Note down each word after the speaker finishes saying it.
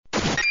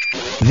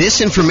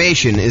This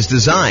information is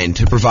designed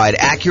to provide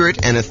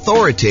accurate and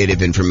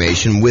authoritative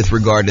information with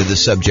regard to the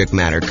subject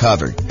matter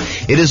covered.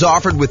 It is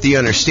offered with the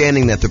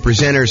understanding that the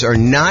presenters are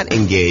not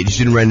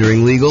engaged in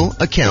rendering legal,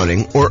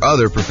 accounting, or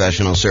other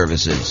professional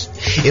services.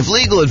 If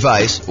legal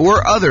advice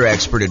or other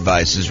expert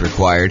advice is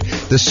required,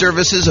 the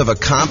services of a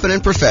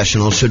competent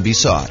professional should be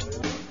sought.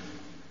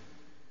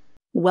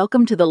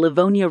 Welcome to the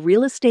Livonia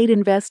Real Estate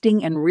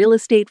Investing and Real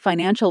Estate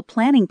Financial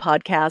Planning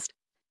Podcast.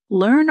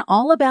 Learn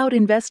all about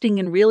investing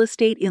in real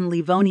estate in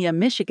Livonia,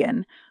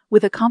 Michigan,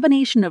 with a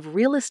combination of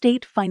real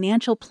estate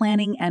financial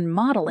planning and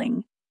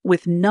modeling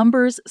with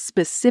numbers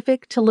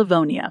specific to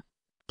Livonia,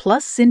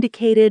 plus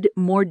syndicated,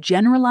 more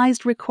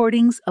generalized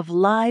recordings of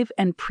live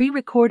and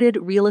pre-recorded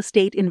real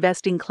estate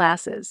investing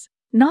classes,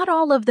 not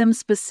all of them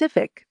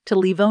specific to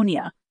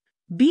Livonia.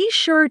 Be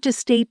sure to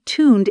stay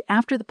tuned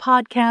after the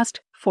podcast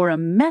for a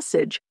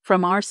message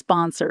from our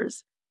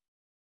sponsors.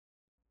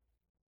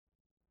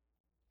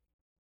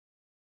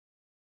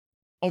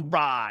 All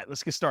right,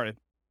 let's get started.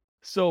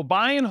 So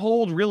buy and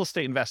hold real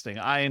estate investing.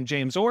 I am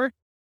James Orr.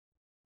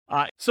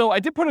 So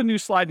I did put a new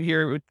slide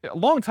here. A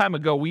long time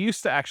ago, we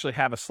used to actually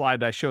have a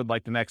slide that I showed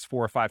like the next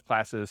 4 or 5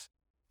 classes.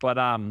 But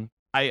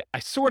I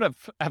sort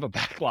of have a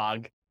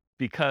backlog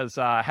because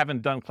I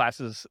haven't done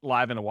classes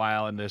live in a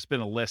while, and there's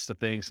been a list of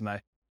things, and I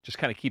just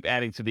kind of keep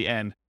adding to the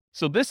end.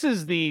 So this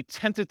is the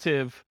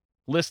tentative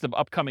list of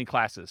upcoming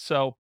classes.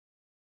 So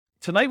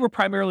tonight we're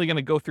primarily going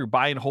to go through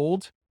buy and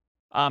hold.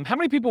 How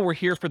many people were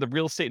here for the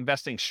real estate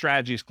investing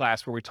strategies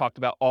class where we talked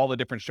about all the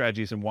different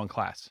strategies in one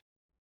class?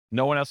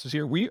 No one else was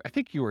here? I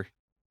think you were.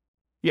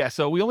 Yeah,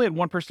 so we only had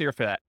one person here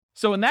for that.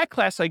 So in that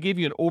class, I gave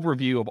you an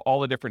overview of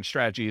all the different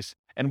strategies.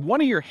 And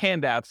one of your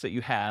handouts that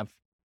you have,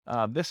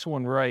 this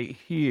one right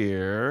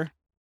here.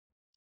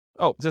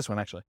 Oh, this one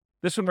actually.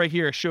 This one right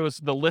here shows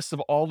the list of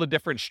all the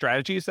different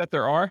strategies that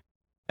there are.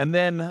 And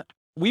then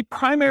we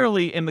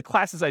primarily, in the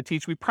classes I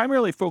teach, we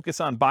primarily focus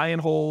on buy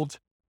and hold,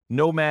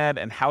 nomad,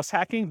 and house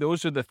hacking.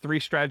 Those are the 3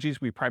 strategies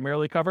we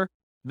primarily cover.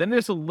 Then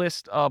there's a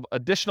list of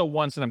additional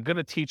ones that I'm going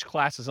to teach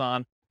classes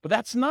on, but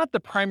that's not the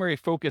primary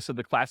focus of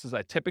the classes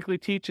I typically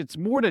teach. It's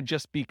more to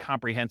just be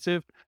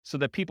comprehensive so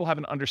that people have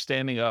an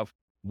understanding of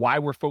why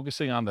we're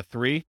focusing on the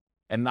 3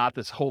 and not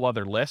this whole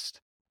other list.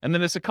 And then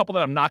there's a couple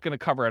that I'm not going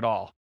to cover at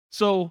all.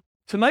 So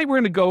tonight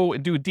we're going to go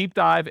and do a deep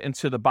dive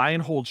into the buy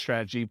and hold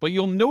strategy, but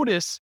you'll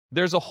notice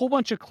there's a whole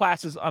bunch of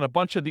classes on a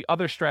bunch of the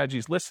other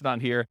strategies listed on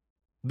here.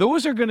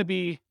 Those are going to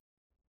be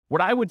what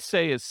I would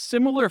say is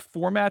similar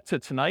format to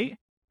tonight,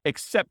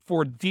 except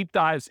for deep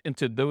dives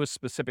into those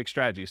specific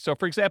strategies. So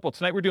for example,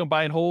 tonight we're doing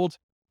buy and hold.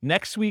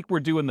 Next week,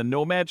 we're doing the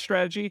nomad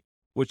strategy,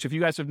 which if you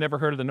guys have never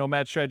heard of the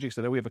nomad strategy, because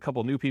I know we have a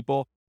couple of new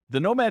people, the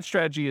nomad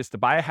strategy is to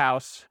buy a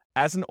house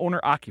as an owner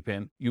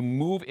occupant. You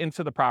move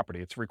into the property.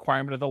 It's a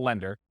requirement of the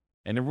lender.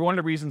 And one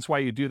of the reasons why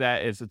you do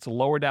that is it's a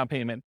lower down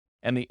payment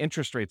and the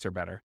interest rates are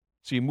better.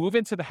 So you move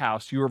into the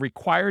house, you are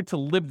required to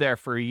live there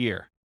for a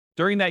year.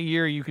 During that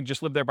year, you can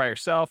just live there by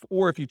yourself,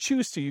 or if you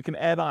choose to, you can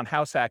add on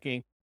house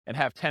hacking and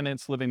have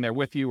tenants living there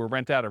with you or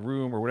rent out a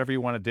room or whatever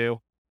you want to do.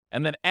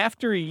 And then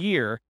after a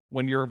year,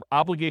 when your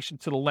obligation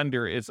to the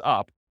lender is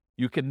up,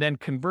 you can then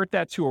convert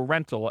that to a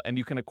rental and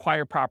you can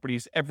acquire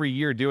properties every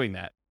year doing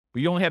that.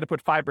 But you only had to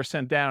put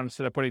 5% down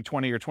instead of putting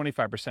 20 or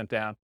 25%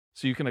 down.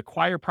 So you can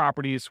acquire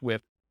properties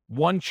with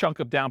one chunk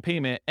of down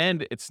payment,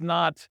 and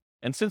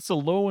since the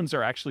loans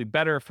are actually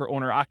better for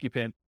owner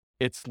occupant,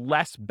 it's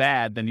less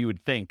bad than you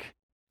would think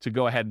to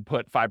go ahead and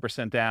put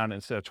 5% down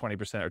instead of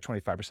 20% or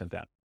 25%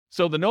 down.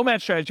 So the nomad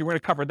strategy, we're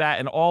going to cover that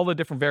and all the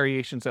different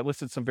variations. I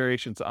listed some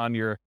variations on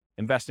your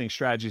investing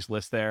strategies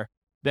list there.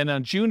 Then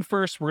on June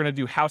 1st, we're going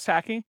to do house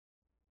hacking.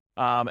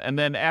 And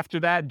then after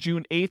that,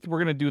 June 8th, we're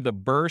going to do the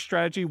BRRRR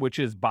strategy, which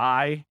is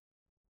buy,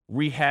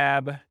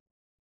 rehab,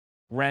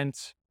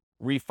 rent,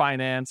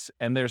 refinance.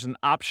 And there's an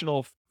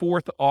optional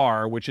 4th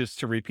R, which is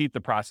to repeat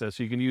the process.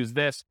 So you can use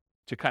this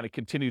to kind of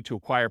continue to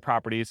acquire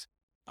properties.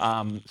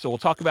 So we'll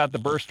talk about the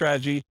BRRRR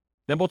strategy.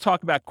 Then we'll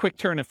talk about quick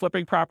turn and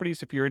flipping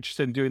properties if you're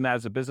interested in doing that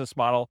as a business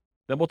model.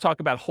 Then we'll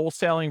talk about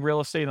wholesaling real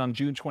estate on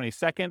June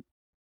 22nd.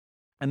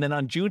 And then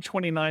on June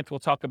 29th, we'll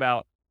talk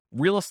about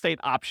real estate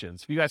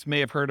options. You guys may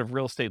have heard of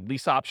real estate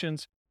lease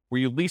options, where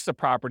you lease a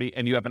property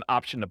and you have an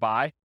option to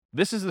buy.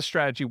 This is the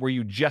strategy where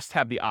you just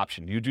have the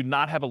option. You do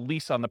not have a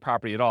lease on the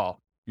property at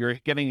all. You're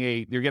getting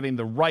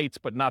the rights,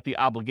 but not the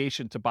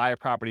obligation to buy a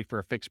property for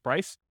a fixed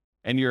price.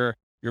 And you're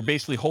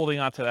basically holding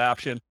on to that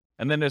option.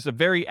 And then there's a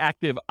very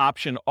active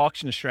option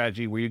auction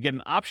strategy where you get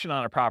an option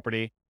on a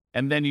property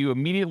and then you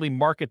immediately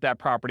market that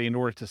property in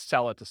order to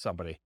sell it to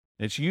somebody.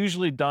 And it's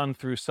usually done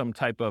through some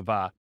type of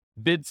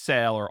bid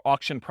sale or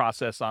auction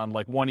process on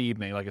like one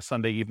evening, like a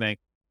Sunday evening,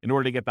 in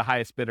order to get the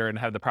highest bidder and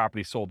have the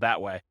property sold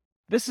that way.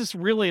 This is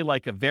really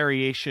like a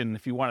variation,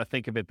 if you want to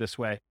think of it this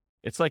way.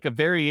 It's like a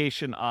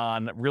variation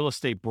on real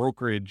estate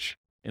brokerage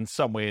in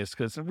some ways,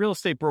 because in real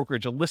estate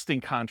brokerage, a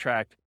listing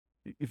contract,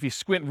 if you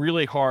squint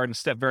really hard and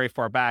step very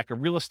far back, a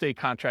real estate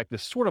contract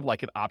is sort of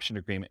like an option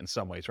agreement in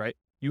some ways, right?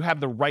 You have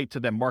the right to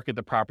then market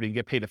the property and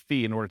get paid a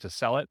fee in order to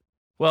sell it.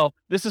 Well,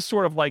 this is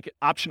sort of like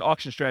option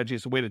auction strategy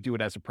is a way to do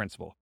it as a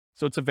principal.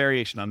 So it's a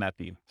variation on that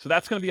theme. So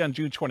that's going to be on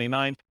June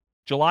 29th.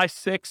 July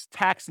 6th,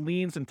 tax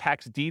liens and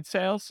tax deed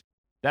sales.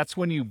 That's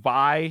when you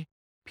buy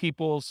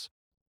people's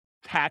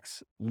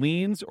tax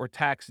liens or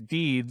tax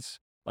deeds.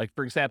 Like,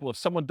 for example, if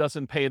someone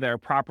doesn't pay their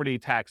property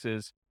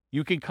taxes,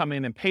 you can come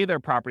in and pay their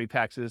property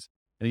taxes,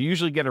 and you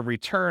usually get a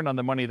return on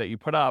the money that you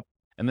put up.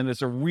 And then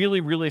there's a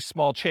really, really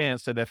small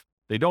chance that if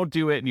they don't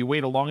do it and you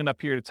wait a long enough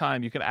period of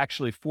time, you can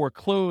actually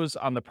foreclose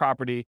on the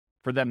property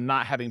for them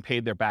not having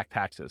paid their back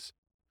taxes.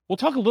 We'll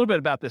talk a little bit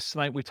about this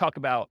tonight. We talk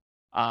about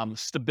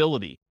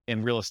stability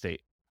in real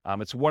estate.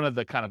 It's one of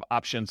the kind of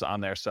options on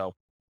there. So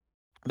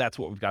that's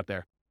what we've got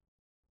there.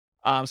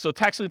 So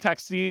tax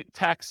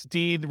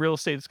deed real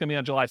estate is going to be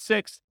on July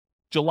 6th.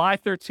 July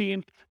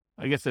 13th,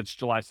 I guess it's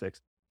July 6th.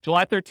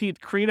 July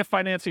 13th, creative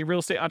financing, real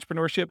estate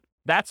entrepreneurship.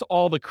 That's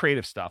all the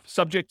creative stuff,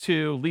 subject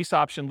to lease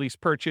option, lease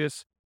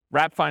purchase,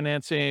 wrap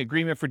financing,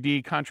 agreement for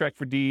deed, contract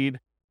for deed.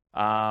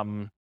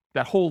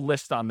 That whole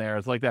list on there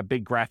is like that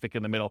big graphic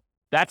in the middle.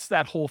 That's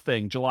that whole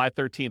thing. July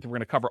 13th, we're going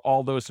to cover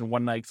all those in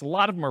one night. A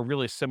lot of them are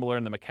really similar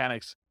in the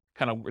mechanics.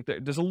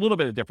 There's a little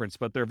bit of difference,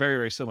 but they're very,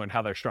 very similar in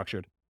how they're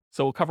structured.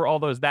 So we'll cover all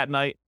those that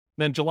night.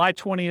 Then July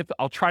 20th,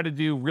 I'll try to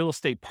do real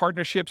estate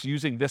partnerships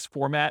using this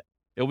format.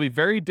 It'll be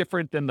very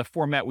different than the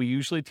format we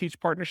usually teach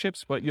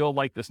partnerships, but you'll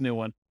like this new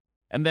one.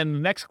 And then the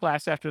next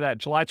class after that,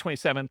 July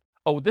 27th.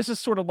 Oh, this is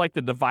sort of like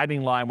the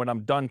dividing line when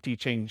I'm done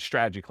teaching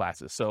strategy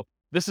classes. So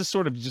this is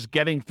sort of just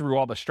getting through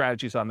all the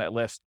strategies on that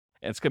list.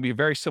 And it's going to be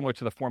very similar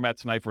to the format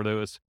tonight for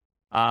those.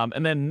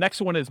 And then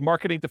next one is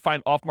marketing to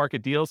find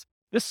off-market deals.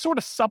 This sort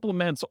of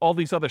supplements all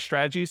these other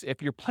strategies.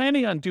 If you're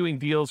planning on doing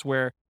deals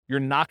where you're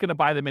not going to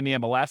buy them in the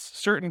MLS,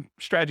 certain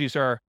strategies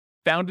are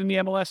found in the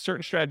MLS.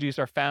 Certain strategies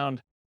are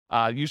found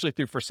usually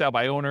through for sale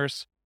by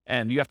owners,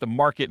 and you have to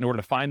market in order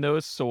to find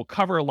those. So we'll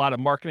cover a lot of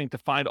marketing to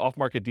find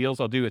off-market deals.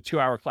 I'll do a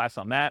 2-hour class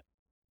on that.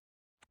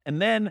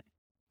 And then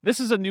this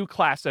is a new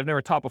class I've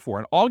never taught before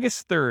on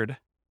August 3rd.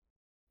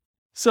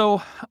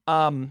 So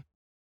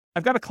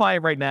I've got a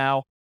client right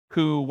now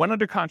who went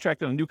under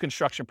contract on a new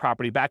construction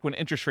property back when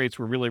interest rates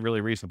were really,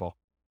 really reasonable.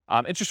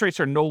 Interest rates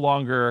are no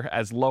longer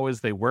as low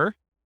as they were.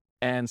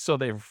 And so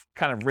they've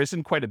kind of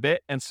risen quite a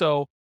bit. And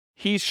so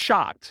he's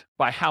shocked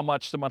by how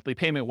much the monthly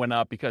payment went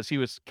up because he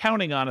was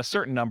counting on a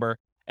certain number.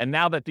 And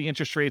now that the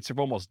interest rates have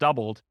almost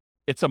doubled,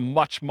 it's a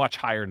much, much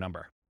higher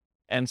number.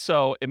 And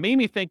so it made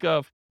me think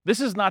of, this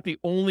is not the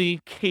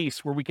only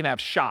case where we can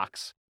have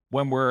shocks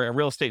when we're a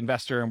real estate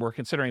investor and we're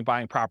considering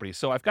buying properties.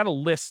 So I've got a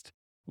list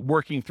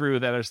working through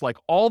that is like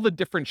all the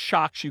different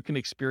shocks you can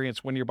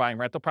experience when you're buying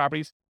rental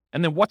properties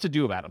and then what to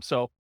do about them.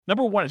 So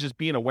number one is just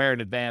being aware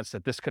in advance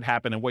that this could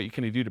happen and what you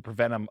can do to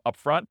prevent them up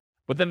front.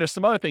 But then there's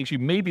some other things you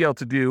may be able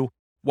to do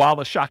while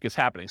the shock is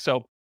happening.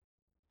 So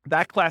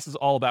that class is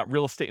all about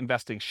real estate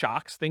investing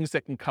shocks, things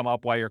that can come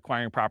up while you're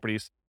acquiring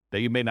properties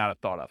that you may not have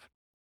thought of.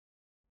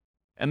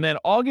 And then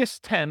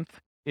August 10th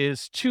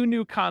is 2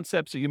 new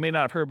concepts that you may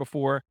not have heard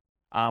before,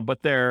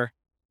 but there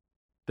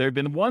have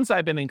been ones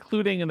I've been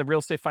including in the Real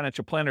Estate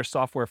Financial Planner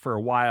software for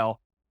a while,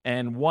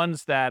 and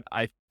ones that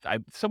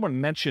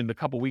someone mentioned a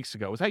couple weeks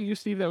ago. Was that you,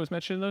 Steve, that was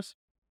mentioning those?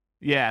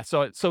 Yeah.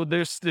 So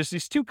there's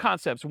these 2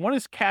 concepts. One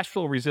is cash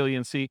flow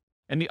resiliency,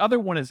 and the other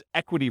one is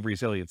equity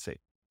resiliency.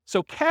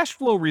 So cash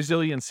flow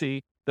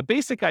resiliency, the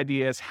basic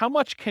idea is how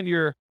much can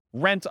your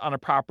rent on a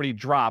property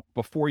drop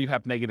before you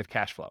have negative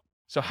cash flow?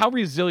 So how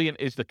resilient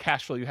is the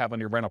cash flow you have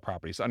on your rental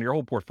properties, on your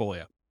whole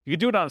portfolio? You can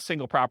do it on a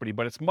single property,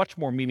 but it's much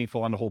more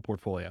meaningful on the whole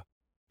portfolio.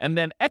 And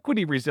then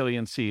equity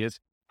resiliency is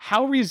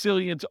how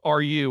resilient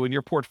are you in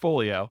your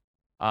portfolio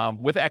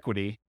with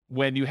equity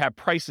when you have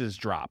prices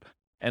drop?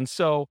 And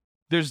so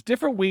there's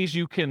different ways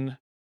you can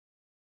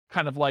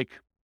kind of like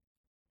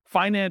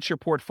finance your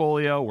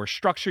portfolio or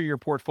structure your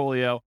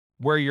portfolio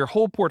where your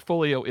whole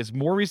portfolio is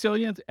more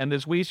resilient, and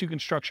there's ways you can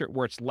structure it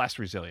where it's less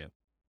resilient.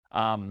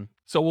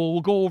 So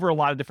we'll go over a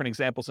lot of different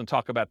examples and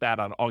talk about that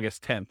on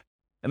August 10th.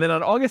 And then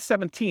on August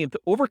 17th,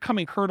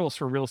 overcoming hurdles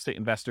for real estate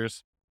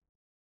investors.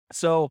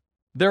 So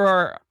there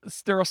are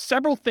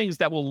several things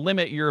that will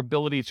limit your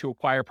ability to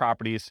acquire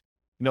properties.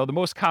 You know, the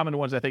most common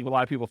ones I think a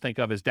lot of people think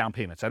of is down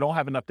payments. I don't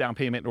have enough down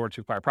payment in order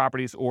to acquire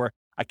properties, or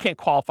I can't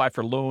qualify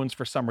for loans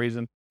for some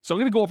reason. So I'm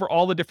going to go over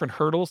all the different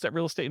hurdles that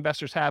real estate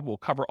investors have. We'll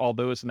cover all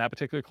those in that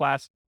particular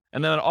class.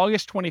 And then on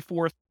August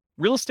 24th,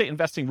 real estate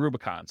investing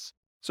Rubicons.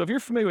 So if you're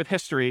familiar with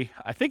history,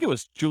 I think it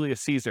was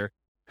Julius Caesar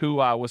who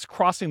was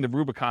crossing the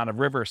Rubicon, a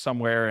river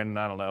somewhere in,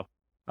 I don't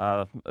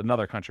know,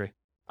 another country.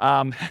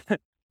 And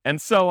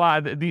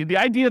so the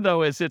idea,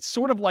 though, is it's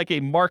sort of like a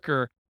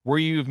marker where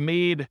you've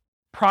made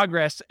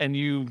progress and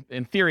you,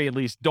 in theory at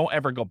least, don't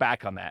ever go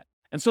back on that.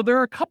 And so there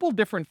are a couple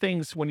different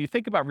things when you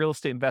think about real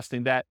estate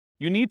investing that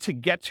you need to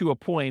get to a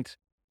point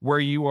where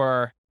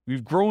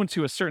you've grown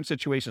to a certain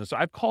situation. So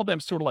I've called them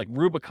sort of like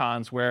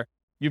Rubicons, where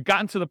you've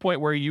gotten to the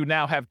point where you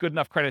now have good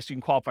enough credit so you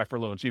can qualify for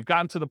loans. You've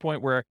gotten to the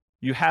point where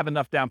you have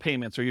enough down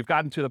payments, or you've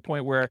gotten to the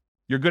point where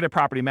you're good at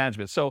property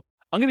management. So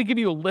I'm going to give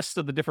you a list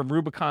of the different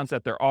Rubicons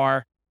that there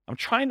are. I'm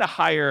trying to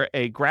hire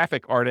a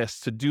graphic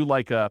artist to do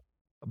like a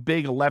a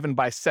big 11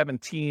 by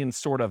 17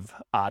 sort of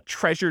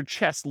treasure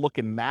chest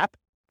looking map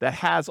that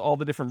has all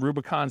the different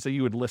Rubicons that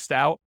you would list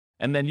out.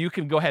 And then you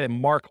can go ahead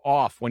and mark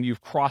off when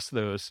you've crossed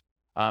those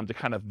to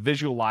kind of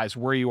visualize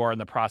where you are in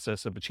the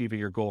process of achieving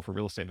your goal for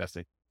real estate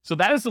investing. So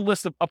that is the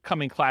list of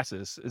upcoming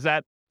classes. Is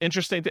that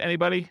interesting to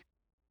anybody?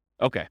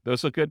 Okay,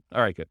 those look good.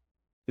 All right, good.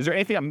 Is there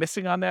anything I'm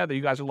missing on there that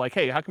you guys are like,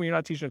 hey, how come you're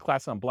not teaching a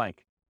class on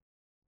blank?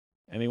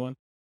 Anyone?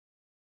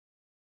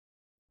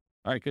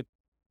 All right, good.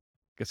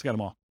 Guess I got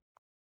them all.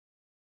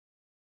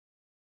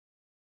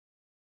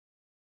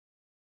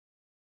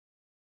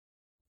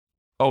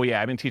 Oh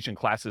yeah, I've been teaching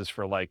classes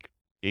for like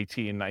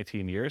 18,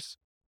 19 years.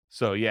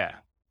 So yeah.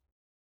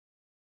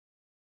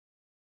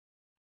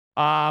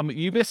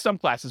 You missed some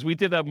classes. We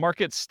did a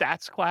market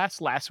stats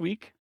class last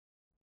week.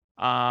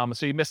 So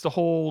you missed the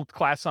whole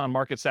class on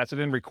market stats. I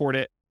didn't record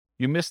it.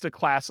 You missed a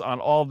class on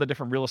all the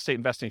different real estate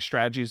investing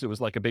strategies. It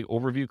was like a big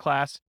overview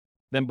class.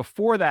 Then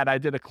before that, I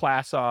did a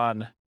class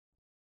on,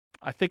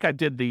 I think I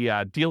did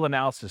the deal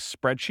analysis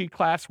spreadsheet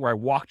class where I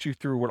walked you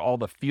through what all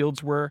the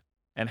fields were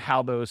and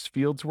how those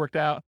fields worked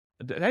out.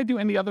 Did I do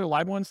any other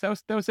live ones?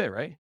 That was it,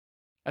 right?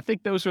 I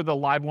think those are the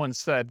live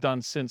ones that I've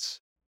done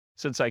since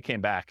I came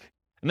back.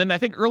 And then I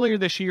think earlier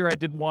this year, I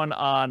did one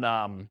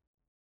on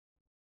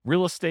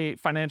real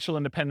estate, financial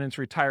independence,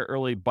 retire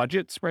early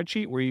budget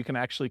spreadsheet, where you can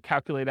actually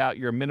calculate out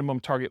your minimum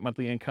target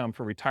monthly income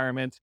for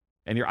retirement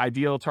and your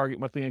ideal target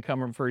monthly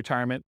income for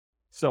retirement.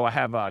 So I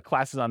have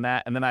classes on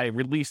that. And then I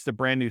released a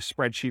brand new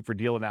spreadsheet for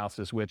deal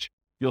analysis, which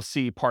you'll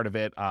see part of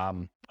it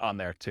on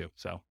there too.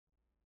 So,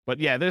 but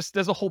yeah, there's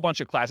a whole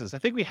bunch of classes. I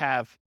think we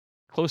have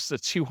close to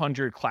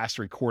 200 class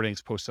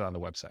recordings posted on the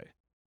website.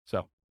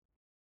 So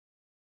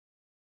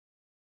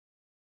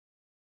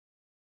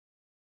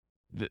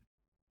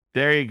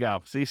there you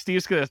go. See,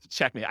 Steve's going to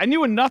check me. I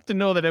knew enough to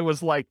know that it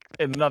was like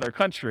in another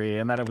country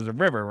and that it was a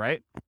river,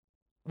 right?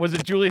 Was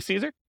it Julius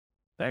Caesar?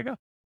 There you go.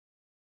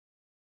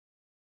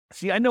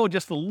 See, I know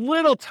just a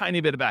little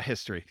tiny bit about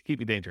history to keep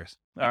you dangerous.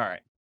 All right.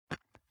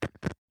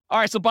 All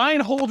right, so buy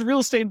and hold real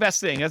estate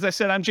investing. As I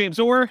said, I'm James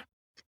Orr.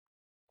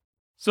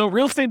 So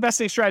real estate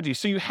investing strategies.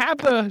 So you have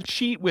the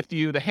sheet with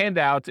you, the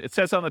handout. It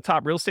says on the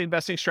top, real estate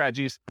investing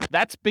strategies.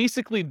 That's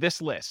basically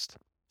this list.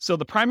 So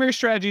the primary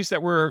strategies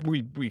that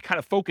we kind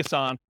of focus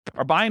on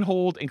are buy and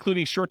hold,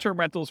 including short-term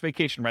rentals,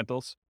 vacation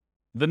rentals,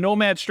 the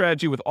nomad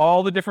strategy with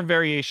all the different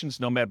variations,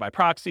 nomad by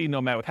proxy,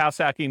 nomad with house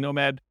hacking,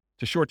 nomad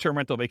to short-term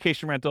rental,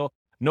 vacation rental,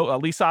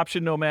 lease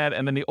option nomad,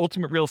 and then the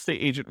ultimate real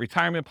estate agent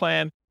retirement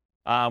plan,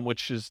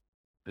 which is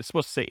it's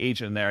supposed to say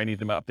agent in there. I need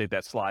to update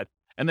that slide.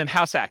 And then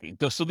house hacking.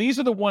 So these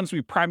are the ones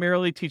we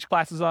primarily teach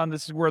classes on.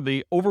 This is where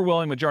the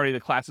overwhelming majority of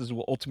the classes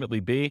will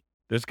ultimately be.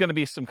 There's going to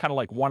be some kind of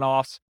like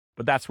one-offs,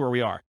 but that's where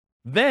we are.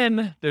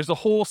 Then there's a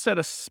whole set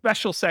of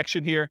special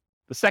section here,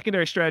 the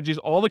secondary strategies,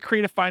 all the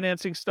creative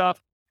financing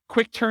stuff,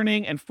 quick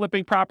turning and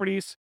flipping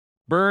properties,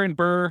 BRRRR and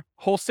BRRRR,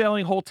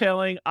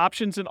 wholesaling,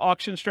 options and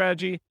auction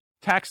strategy,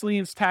 tax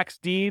liens, tax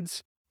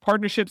deeds,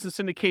 partnerships and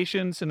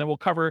syndications, and then we'll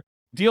cover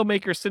deal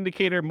maker,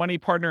 syndicator, money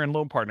partner, and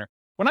loan partner.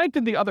 When I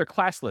did the other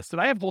class list, did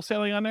I have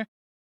wholesaling on there?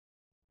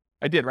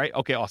 I did, right?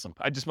 Okay, awesome.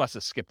 I just must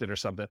have skipped it or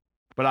something.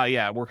 But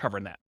yeah, we're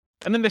covering that.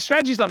 And then the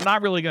strategies I'm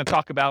not really going to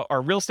talk about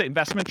are real estate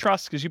investment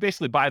trusts, because you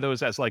basically buy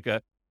those as like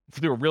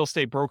through a real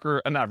estate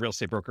broker, not a real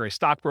estate broker, a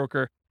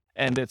stockbroker.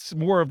 And it's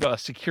more of a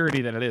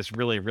security than it is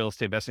really a real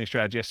estate investing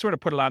strategy. I sort of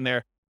put it on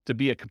there to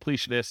be a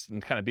completionist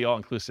and kind of be all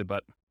inclusive,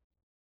 but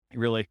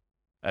really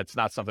that's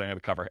not something I'm going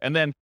to cover. And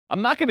then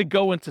I'm not going to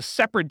go into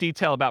separate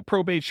detail about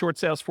probate, short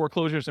sales,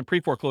 foreclosures, and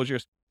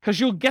pre-foreclosures, because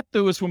you'll get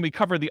those when we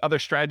cover the other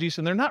strategies,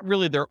 and they're not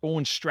really their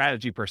own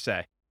strategy per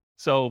se.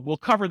 So we'll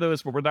cover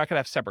those, but we're not going to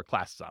have separate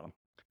classes on them.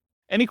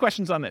 Any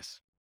questions on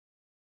this?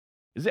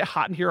 Is it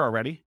hot in here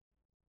already?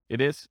 It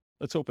is?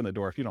 Let's open the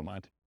door if you don't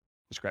mind.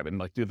 Just grab it and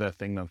like do the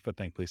thing, the foot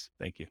thing, please.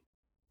 Thank you.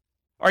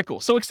 All right, cool.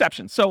 So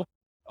exceptions. So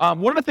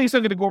one of the things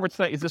I'm going to go over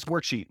tonight is this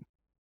worksheet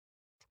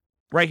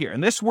right here.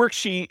 And this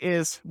worksheet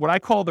is what I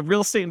call the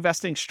real estate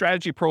investing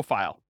strategy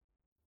profile.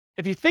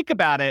 If you think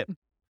about it,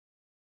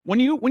 when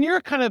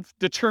you're kind of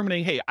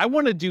determining, hey, I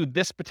want to do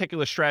this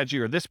particular strategy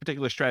or this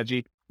particular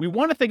strategy, we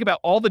want to think about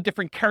all the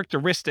different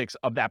characteristics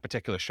of that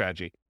particular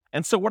strategy.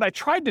 And so what I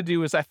tried to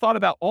do is I thought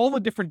about all the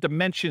different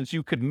dimensions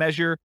you could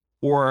measure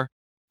or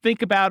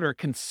think about or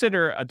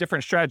consider a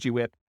different strategy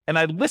with. And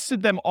I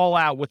listed them all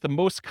out with the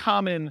most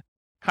common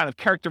kind of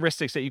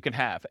characteristics that you can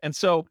have. And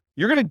so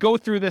you're going to go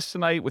through this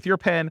tonight with your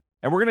pen,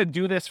 and we're going to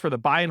do this for the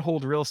buy and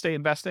hold real estate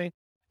investing.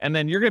 And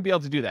then you're going to be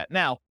able to do that.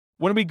 Now,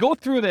 when we go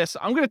through this,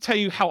 I'm going to tell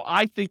you how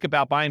I think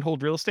about buy and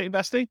hold real estate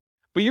investing,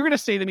 but you're going to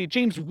say to me,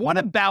 James, what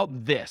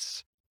about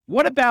this?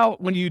 What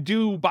about when you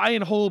do buy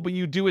and hold, but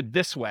you do it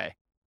this way?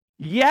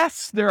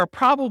 Yes, there are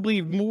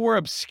probably more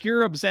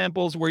obscure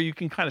examples where you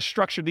can kind of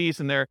structure these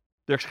and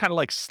there's kind of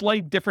like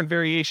slight different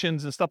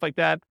variations and stuff like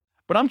that.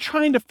 But I'm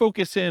trying to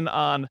focus in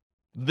on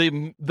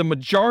the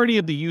majority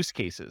of the use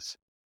cases.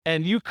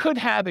 And you could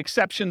have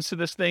exceptions to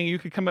this thing. You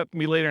could come up to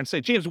me later and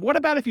say, James, what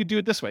about if you do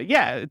it this way?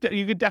 Yeah,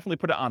 you could definitely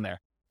put it on there.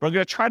 But I'm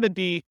going to try to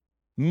be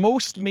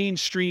most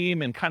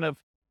mainstream and kind of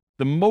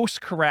the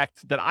most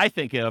correct that I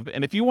think of.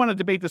 And if you want to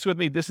debate this with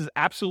me, this is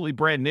absolutely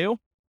brand new.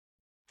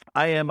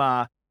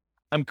 I'm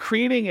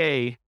creating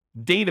a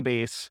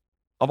database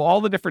of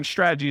all the different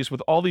strategies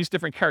with all these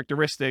different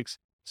characteristics,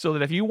 so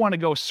that if you want to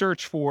go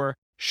search for,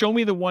 show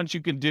me the ones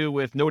you can do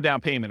with no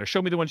down payment, or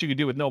show me the ones you can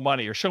do with no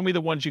money, or show me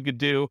the ones you could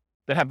do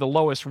that have the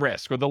lowest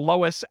risk or the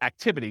lowest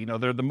activity,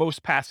 they're the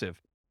most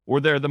passive or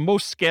they're the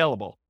most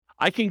scalable.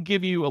 I can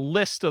give you a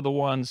list of the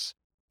ones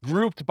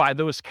grouped by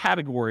those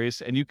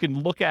categories, and you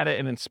can look at it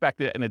and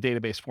inspect it in a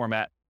database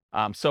format.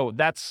 So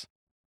that's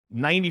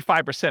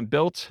 95%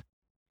 built,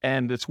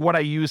 and it's what I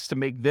use to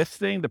make this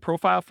thing, the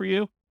profile for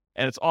you.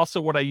 And it's also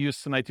what I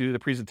use tonight to do the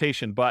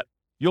presentation. But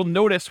you'll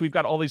notice we've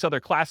got all these other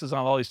classes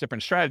on all these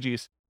different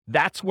strategies.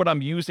 That's what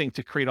I'm using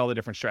to create all the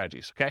different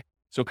strategies, okay?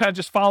 So kind of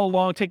just follow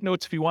along, take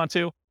notes if you want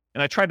to.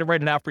 And I tried to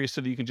write it out for you so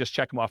that you can just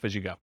check them off as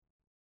you go.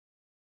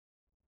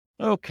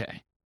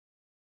 Okay.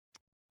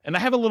 And I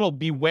have a little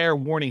beware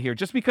warning here.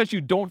 Just because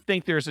you don't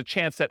think there's a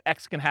chance that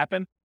X can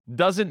happen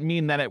doesn't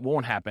mean that it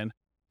won't happen.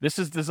 This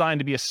is designed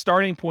to be a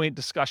starting point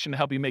discussion to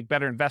help you make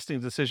better investing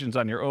decisions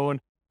on your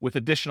own with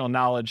additional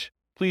knowledge.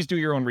 Please do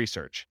your own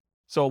research.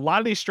 So a lot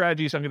of these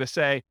strategies, I'm going to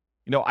say,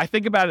 I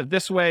think about it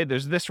this way.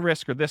 There's this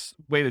risk or this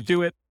way to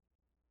do it.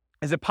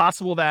 Is it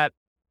possible that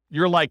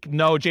you're like,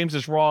 no, James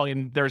is wrong,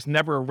 and there's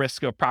never a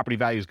risk of property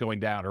values going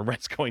down or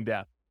rents going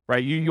down,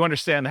 right? You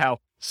understand how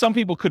some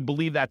people could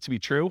believe that to be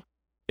true.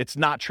 It's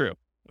not true,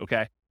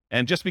 okay?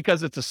 And just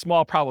because it's a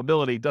small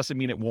probability doesn't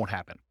mean it won't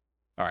happen.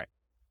 All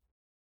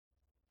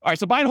right,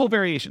 so buy and hold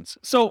variations.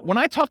 So when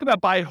I talk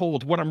about buy and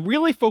hold, what I'm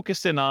really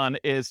focusing on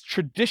is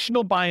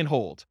traditional buy and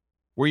hold,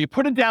 where you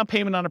put a down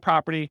payment on a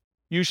property,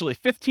 usually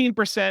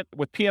 15%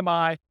 with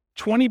PMI,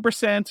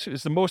 20%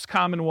 is the most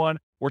common one,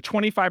 or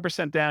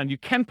 25% down. You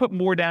can put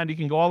more down. You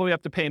can go all the way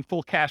up to paying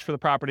full cash for the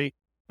property.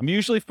 I'm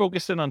usually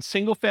focusing on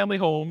single family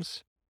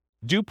homes,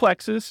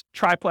 duplexes,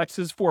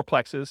 triplexes,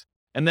 fourplexes,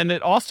 and then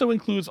it also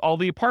includes all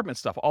the apartment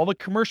stuff, all the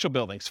commercial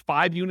buildings,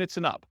 5 units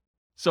and up.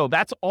 So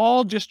that's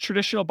all just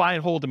traditional buy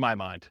and hold in my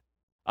mind.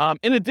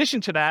 In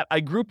addition to that, I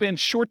group in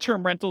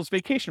short-term rentals,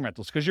 vacation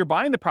rentals, because you're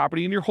buying the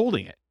property and you're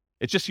holding it.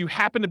 It's just you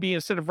happen to be,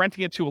 instead of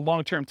renting it to a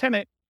long-term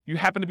tenant, you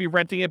happen to be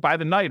renting it by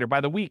the night or by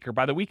the week or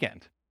by the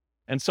weekend.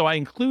 And so I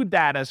include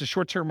that as a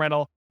short-term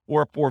rental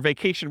or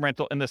vacation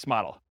rental in this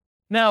model.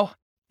 Now,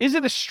 is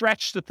it a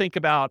stretch to think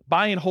about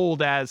buy and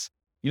hold as,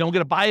 I'm going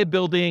to buy a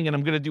building and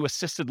I'm going to do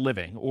assisted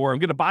living, or I'm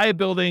going to buy a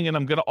building and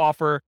I'm going to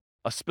offer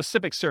a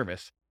specific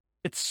service?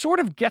 It sort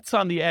of gets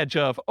on the edge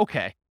of,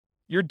 okay,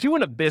 you're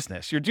doing a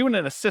business, you're doing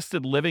an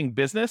assisted living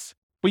business,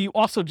 but you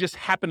also just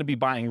happen to be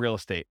buying real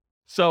estate.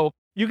 So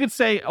you could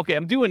say, okay,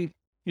 I'm doing,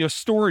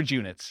 storage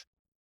units.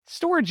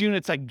 Storage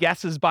units, I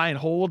guess, is buy and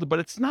hold, but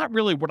it's not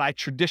really what I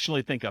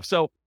traditionally think of.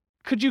 So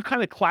could you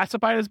kind of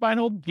classify it as buy and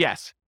hold?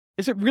 Yes.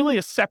 Is it really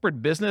a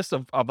separate business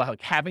of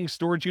like having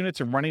storage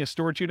units and running a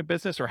storage unit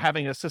business, or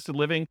having assisted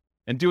living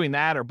and doing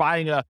that, or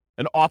buying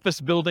an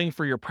office building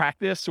for your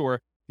practice,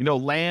 or,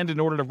 land in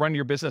order to run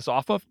your business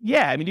off of?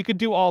 Yeah, I mean, you could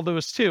do all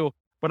those too,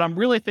 but I'm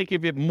really thinking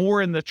of it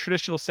more in the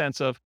traditional sense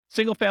of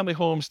single family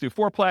homes through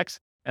fourplex,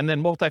 and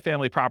then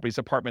multifamily properties,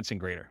 apartments, and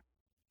greater.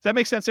 Does that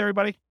make sense,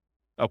 everybody?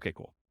 Okay,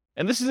 cool.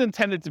 And this is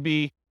intended to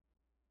be,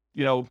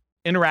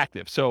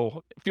 interactive.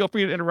 So feel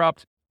free to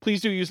interrupt.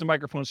 Please do use the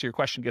microphone so your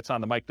question gets on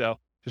the mic, though.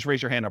 Just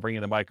raise your hand. I'll bring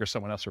you the mic, or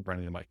someone else will bring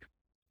you the mic.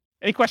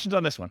 Any questions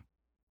on this one?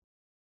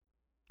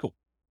 Cool.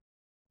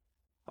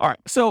 All right.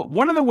 So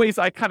one of the ways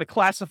I kind of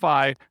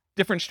classify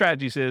different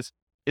strategies is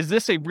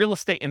this a real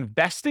estate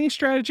investing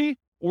strategy,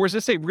 or is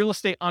this a real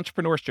estate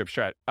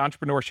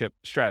entrepreneurship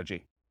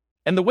strategy?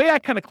 And the way I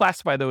kind of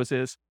classify those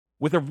is,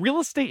 with a real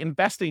estate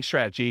investing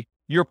strategy,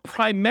 you're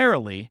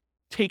primarily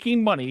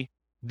taking money,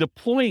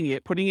 deploying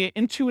it, putting it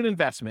into an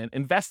investment,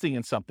 investing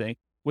in something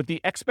with the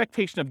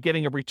expectation of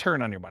getting a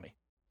return on your money.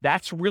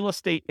 That's real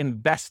estate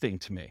investing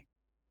to me.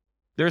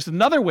 There's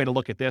another way to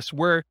look at this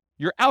where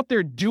you're out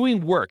there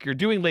doing work, you're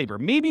doing labor.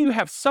 Maybe you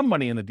have some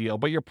money in the deal,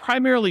 but you're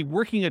primarily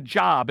working a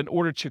job in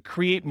order to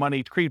create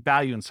money, to create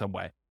value in some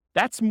way.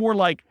 That's more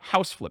like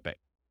house flipping,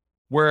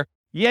 where,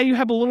 yeah, you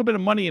have a little bit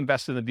of money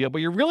invested in the deal, but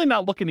you're really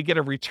not looking to get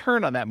a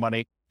return on that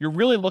money. You're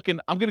really looking,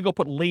 I'm going to go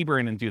put labor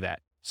in and do that.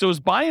 So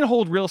is buy and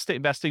hold real estate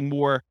investing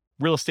more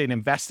real estate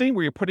investing,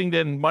 where you're putting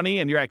in money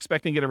and you're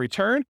expecting to get a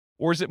return?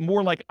 Or is it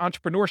more like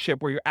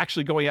entrepreneurship, where you're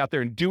actually going out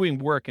there and doing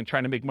work and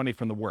trying to make money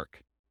from the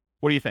work?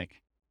 What do you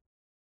think?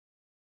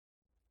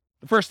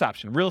 The first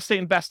option, real estate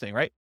investing,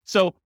 right?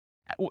 So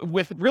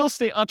with real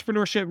estate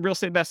entrepreneurship, real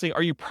estate investing,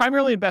 are you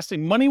primarily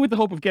investing money with the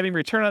hope of getting a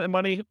return on that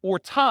money, or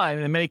time,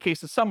 in many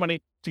cases some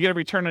money, to get a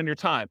return on your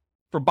time?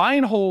 For buy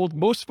and hold,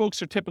 most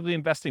folks are typically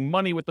investing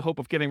money with the hope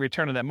of getting a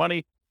return on that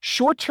money.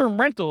 Short-term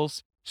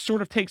rentals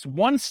sort of takes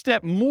one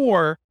step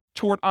more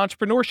toward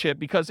entrepreneurship,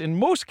 because in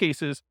most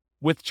cases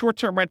with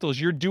short-term rentals,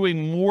 you're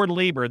doing more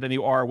labor than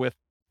you are with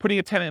putting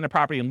a tenant in a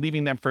property and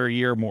leaving them for a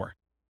year or more.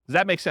 Does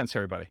that make sense,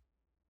 everybody?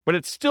 But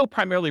it's still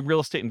primarily real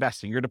estate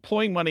investing. You're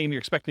deploying money and you're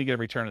expecting to get a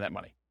return on that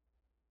money.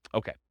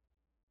 Okay.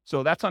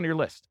 So that's on your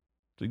list.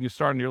 So you can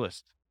start on your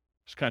list.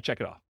 Just kind of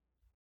check it off.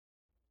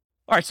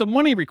 All right, so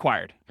money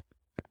required.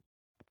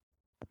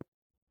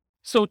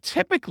 So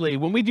typically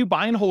when we do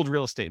buy and hold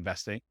real estate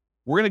investing,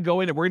 we're going to go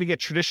in and we're going to get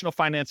traditional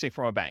financing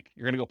from a bank.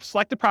 You're going to go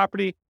select a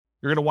property.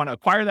 You're going to want to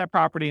acquire that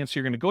property. And so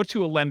you're going to go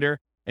to a lender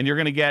and you're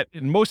going to get,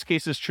 in most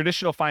cases,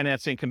 traditional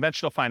financing,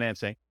 conventional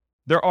financing.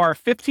 There are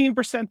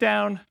 15%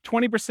 down,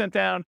 20%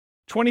 down,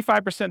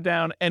 25%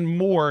 down, and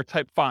more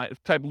type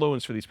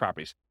loans for these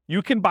properties.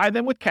 You can buy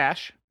them with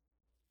cash,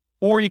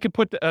 or you can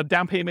put a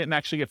down payment and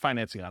actually get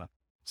financing on them.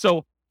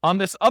 So on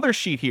this other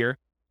sheet here,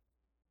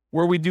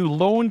 where we do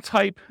loan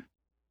type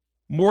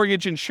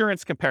mortgage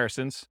insurance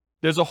comparisons,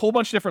 there's a whole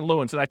bunch of different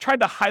loans. And I tried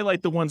to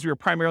highlight the ones we were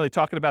primarily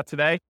talking about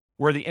today,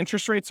 where the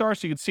interest rates are.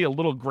 So you can see a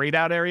little grayed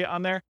out area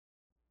on there.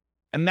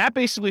 And that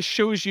basically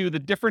shows you the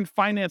different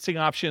financing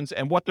options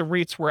and what the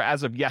rates were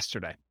as of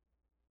yesterday.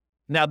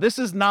 Now, this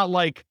is not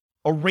like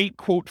a rate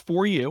quote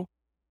for you.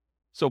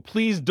 So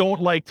please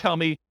don't tell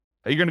me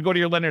you're going to go to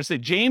your lender and say,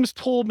 James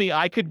told me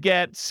I could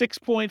get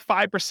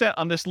 6.5%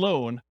 on this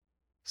loan,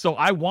 so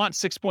I want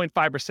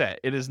 6.5%.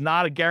 It is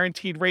not a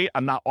guaranteed rate.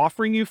 I'm not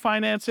offering you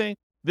financing.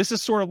 This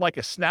is sort of like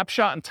a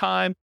snapshot in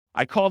time.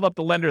 I called up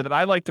the lender that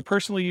I like to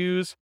personally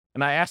use,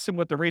 and I asked him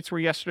what the rates were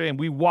yesterday, and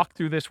we walked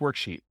through this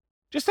worksheet.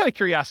 Just out of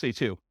curiosity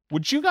too,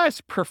 would you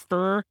guys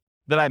prefer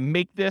that I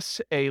make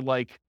this a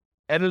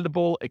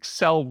editable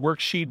Excel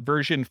worksheet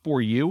version for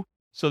you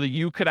so that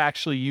you could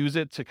actually use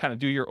it to kind of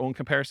do your own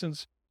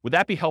comparisons? Would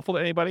that be helpful to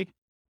anybody?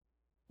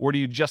 Or do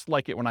you just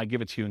like it when I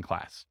give it to you in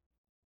class?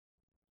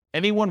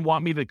 Anyone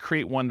want me to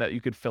create one that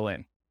you could fill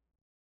in?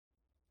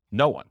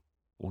 No one.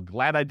 Well,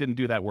 glad I didn't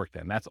do that work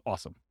then. That's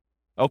awesome.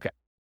 Okay.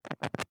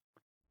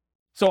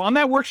 So on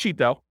that worksheet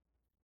though,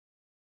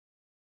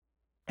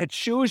 it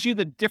shows you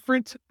the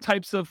different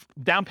types of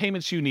down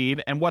payments you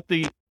need and what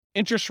the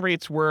interest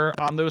rates were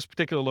on those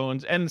particular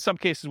loans, and in some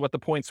cases what the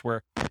points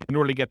were in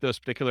order to get those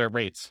particular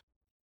rates.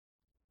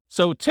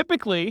 So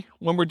typically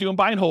when we're doing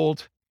buy and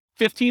hold,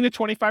 15 to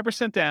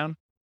 25% down,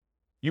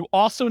 you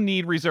also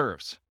need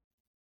reserves.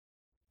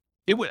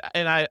 It would,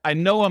 and I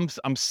know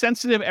I'm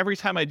sensitive every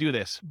time I do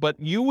this, but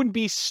you would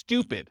be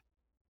stupid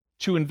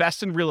to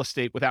invest in real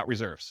estate without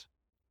reserves.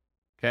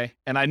 Okay?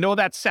 And I know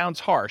that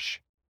sounds harsh,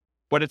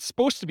 but it's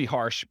supposed to be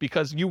harsh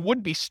because you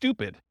would be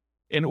stupid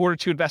in order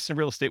to invest in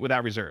real estate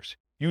without reserves.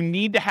 You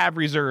need to have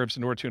reserves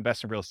in order to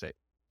invest in real estate.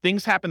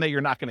 Things happen that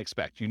you're not going to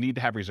expect. You need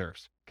to have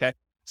reserves. Okay?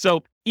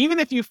 So even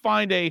if you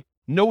find a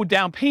no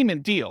down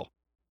payment deal,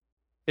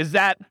 is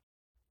that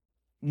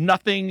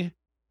nothing,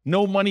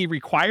 no money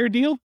required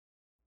deal?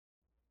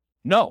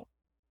 No.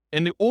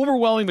 In the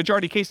overwhelming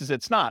majority of cases,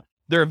 it's not.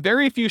 There are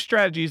very few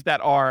strategies that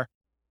are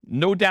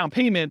no down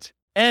payment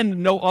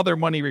and no other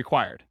money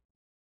required.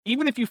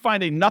 Even if you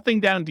find a nothing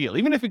down deal,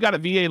 even if you got a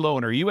VA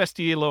loan or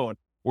USDA loan,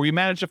 or you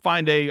manage to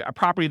find a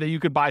property that you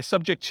could buy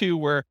subject to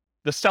where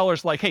the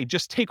seller's like, hey,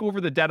 just take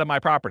over the debt of my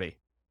property.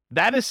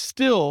 That is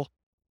still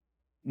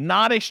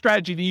not a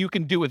strategy that you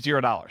can do with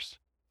 $0.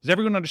 Does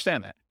everyone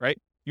understand that, right?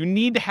 You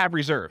need to have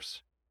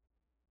reserves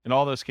in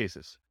all those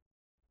cases.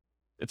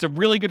 It's a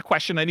really good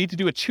question. I need to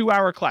do a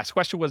 2-hour class.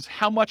 Question was,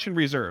 how much in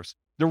reserves?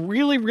 The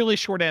really, really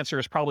short answer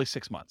is probably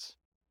 6 months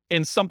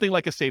in something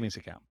like a savings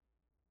account.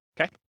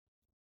 Okay?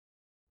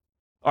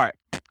 All right.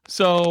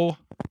 So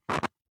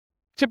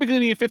typically you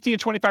need 15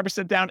 to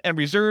 25% down and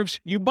reserves.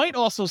 You might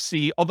also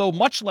see, although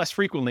much less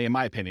frequently, in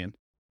my opinion,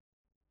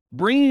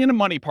 bringing in a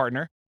money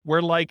partner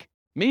where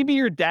maybe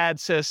your dad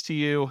says to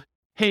you,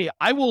 hey,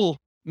 I will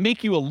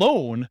make you a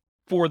loan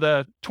for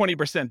the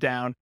 20%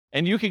 down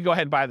and you can go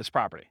ahead and buy this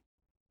property.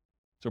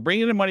 So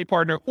bring in a money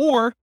partner,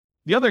 or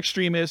the other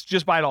extreme is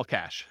just buy it all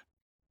cash.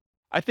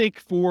 I think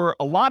for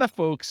a lot of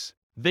folks,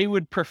 they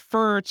would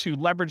prefer to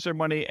leverage their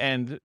money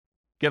and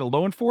get a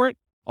loan for it.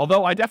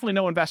 Although I definitely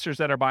know investors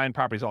that are buying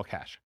properties all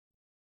cash.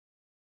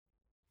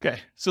 Okay,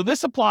 so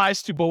this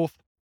applies to both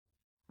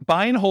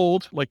buy and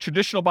hold, like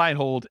traditional buy and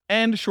hold,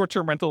 and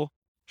short-term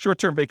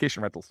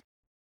vacation rentals.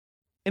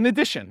 In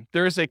addition,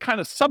 there is a kind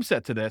of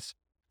subset to this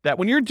that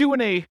when you're doing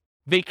a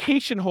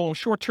vacation home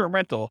short-term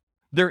rental,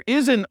 there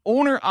is an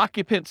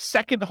owner-occupant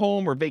second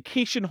home or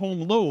vacation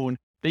home loan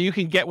that you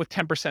can get with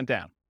 10%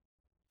 down.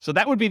 So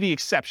that would be the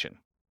exception.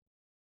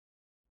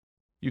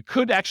 You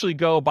could actually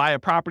go buy a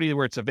property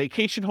where it's a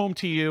vacation home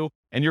to you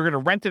and you're going to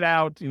rent it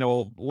out,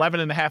 11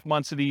 and a half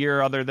months of the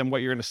year other than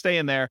what you're going to stay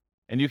in there,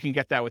 and you can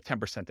get that with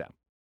 10% down.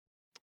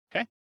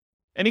 Okay?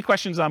 Any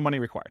questions on money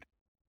required?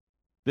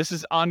 This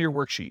is on your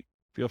worksheet.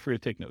 Feel free to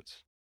take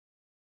notes.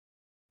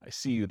 I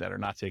see you that are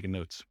not taking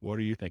notes. What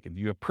are you thinking?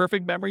 Do you have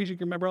perfect memories? You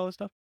can remember all this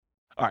stuff?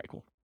 All right,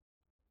 cool.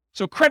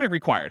 So credit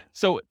required.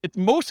 So it's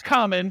most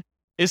common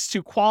is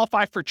to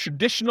qualify for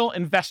traditional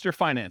investor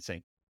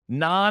financing,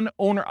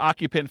 non-owner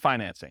occupant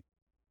financing.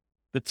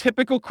 The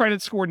typical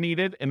credit score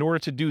needed in order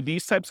to do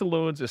these types of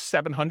loans is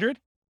 700.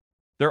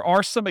 There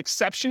are some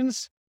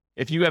exceptions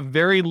if you have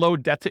very low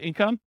debt to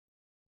income.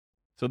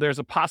 So there's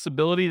a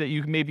possibility that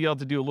you may be able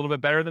to do a little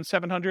bit better than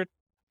 700,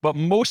 but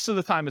most of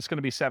the time it's going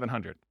to be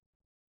 700.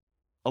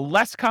 A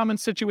less common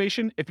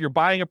situation, if you're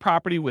buying a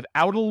property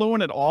without a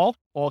loan at all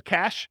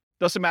cash,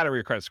 doesn't matter what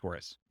your credit score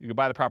is. You can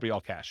buy the property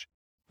all cash.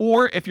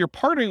 Or if you're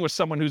partnering with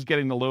someone who's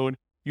getting the loan,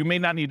 you may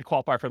not need to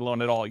qualify for the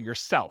loan at all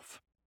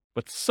yourself,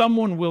 but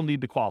someone will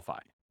need to qualify.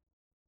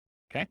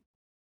 Okay.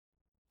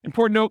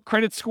 Important note,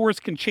 credit scores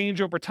can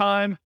change over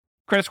time.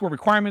 Credit score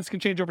requirements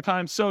can change over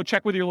time. So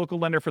check with your local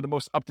lender for the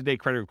most up-to-date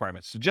credit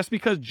requirements. So just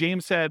because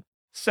James said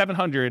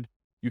 700,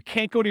 you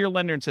can't go to your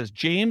lender and says,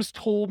 James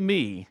told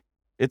me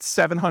it's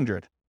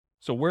 700.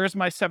 So where's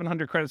my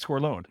 700 credit score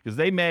loan? Because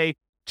they may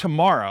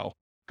tomorrow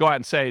go out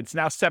and say it's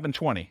now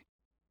 720.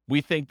 We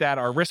think that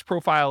our risk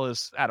profile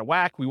is out of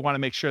whack. We want to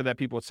make sure that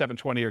people at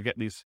 720 are getting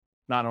these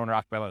non-owner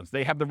occupied loans.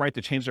 They have the right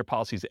to change their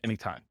policies at any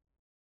time.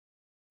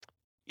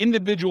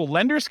 Individual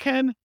lenders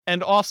can,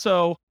 and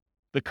also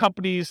the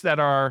companies that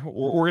are,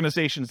 or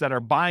organizations that are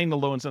buying the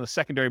loans in the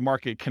secondary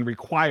market can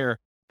require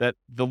that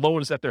the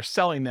loans that they're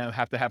selling them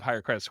have to have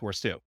higher credit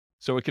scores too.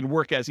 So it can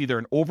work as either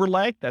an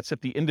overlay, that's if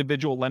the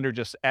individual lender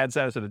just adds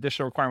that as an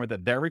additional requirement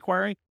that they're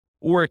requiring,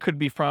 or it could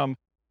be from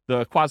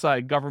the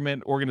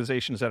quasi-government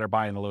organizations that are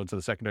buying the loans in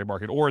the secondary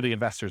market, or the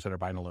investors that are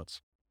buying the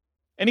loans.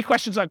 Any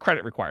questions on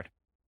credit required?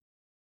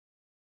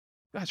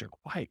 You guys are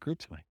a quiet group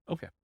tonight.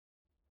 Okay.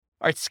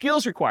 All right,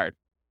 skills required.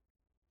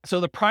 So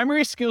the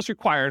primary skills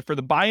required for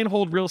the buy and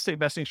hold real estate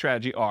investing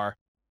strategy are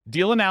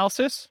deal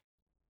analysis.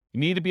 You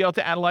need to be able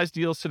to analyze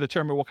deals to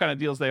determine what kind of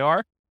deals they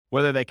are,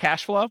 whether they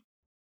cash flow,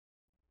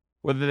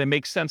 whether they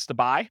make sense to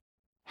buy,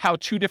 how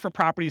 2 different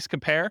properties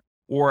compare,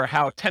 or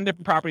how 10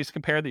 different properties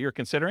compare that you're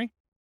considering.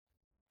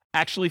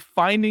 Actually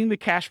finding the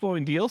cash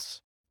flowing deals,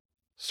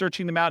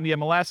 searching them out in the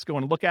MLS, going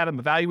to look at them,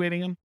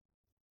 evaluating them.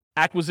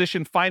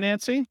 Acquisition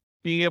financing,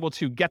 being able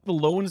to get the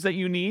loans that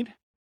you need,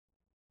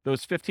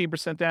 those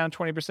 15% down,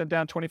 20%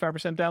 down,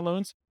 25% down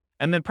loans,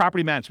 and then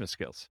property management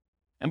skills.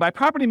 And by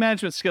property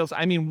management skills,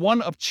 I mean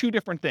one of 2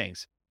 different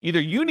things. Either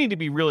you need to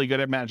be really good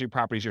at managing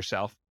properties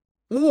yourself,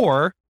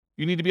 or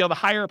you need to be able to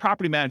hire a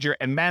property manager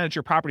and manage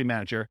your property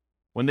manager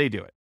when they do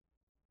it.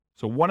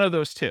 So one of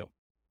those 2.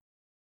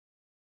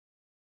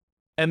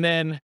 And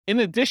then in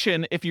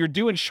addition, if you're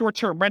doing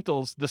short-term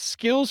rentals, the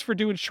skills for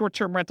doing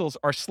short-term rentals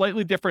are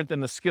slightly different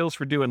than the skills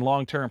for doing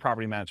long-term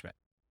property management.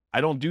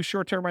 I don't do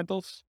short-term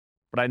rentals,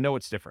 but I know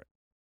it's different.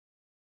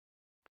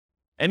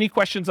 Any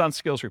questions on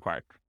skills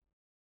required?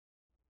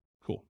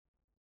 Cool.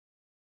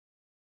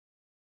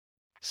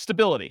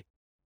 Stability.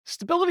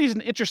 Stability is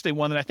an interesting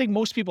one that I think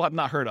most people have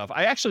not heard of.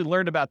 I actually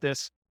learned about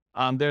this.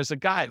 There's a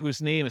guy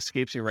whose name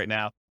escapes me right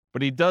now,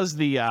 but he does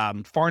the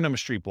Farnam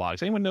Street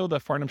blogs. Anyone know the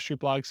Farnam Street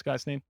blogs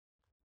guy's name?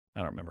 I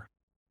don't remember.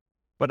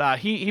 But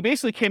he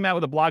basically came out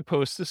with a blog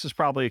post. This is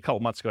probably a couple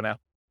months ago now.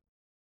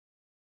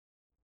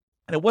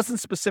 And it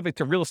wasn't specific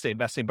to real estate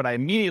investing, but I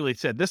immediately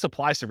said, this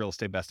applies to real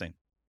estate investing.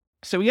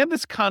 So we have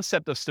this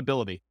concept of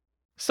stability.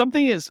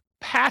 Something is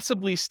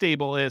passively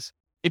stable is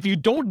if you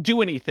don't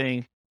do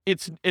anything,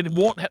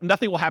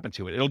 nothing will happen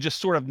to it. It'll just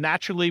sort of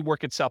naturally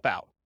work itself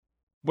out.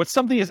 But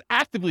something is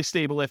actively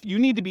stable if you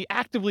need to be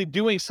actively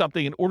doing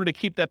something in order to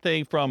keep that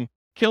thing from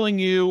killing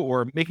you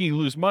or making you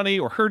lose money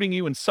or hurting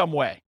you in some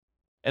way.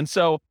 And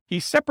so he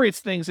separates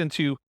things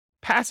into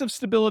passive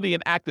stability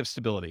and active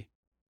stability.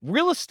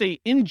 Real estate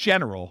in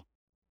general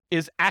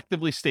is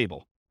actively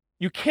stable.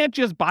 You can't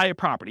just buy a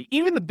property,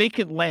 even the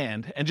vacant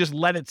land, and just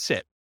let it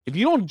sit. If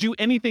you don't do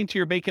anything to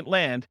your vacant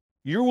land,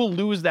 you will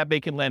lose that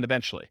vacant land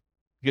eventually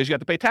because you have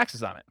to pay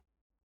taxes on it.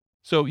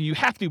 So you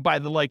have to, by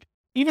the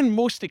even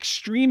most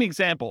extreme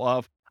example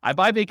of, I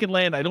buy vacant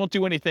land, I don't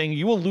do anything,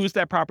 you will lose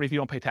that property if you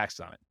don't pay taxes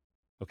on it.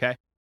 Okay.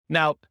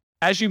 Now,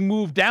 as you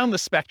move down the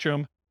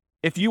spectrum,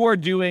 if you are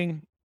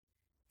doing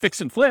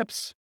fix and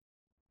flips,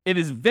 it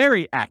is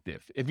very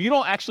active. If you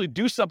don't actually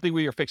do something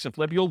with your fix and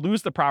flip, you'll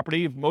lose the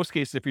property. In most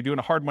cases, if you're doing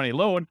a hard money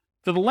loan,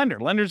 to the lender.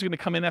 Lender's going to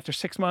come in after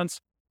 6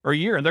 months or a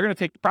year, and they're going to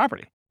take the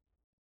property.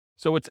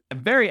 So it's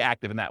very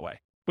active in that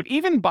way. But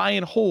even buy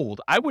and hold,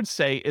 I would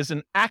say, is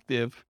an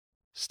active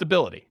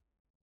stability.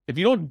 If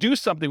you don't do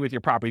something with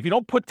your property, if you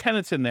don't put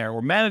tenants in there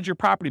or manage your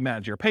property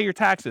manager, pay your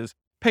taxes,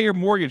 pay your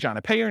mortgage on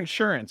it, pay your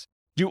insurance,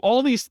 do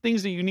all these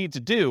things that you need to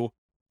do,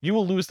 you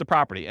will lose the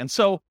property. And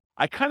so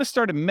I kind of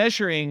started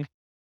measuring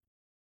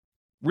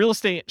real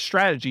estate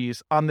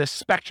strategies on this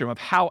spectrum of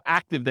how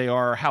active they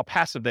are or how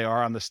passive they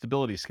are on the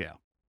stability scale.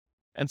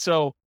 And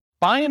so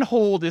buy and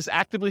hold is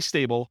actively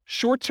stable.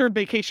 Short-term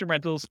vacation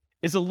rentals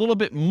is a little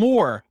bit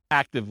more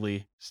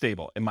actively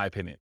stable, in my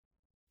opinion.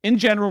 In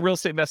general, real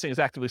estate investing is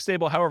actively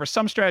stable. However,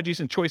 some strategies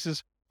and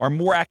choices are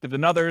more active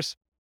than others.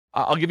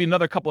 I'll give you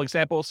another couple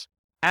examples.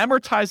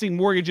 Amortizing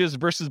mortgages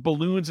versus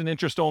balloons and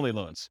interest-only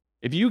loans.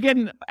 If you get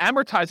an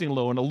amortizing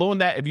loan, a loan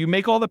that if you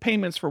make all the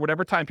payments for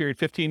whatever time period,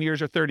 15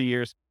 years or 30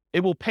 years,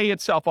 it will pay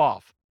itself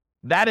off.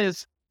 That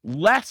is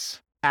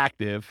less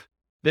active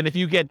than if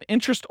you get an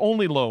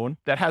interest-only loan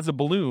that has a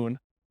balloon,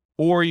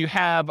 or you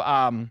have,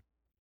 well,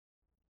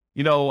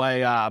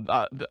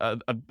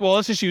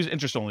 let's just use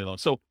interest-only loan.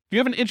 So if you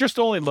have an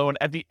interest-only loan,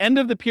 at the end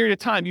of the period of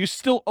time, you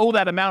still owe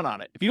that amount on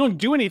it. If you don't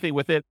do anything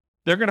with it,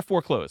 they're going to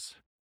foreclose.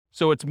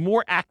 So it's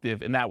more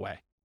active in that way.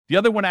 The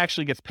other one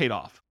actually gets paid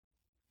off.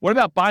 What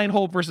about buy and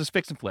hold versus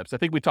fix and flips? I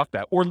think we talked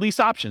about, or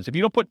lease options. If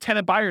you don't put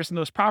tenant buyers in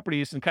those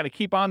properties and kind of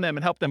keep on them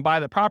and help them buy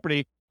the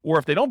property, Or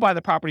if they don't buy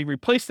the property,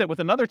 replace that with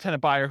another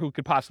tenant buyer who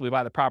could possibly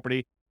buy the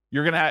property.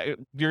 You're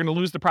gonna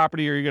lose the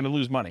property, or you're gonna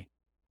lose money.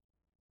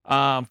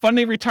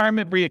 Funding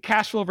retirement via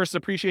cash flow versus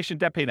appreciation,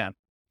 debt pay down.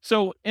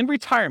 So in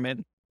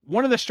retirement,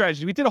 one of the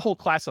strategies, we did a whole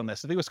class on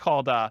this. I think it was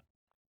called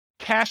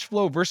cash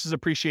flow versus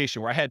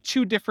appreciation, where I had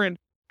two different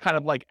kind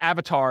of like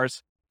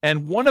avatars,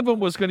 and one of them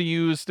was going to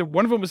use,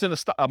 one of them was in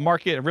a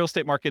market, a real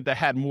estate market that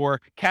had more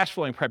cash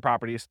flowing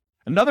properties.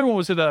 Another one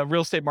was in a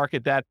real estate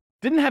market that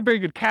didn't have very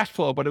good cash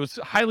flow, but it was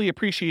highly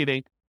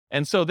appreciating.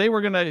 And so they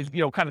were going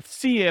to, kind of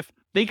see if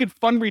they could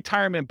fund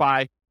retirement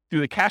by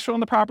through the cash flow on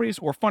the properties,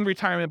 or fund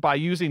retirement by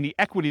using the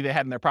equity they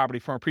had in their property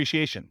from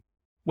appreciation.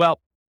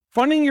 Well,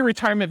 funding your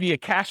retirement via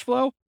cash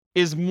flow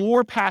is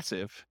more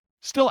passive,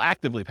 still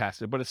actively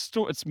passive, but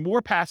it's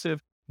more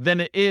passive than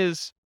it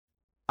is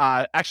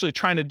actually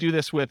trying to do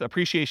this with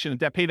appreciation and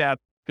debt pay down.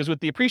 Because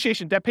with the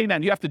appreciation debt pay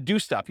down, you have to do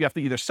stuff. You have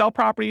to either sell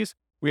properties,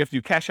 we have to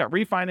do cash out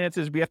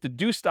refinances, we have to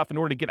do stuff in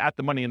order to get at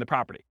the money in the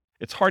property.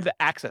 It's hard to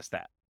access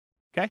that.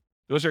 Okay,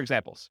 those are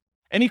examples.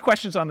 Any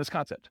questions on this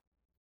concept?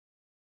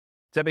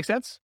 Does that make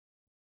sense?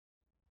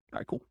 All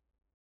right, cool.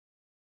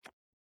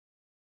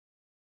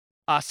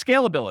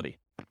 Scalability.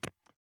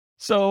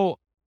 So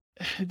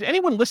did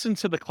anyone listen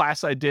to the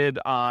class I did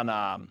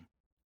on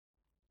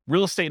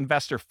Real Estate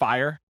Investor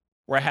FIRE,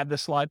 where I had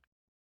this slide?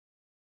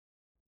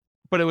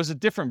 But it was a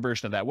different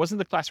version of that. It wasn't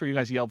the class where you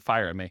guys yelled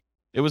fire at me.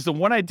 It was the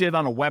one I did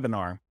on a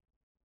webinar.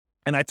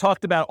 And I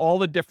talked about all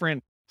the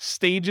different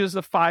stages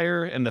of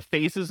FIRE and the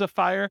phases of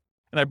FIRE,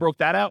 and I broke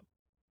that out.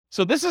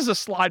 So this is a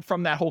slide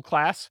from that whole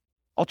class.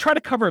 I'll try to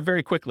cover it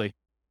very quickly.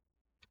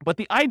 But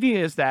the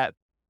idea is that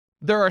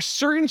there are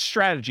certain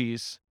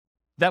strategies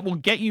that will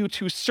get you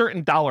to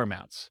certain dollar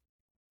amounts.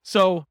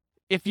 So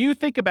if you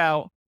think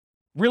about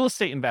real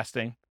estate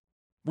investing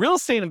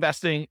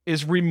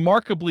is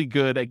remarkably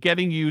good at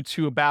getting you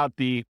to about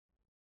and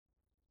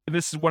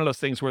this is one of those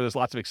things where there's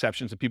lots of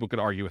exceptions and people could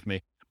argue with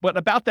me, but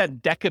about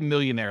that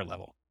decamillionaire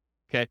level.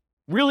 Okay.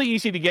 Really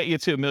easy to get you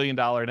to $1 million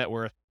net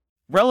worth,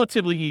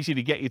 relatively easy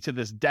to get you to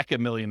this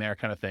decamillionaire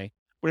kind of thing.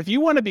 But if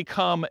you want to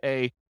become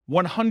a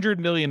 100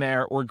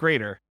 millionaire or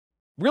greater,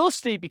 real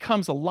estate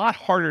becomes a lot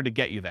harder to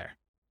get you there.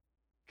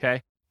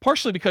 Okay.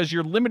 Partially because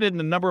you're limited in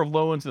the number of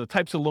loans and the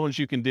types of loans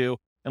you can do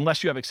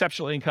unless you have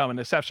exceptional income and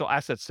exceptional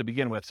assets to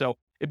begin with. So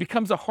it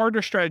becomes a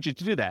harder strategy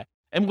to do that.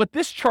 And what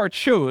this chart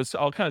shows,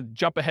 I'll kind of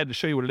jump ahead to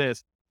show you what it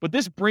is, but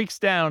this breaks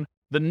down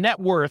the net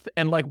worth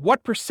and like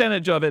what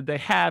percentage of it they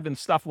have in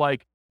stuff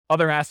like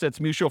other assets,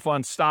 mutual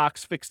funds,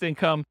 stocks, fixed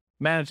income,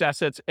 managed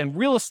assets, and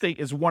real estate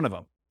is one of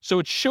them. So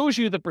it shows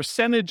you the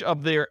percentage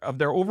of their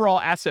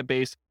overall asset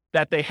base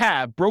that they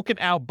have broken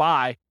out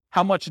by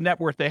how much net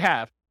worth they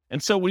have.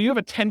 And so when you have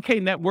a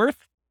 10K net worth,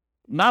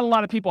 not a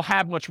lot of people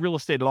have much real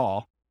estate at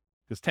all,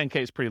 because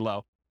 10K is pretty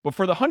low. But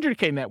for the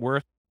 100K net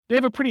worth, they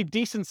have a pretty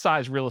decent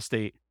sized real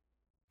estate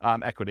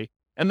equity.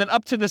 And then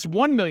up to this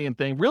 1 million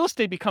thing, real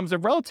estate becomes a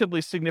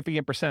relatively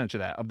significant percentage of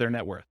that, of their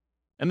net worth.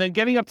 And then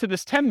getting up to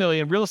this 10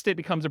 million, real estate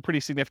becomes a pretty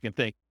significant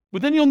thing.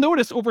 But then you'll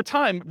notice over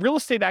time, real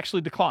estate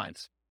actually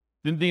declines.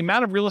 The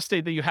amount of real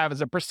estate that you have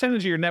as a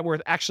percentage of your net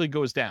worth actually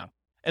goes down.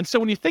 And so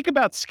when you think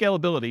about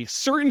scalability,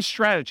 certain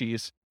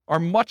strategies are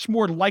much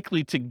more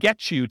likely to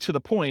get you to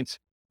the point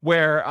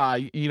where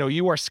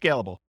you are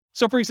scalable.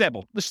 So for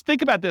example, let's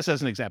think about this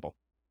as an example.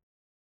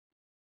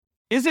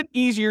 Is it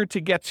easier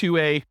to get to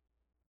a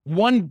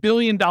 $1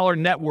 billion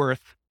net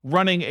worth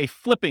running a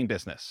flipping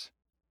business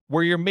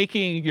where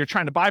you're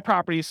trying to buy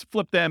properties,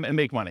 flip them, and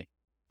make money?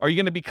 Are you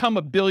going to become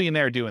a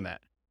billionaire doing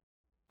that?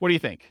 What do you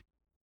think?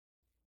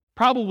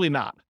 Probably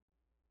not.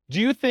 Do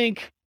you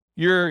think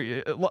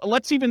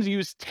let's even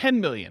use 10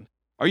 million.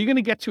 Are you going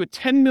to get to a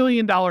 $10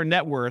 million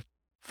net worth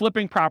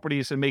flipping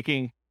properties and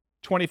making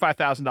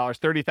 $25,000,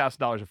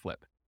 $30,000 a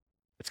flip?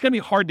 It's going to be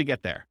hard to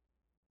get there.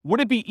 Would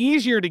it be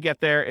easier to get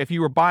there if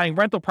you were buying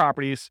rental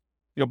properties,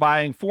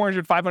 buying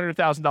 $400,000,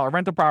 $500,000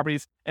 rental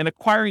properties and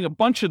acquiring a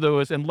bunch of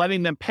those and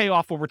letting them pay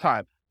off over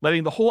time,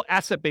 letting the whole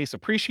asset base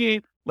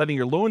appreciate, letting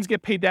your loans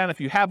get paid down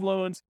if you have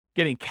loans,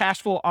 getting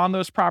cash flow on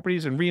those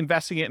properties and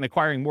reinvesting it and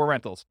acquiring more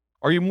rentals?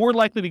 Are you more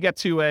likely to get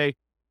to a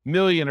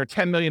million or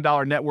 $10 million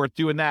net worth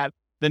doing that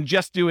than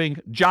just doing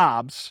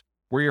jobs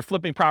where you're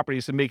flipping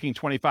properties and making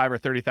 $25,000 or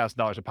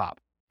 $30,000 a pop?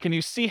 Can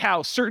you see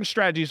how certain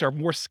strategies are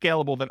more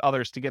scalable than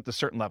others to get to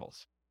certain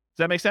levels?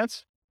 Does that make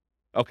sense?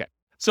 Okay.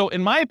 So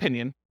in my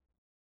opinion,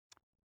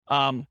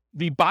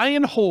 the buy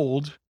and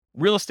hold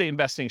real estate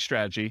investing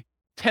strategy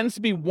tends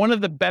to be one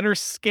of the better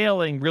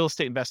scaling real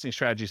estate investing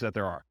strategies that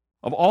there are.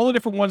 Of all the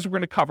different ones we're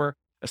going to cover,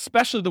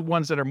 especially the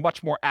ones that are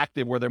much more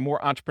active, where they're more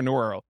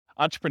entrepreneurial,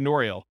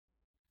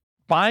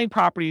 buying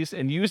properties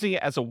and using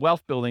it as a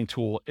wealth building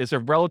tool is a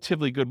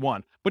relatively good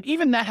one. But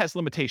even that has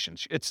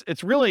limitations.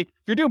 It's really,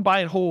 if you're doing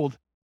buy and hold,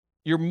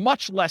 you're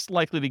much less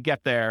likely to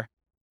get there,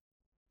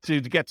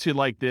 to get to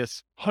like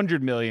this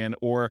 100 million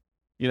or,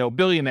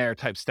 billionaire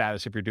type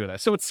status if you're doing that.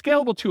 So it's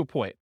scalable to a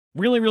point.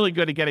 Really, really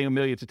good at getting 1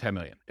 million to 10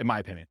 million, in my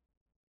opinion.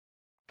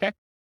 Okay.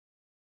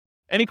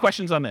 Any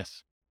questions on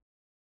this?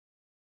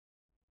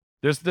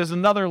 There's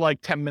another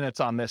like 10 minutes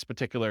on this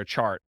particular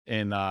chart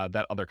in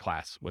that other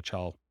class, which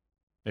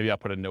maybe I'll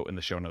put a note in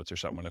the show notes or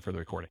something for the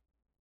recording.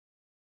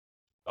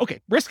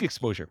 Okay, risk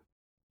exposure.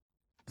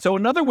 So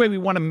another way we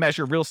want to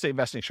measure real estate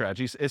investing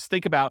strategies is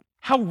think about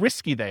how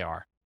risky they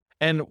are.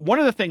 And one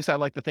of the things I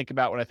like to think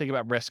about when I think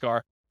about risk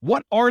are,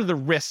 what are the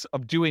risks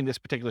of doing this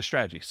particular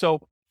strategy?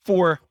 So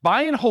for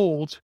buy and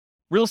hold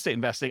real estate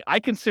investing, I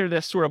consider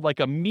this sort of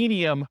like a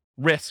medium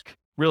risk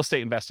real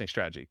estate investing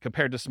strategy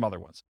compared to some other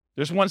ones.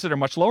 There's ones that are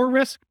much lower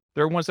risk.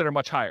 There are ones that are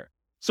much higher.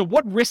 So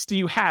what risk do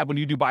you have when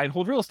you do buy and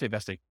hold real estate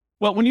investing?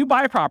 Well, when you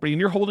buy a property and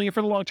you're holding it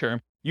for the long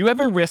term, you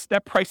have a risk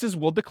that prices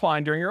will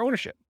decline during your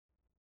ownership,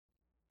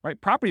 right?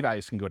 Property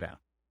values can go down.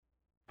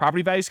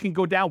 Property values can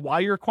go down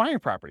while you're acquiring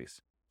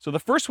properties. So the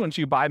first ones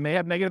you buy may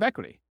have negative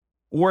equity,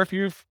 or if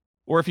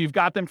you've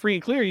got them free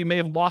and clear, you may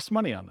have lost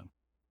money on them.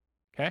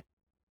 Okay.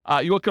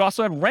 You could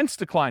also have rents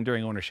decline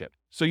during ownership.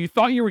 So you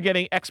thought you were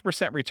getting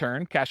X%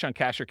 return, cash on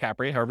cash or cap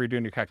rate, however you're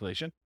doing your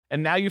calculation.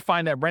 And now you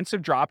find that rents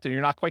have dropped and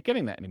you're not quite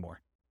getting that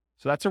anymore.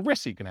 So that's a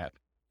risk you can have.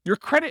 Your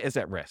credit is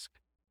at risk.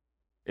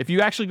 If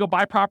you actually go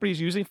buy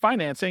properties using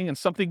financing and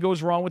something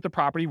goes wrong with the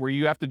property where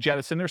you have to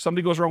jettison, or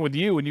something goes wrong with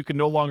you and you can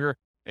no longer,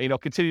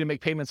 continue to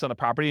make payments on the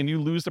property and you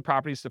lose the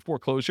properties to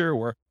foreclosure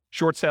or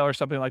short sale or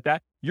something like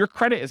that, your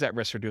credit is at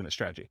risk for doing this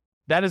strategy.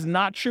 That is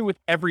not true with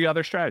every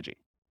other strategy.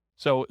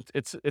 So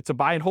it's a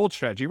buy and hold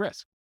strategy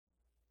risk.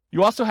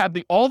 You also have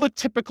all the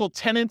typical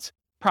tenant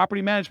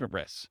property management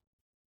risks.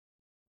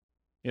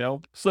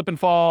 Slip and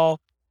fall,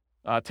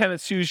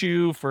 tenant sues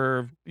you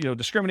for,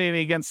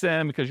 discriminating against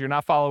them because you're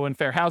not following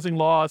fair housing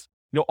laws.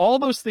 All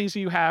those things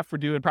that you have for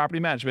doing property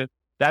management,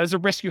 that is a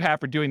risk you have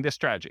for doing this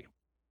strategy.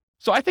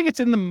 So I think it's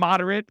in the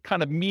moderate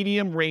kind of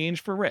medium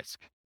range for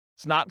risk.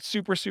 It's not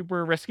super,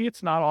 super risky.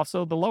 It's not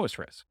also the lowest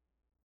risk.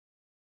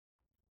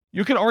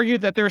 You could argue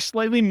that there's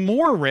slightly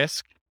more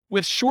risk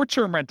with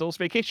short-term rentals,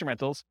 vacation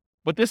rentals,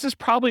 but this is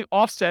probably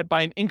offset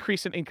by an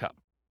increase in income.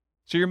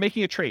 So you're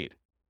making a trade.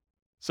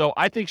 So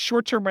I think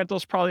short-term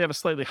rentals probably have a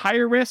slightly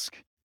higher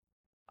risk.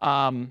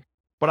 But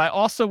I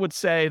also would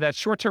say that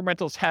short-term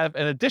rentals have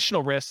an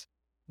additional risk,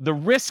 the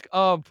risk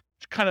of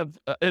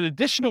an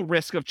additional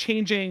risk of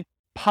changing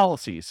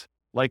policies.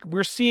 Like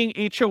we're seeing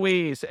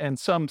HOAs and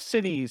some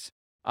cities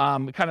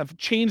kind of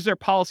change their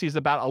policies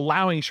about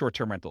allowing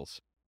short-term rentals.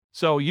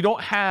 So you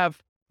don't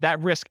have that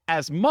risk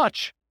as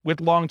much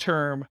with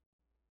long-term,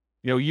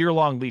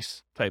 year-long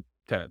lease type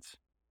tenants.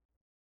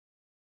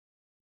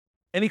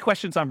 Any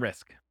questions on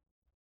risk?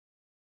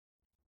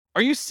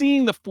 Are you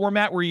seeing the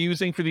format we're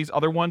using for these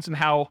other ones and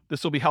how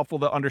this will be helpful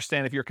to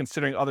understand if you're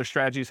considering other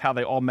strategies, how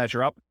they all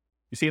measure up?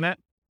 You seeing that?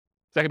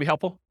 Is that gonna be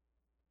helpful?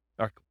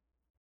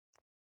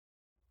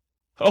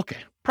 Okay,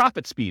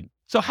 profit speed.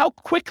 So how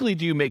quickly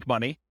do you make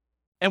money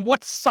and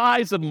what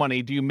size of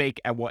money do you make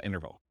at what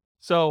interval?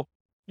 So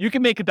you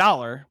can make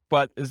 $1,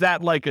 but is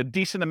that like a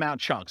decent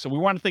amount chunk? So we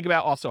want to think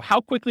about also how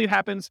quickly it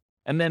happens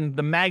and then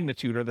the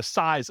magnitude or the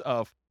size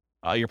of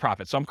your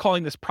profit. So I'm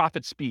calling this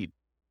profit speed.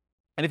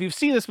 And if you've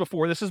seen this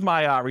before, this is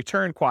my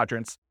return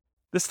quadrants.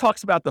 This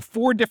talks about the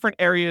 4 different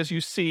areas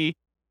you see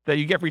that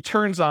you get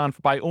returns on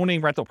by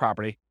owning rental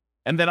property.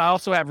 And then I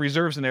also have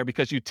reserves in there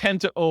because you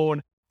tend to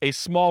own a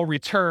small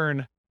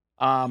return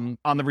on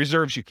the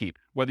reserves you keep.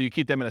 Whether you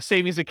keep them in a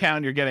savings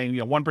account, you're getting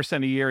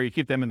 1% a year. You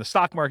keep them in the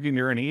stock market, and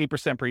you're earning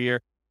 8% per year.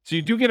 So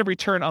you do get a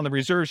return on the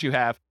reserves you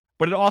have,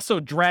 but it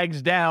also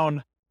drags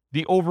down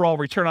the overall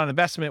return on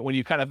investment when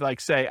you kind of like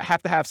say, I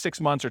have to have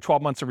 6 months or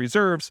 12 months of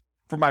reserves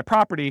for my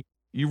property.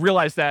 You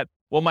realize that,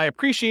 well, my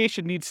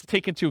appreciation needs to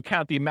take into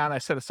account the amount I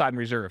set aside in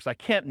reserves. I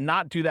can't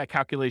not do that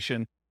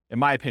calculation, in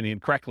my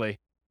opinion, correctly,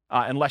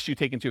 unless you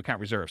take into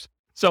account reserves.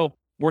 So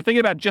we're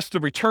thinking about just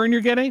the return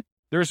you're getting.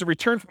 There's a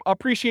return from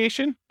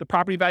appreciation, the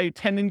property value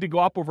tending to go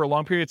up over a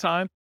long period of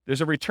time.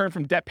 There's a return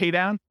from debt pay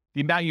down,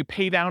 the amount you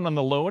pay down on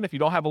the loan. If you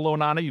don't have a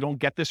loan on it, you don't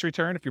get this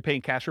return. If you're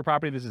paying cash for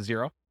property, this is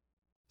 0.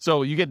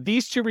 So you get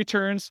these 2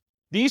 returns.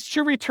 These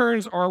 2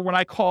 returns are what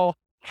I call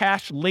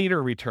cash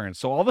later returns.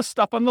 So all the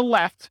stuff on the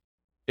left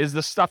is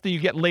the stuff that you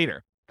get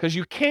later, because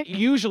you can't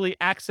usually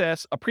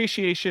access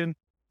appreciation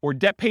or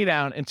debt pay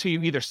down until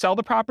you either sell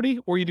the property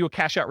or you do a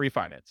cash out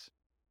refinance.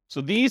 So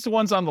these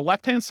ones on the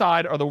left-hand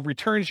side are the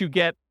returns you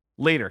get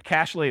later,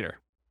 cash later.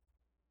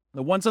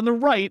 The ones on the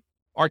right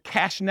are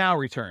cash now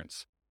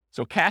returns.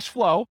 So cash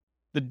flow,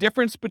 the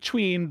difference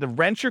between the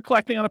rent you're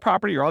collecting on the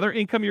property or other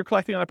income you're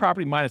collecting on the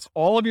property minus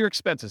all of your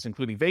expenses,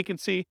 including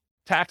vacancy,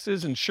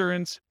 taxes,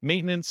 insurance,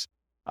 maintenance,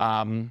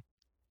 your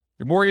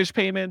mortgage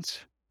payments.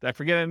 Did I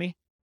forget any?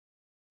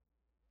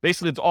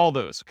 Basically, it's all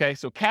those, okay?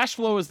 So cash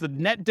flow is the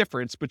net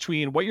difference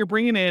between what you're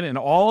bringing in and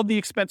all of the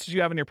expenses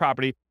you have in your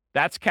property.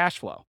 That's cash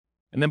flow.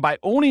 And then by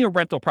owning a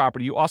rental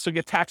property, you also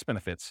get tax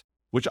benefits,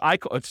 which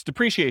it's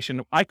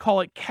depreciation. I call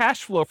it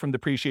cash flow from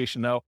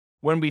depreciation, though,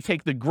 when we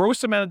take the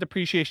gross amount of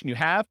depreciation you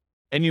have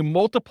and you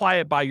multiply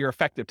it by your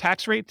effective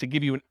tax rate to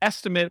give you an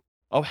estimate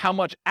of how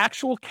much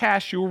actual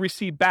cash you will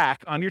receive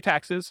back on your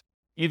taxes,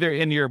 either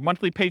in your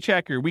monthly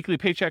paycheck or your weekly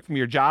paycheck from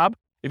your job,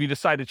 if you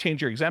decide to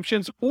change your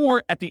exemptions,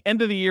 or at the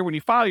end of the year when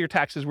you file your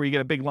taxes where you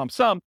get a big lump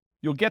sum,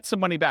 you'll get some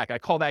money back. I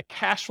call that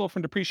cash flow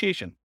from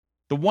depreciation.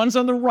 The ones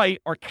on the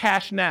right are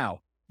cash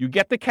now. You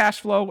get the cash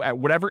flow at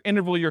whatever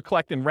interval you're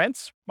collecting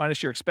rents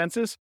minus your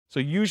expenses. So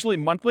usually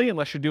monthly,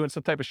 unless you're doing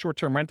some type of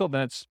short-term rental,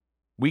 then it's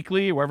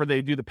weekly, wherever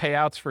they do the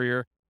payouts for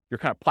your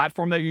kind of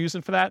platform that you're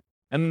using for that.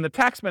 And then the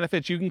tax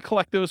benefits, you can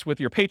collect those with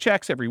your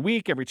paychecks every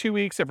week, every 2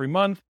 weeks, every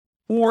month,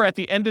 or at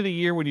the end of the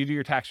year when you do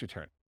your tax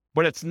return.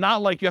 But it's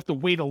not like you have to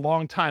wait a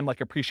long time like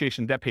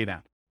appreciation debt pay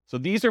down. So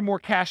these are more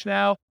cash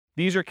now.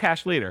 These are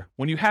cash later.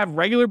 When you have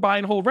regular buy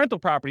and hold rental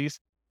properties,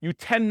 you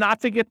tend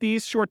not to get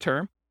these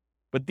short-term,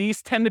 but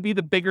these tend to be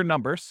the bigger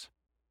numbers.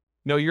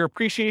 Your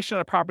appreciation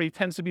on a property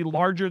tends to be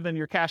larger than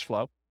your cash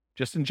flow,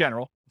 just in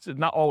general. It's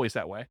not always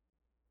that way.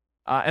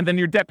 And then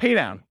your debt pay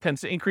down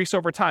tends to increase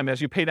over time.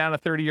 As you pay down a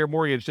 30-year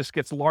mortgage, it just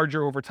gets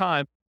larger over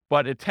time,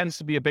 but it tends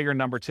to be a bigger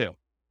number too.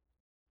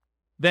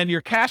 Then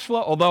your cash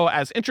flow, although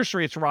as interest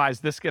rates rise,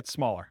 this gets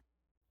smaller.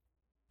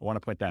 I want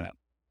to point that out.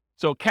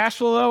 So cash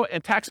flow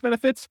and tax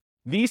benefits,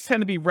 these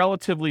tend to be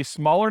relatively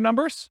smaller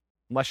numbers,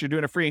 unless you're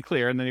doing a free and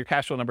clear, and then your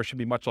cash flow number should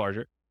be much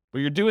larger. But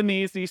you're doing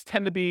these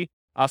tend to be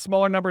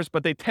smaller numbers,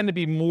 but they tend to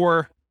be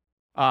more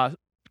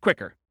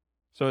quicker.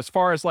 So as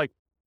far as like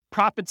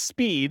profit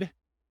speed,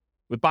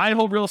 with buy and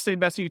hold real estate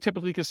investing, you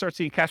typically can start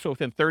seeing cash flow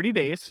within 30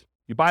 days.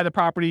 You buy the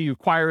property, you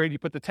acquire it, you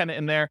put the tenant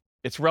in there.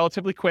 It's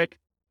relatively quick.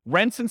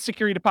 Rents and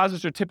security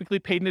deposits are typically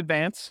paid in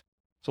advance.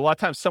 So a lot of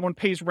times someone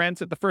pays rents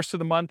at the first of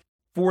the month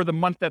for the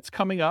month that's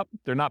coming up.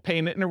 They're not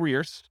paying it in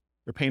arrears.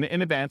 They're paying it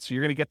in advance. So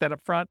you're going to get that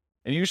up front.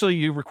 And usually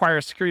you require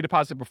a security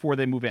deposit before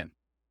they move in.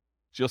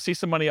 So you'll see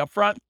some money up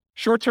front.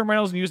 Short-term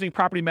rentals and using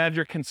property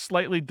manager can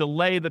slightly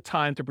delay the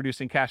time to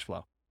producing cash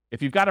flow.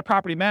 If you've got a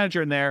property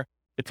manager in there,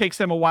 it takes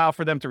them a while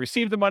for them to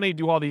receive the money,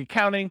 do all the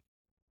accounting,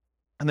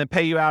 and then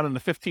pay you out on the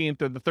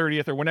 15th or the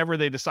 30th or whenever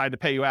they decide to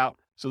pay you out.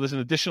 So there's an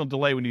additional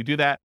delay when you do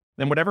that.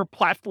 Then whatever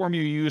platform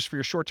you use for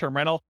your short-term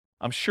rental,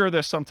 I'm sure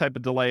there's some type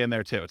of delay in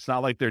there too. It's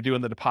not like they're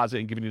doing the deposit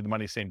and giving you the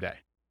money same day.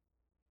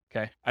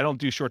 Okay. I don't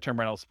do short-term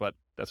rentals, but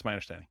that's my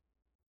understanding.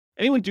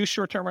 Anyone do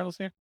short-term rentals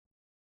here?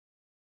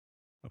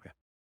 Okay.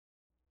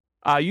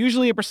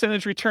 Usually a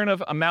percentage return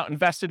of amount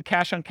invested,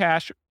 cash on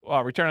cash,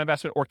 return on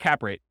investment, or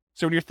cap rate.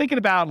 So when you're thinking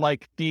about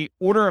like the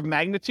order of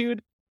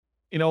magnitude,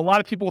 a lot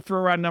of people throw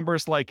around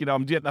numbers like,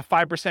 I'm getting a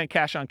 5%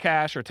 cash on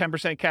cash or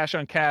 10% cash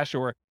on cash,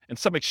 or in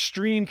some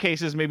extreme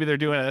cases, maybe they're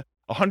doing a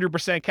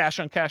 100% cash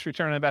on cash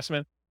return on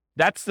investment.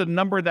 That's the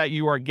number that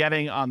you are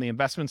getting on the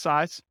investment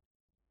size,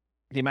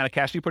 the amount of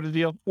cash you put in the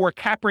deal. Or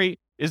cap rate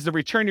is the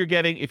return you're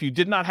getting if you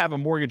did not have a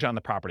mortgage on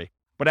the property,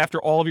 but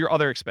after all of your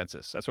other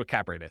expenses. That's what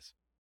cap rate is.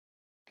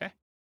 Okay.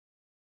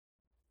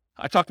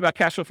 I talked about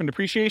cash flow from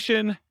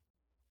depreciation.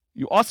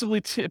 You also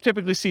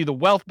typically see the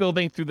wealth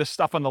building through the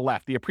stuff on the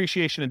left. The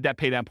appreciation and debt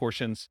pay down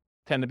portions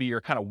tend to be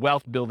your kind of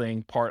wealth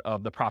building part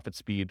of the profit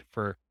speed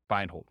for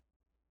buy and hold.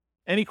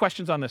 Any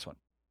questions on this one?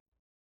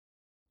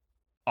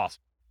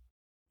 Awesome.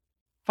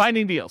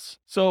 Finding deals.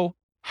 So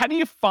how do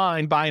you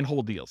find buy and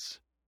hold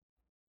deals?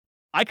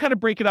 I kind of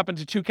break it up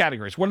into two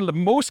categories. One of the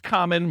most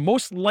common,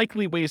 most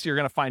likely ways you're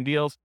going to find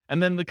deals,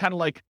 and then the kind of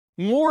like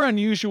more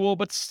unusual,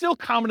 but still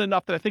common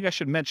enough that I think I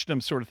should mention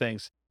them sort of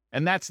things.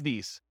 And that's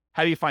these.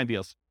 How do you find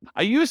deals?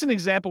 I used an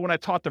example when I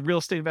taught the real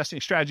estate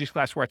investing strategies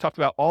class where I talked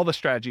about all the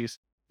strategies,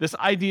 this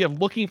idea of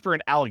looking for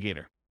an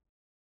alligator.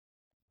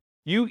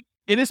 It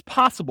is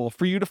possible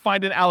for you to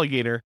find an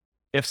alligator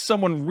if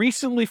someone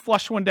recently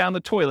flushed one down the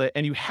toilet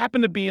and you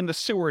happen to be in the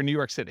sewer in New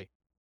York City.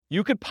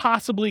 You could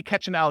possibly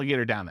catch an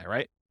alligator down there,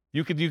 right?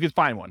 You could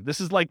find one. This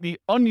is like the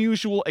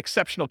unusual,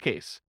 exceptional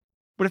case.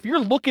 But if you're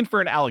looking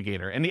for an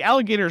alligator, and the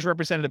alligator is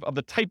representative of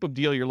the type of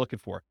deal you're looking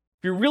for,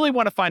 if you really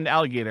want to find an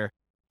alligator,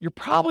 you're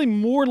probably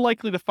more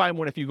likely to find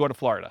one if you go to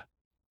Florida.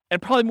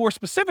 And probably more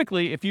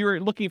specifically, if you're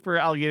looking for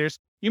alligators,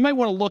 you might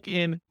want to look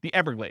in the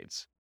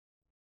Everglades.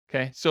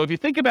 Okay, so if you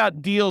think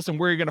about deals and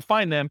where you're going to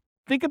find them,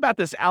 think about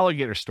this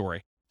alligator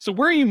story. So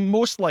where are you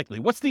most likely?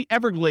 What's the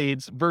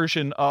Everglades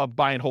version of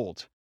buy and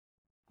hold?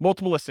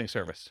 Multiple listing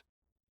service.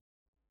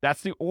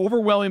 That's the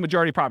overwhelming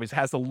majority of properties. It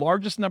has the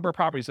largest number of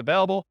properties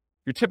available.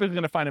 You're typically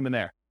going to find them in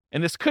there.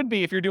 And this could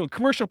be, if you're doing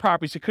commercial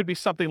properties, it could be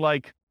something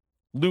like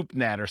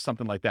LoopNet or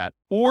something like that.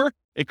 Or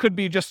it could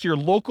be just your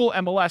local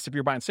MLS if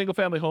you're buying single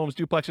family homes,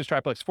 duplexes,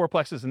 triplexes,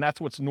 fourplexes, and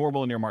that's what's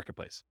normal in your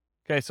marketplace.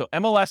 Okay, so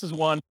MLS is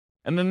one.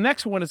 And the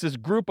next one is this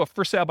group of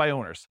for sale by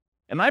owners.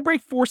 And I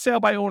break for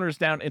sale by owners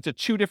down into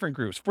two different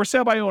groups. For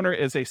sale by owner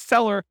is a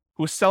seller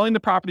who is selling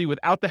the property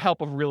without the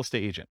help of a real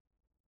estate agent.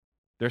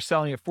 They're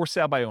selling it for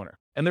sale by owner.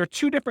 And there are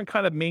two different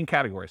kind of main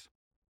categories.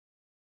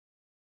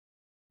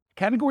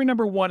 Category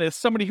number one is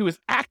somebody who is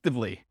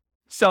actively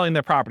selling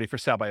their property for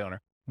sale by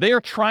owner. They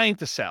are trying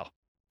to sell.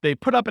 They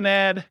put up an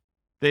ad.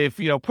 They've,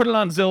 put it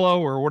on Zillow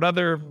or what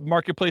other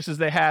marketplaces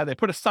they have. They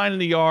put a sign in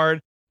the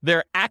yard.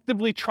 They're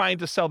actively trying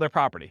to sell their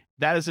property.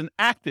 That is an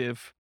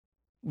actively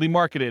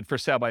marketed for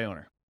sale by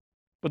owner.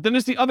 But then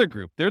there's the other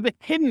group. They're the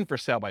hidden for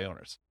sale by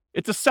owners.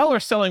 It's a seller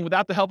selling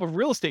without the help of a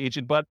real estate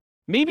agent, but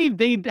maybe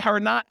they are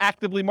not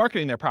actively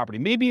marketing their property.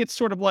 Maybe it's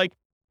sort of like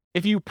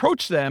if you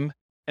approach them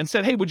and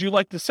said, hey, would you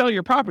like to sell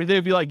your property?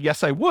 They'd be like,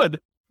 yes, I would,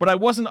 but I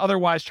wasn't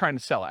otherwise trying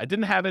to sell it. I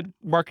didn't have it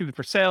marketed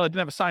for sale. I didn't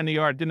have a sign in the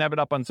yard. I didn't have it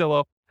up on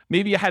Zillow.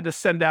 Maybe I had to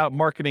send out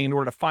marketing in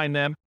order to find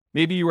them.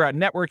 Maybe you were out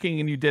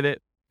networking and you did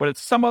it, but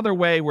it's some other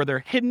way where they're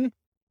hidden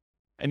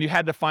and you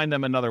had to find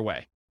them another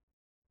way.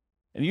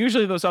 And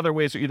usually those other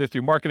ways are either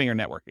through marketing or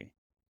networking.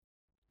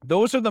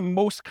 Those are the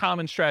most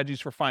common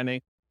strategies for finding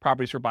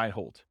properties for buy and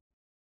hold.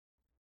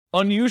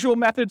 Unusual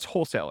methods,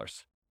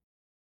 wholesalers.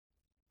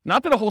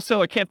 Not that a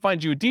wholesaler can't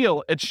find you a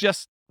deal. It's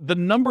just the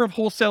number of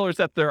wholesalers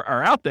that there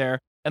are out there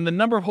and the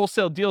number of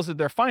wholesale deals that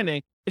they're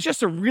finding is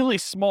just a really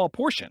small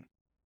portion,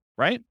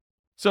 right?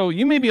 So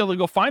you may be able to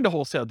go find a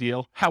wholesale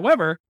deal.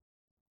 However,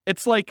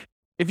 it's like,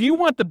 if you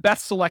want the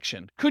best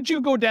selection, could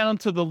you go down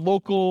to the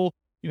local,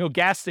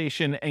 gas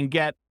station and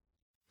get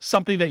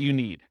something that you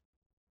need?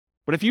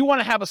 But if you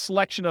want to have a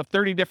selection of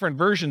 30 different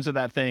versions of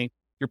that thing,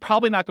 you're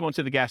probably not going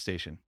to the gas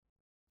station.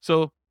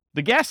 So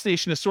the gas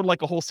station is sort of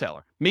like a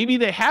wholesaler. Maybe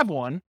they have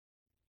one,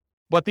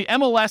 but the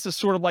MLS is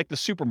sort of like the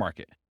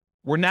supermarket,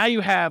 where now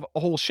you have a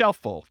whole shelf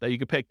full that you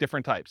can pick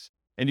different types,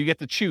 and you get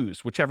to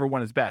choose whichever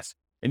one is best,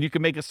 and you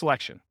can make a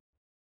selection.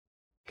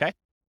 Okay?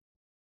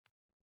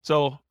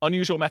 So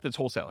unusual methods,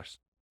 wholesalers.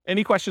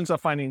 Any questions on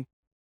finding?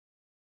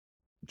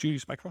 Did you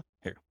use microphone?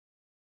 Here.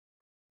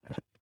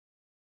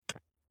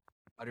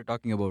 Are you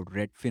talking about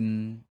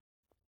Redfin,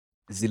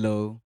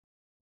 Zillow?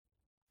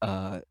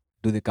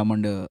 Do they come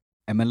under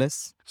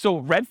MLS?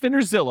 So Redfin or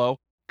Zillow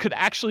could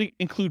actually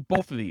include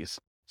both of these.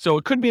 So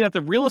it could be that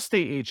the real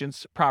estate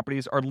agents'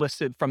 properties are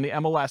listed from the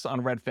MLS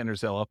on Redfin or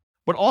Zillow,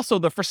 but also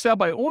the for sale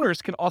by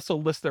owners can also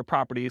list their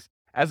properties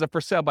as a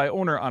for sale by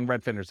owner on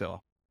Redfin or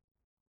Zillow.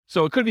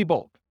 So it could be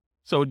both.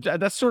 So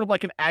that's sort of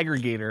like an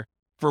aggregator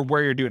for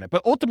where you're doing it.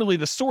 But ultimately,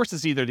 the source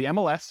is either the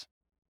MLS,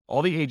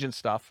 all the agent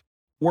stuff,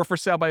 or for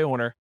sale by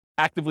owner,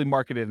 actively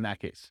marketed in that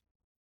case.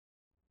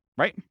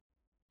 Right?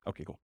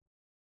 Okay, cool.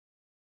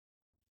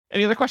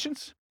 Any other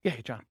questions? Yeah,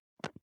 hey, John.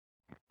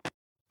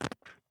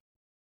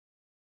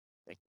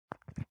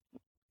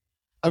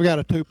 I've got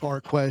a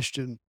two-part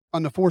question.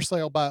 On the for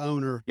sale by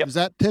owner, Yep. Is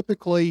that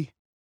typically,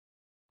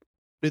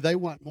 do they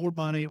want more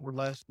money or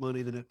less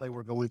money than if they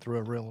were going through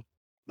a realtor?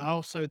 And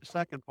also, the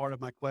second part of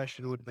my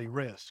question would be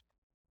risk.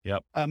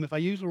 Yep. If I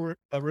use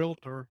a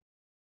realtor,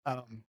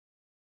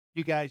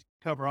 you guys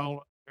cover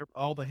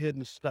all the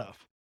hidden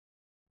stuff.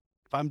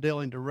 If I'm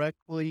dealing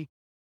directly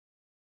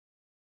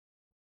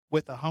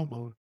with a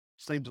homeowner,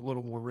 seems a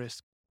little more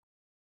risky.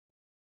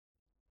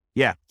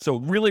 Yeah. So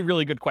really,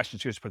 really good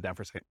questions. Just put it down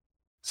for a second.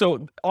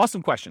 So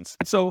awesome questions.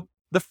 So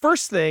the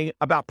first thing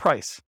about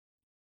price,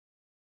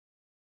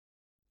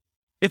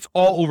 it's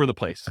all over the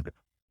place.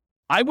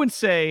 I would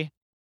say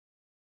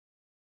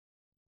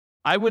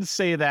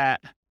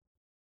that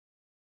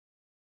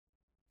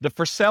the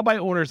for sale by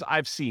owners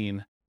I've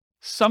seen,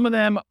 some of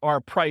them are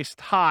priced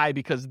high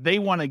because they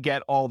want to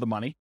get all the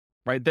money,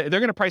 right? They're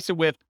going to price it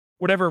with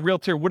whatever a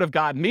realtor would have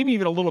gotten, maybe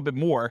even a little bit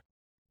more,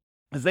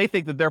 because they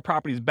think that their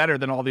property is better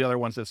than all the other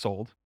ones that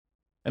sold.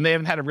 And they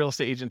haven't had a real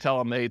estate agent tell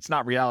them it's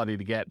not reality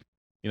to get,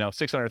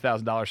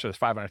 $600,000 for this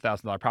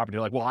 $500,000 property.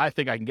 You're like, well, I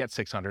think I can get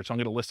 600, so I'm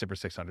going to list it for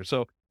 600.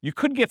 So you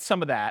could get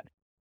some of that.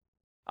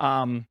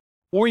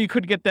 Or you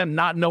could get them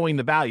not knowing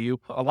the value.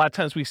 A lot of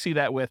times we see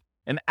that with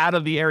an out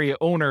of the area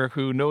owner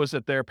who knows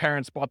that their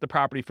parents bought the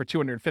property for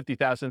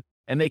 $250,000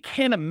 and they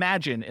can't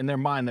imagine in their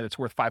mind that it's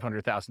worth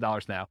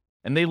 $500,000 now.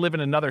 And they live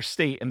in another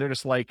state and they're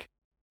just like,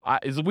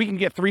 if we can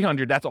get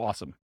 300, that's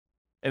awesome.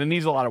 And it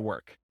needs a lot of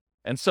work.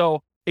 And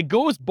so it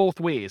goes both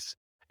ways.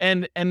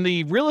 And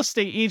the real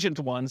estate agent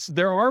ones,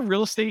 there are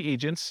real estate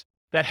agents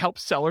that help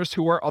sellers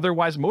who are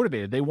otherwise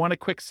motivated. They want a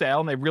quick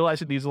sale and they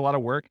realize it needs a lot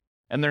of work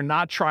and they're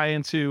not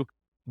trying to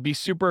be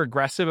super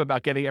aggressive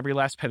about getting every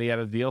last penny out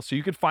of the deal. So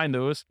you could find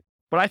those.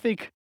 But I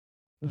think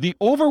the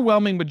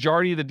overwhelming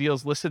majority of the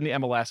deals listed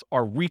in the MLS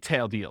are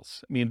retail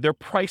deals. I mean, they're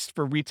priced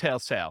for retail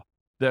sale.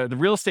 The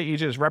real estate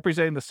agent is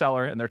representing the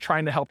seller and they're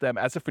trying to help them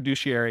as a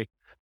fiduciary,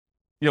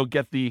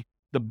 get the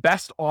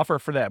best offer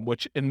for them,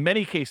 which in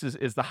many cases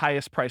is the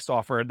highest priced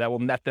offer that will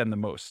net them the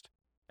most.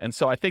 And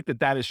so I think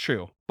that is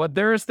true. But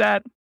there's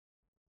that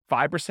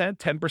 5%,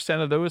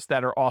 10% of those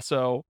that are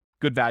also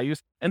good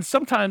values. And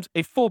sometimes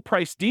a full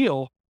price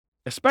deal,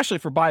 especially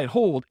for buy and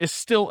hold, is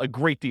still a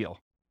great deal.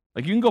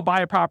 Like you can go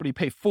buy a property,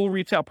 pay full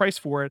retail price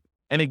for it,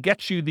 and it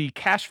gets you the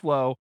cash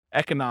flow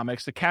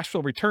economics, the cash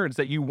flow returns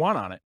that you want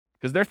on it,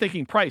 because they're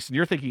thinking price and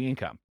you're thinking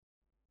income,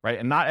 right?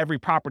 And not every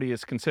property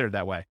is considered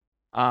that way.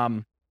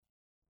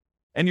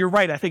 And you're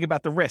right, I think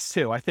about the risks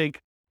too. I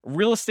think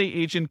real estate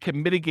agent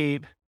can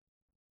mitigate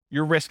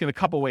your risk in a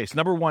couple ways.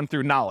 Number one,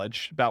 through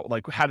knowledge about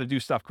like how to do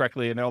stuff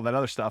correctly and all that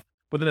other stuff.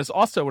 But then there's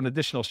also an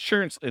additional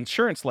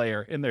insurance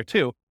layer in there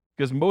too,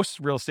 because most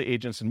real estate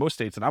agents in most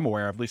states that I'm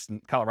aware of, at least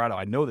in Colorado,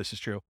 I know this is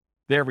true,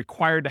 they're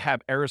required to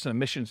have errors and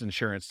omissions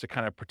insurance to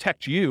kind of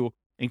protect you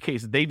in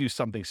case they do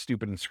something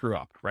stupid and screw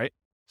up, right?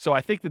 So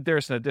I think that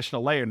there's an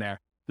additional layer in there.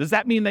 Does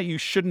that mean that you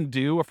shouldn't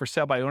do a for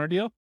sale by owner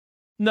deal?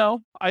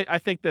 No, I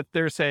think that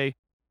there's a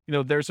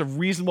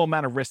reasonable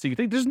amount of risk that you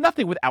think. There's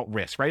nothing without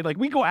risk, right? Like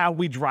we go out,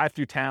 we drive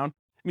through town,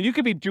 I mean, you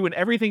could be doing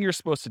everything you're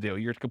supposed to do.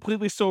 You're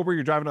completely sober.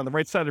 You're driving on the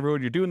right side of the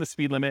road. You're doing the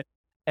speed limit,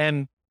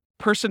 and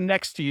person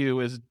next to you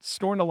is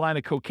snorting a line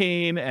of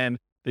cocaine, and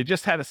they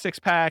just had a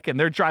 6-pack, and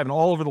they're driving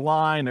all over the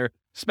line. They're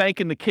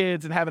spanking the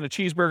kids and having a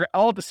cheeseburger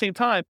all at the same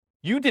time.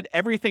 You did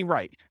everything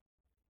right,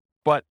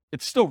 but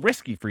it's still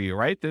risky for you,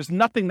 right? There's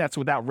nothing that's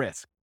without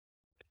risk.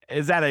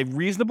 Is that a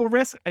reasonable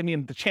risk? I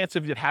mean, the chance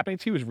of it happening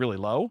to you is really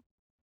low,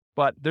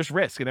 but there's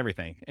risk in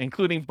everything,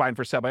 including buying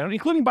for sale by owner,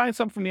 including buying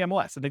some from the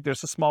MLS. I think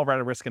there's a small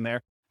amount of risk in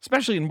there,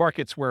 especially in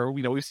markets where,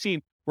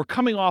 we're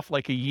coming off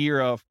like a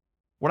year of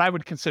what I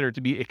would consider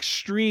to be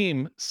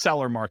extreme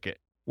seller market,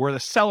 where the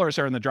sellers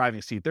are in the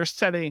driving seat. They're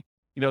setting,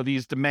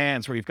 these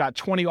demands where you've got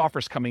 20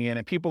 offers coming in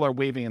and people are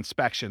waiving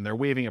inspection, they're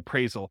waiving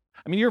appraisal.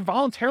 I mean, you're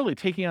voluntarily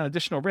taking on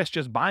additional risk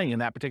just buying in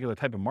that particular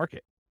type of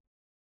market.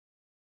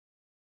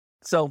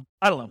 So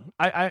I don't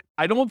know.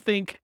 I don't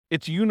think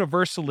it's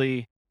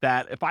universally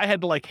that if I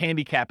had to like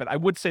handicap it, I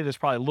would say there's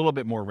probably a little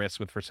bit more risk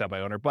with for sale by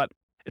owner, but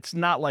it's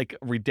not like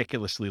a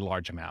ridiculously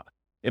large amount,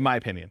 in my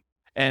opinion.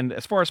 And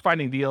as far as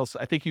finding deals,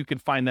 I think you can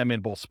find them in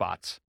both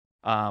spots.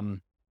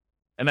 And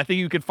I think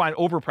you can find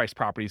overpriced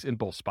properties in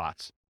both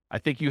spots. I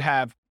think you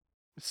have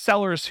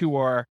sellers who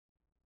are,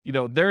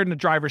 they're in the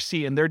driver's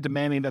seat and they're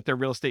demanding that their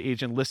real estate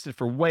agent listed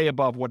for way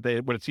above what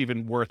it's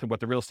even worth and what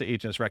the real estate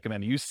agent is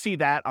recommending. You see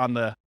that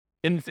on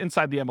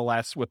inside the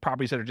MLS with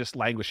properties that are just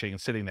languishing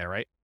and sitting there,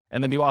 right?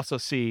 And then you also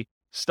see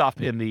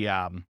stuff in the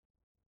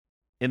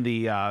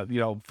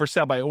for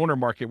sale by owner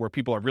market where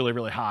people are really,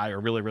 really high or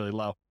really, really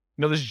low.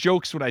 There's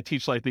jokes when I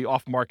teach like the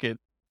off-market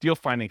deal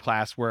finding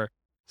class where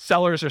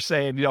sellers are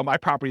saying, my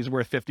property is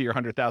worth $50,000 or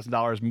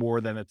 $100,000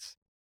 more than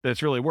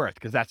it's really worth,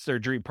 because that's their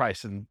dream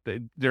price and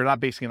they're not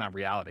basing it on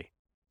reality.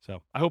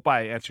 So I hope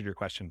I answered your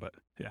question, but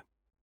yeah.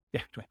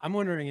 Dwayne. I'm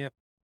wondering if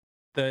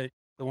the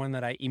one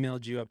that I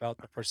emailed you about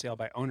the for sale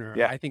by owner,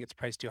 Yeah. I think it's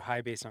priced too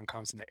high based on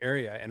comps in the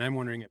area. And I'm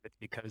wondering if it's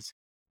because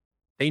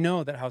they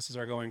know that houses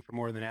are going for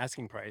more than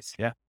asking price.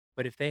 Yeah.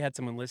 But if they had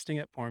someone listing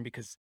it for them,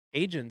 because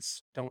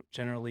agents don't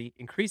generally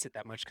increase it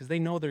that much because they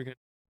know they're going to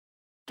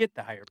get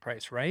the higher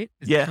price, right?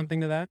 Is there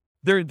something to that?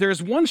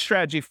 There's one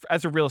strategy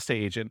as a real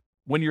estate agent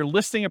when you're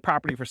listing a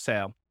property for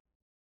sale.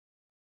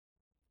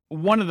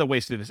 One of the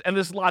ways to do this, and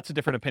there's lots of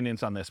different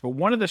opinions on this, but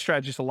one of the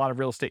strategies a lot of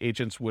real estate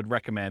agents would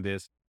recommend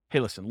is, hey,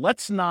 listen,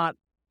 let's not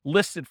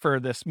list it for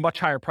this much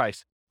higher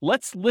price.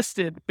 Let's list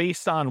it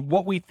based on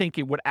what we think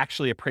it would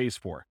actually appraise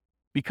for.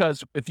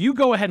 Because if you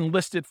go ahead and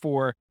list it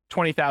for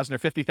 $20,000 or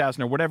 $50,000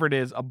 or whatever it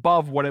is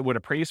above what it would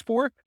appraise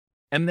for,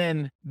 and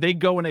then they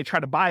go and they try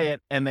to buy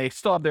it and they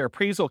still have their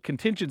appraisal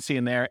contingency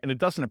in there and it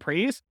doesn't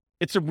appraise,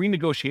 it's a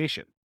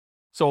renegotiation.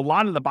 So a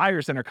lot of the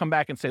buyers then are come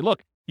back and say,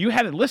 look, you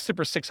had it listed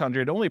for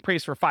 $600, only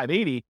appraised for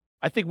 $580.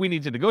 I think we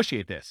need to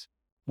negotiate this.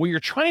 What you're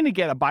trying to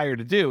get a buyer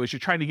to do is you're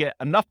trying to get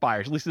enough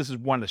buyers, at least this is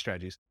one of the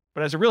strategies,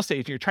 but as a real estate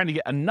agent, you're trying to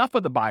get enough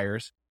of the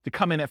buyers to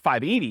come in at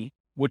 $580,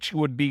 which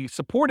would be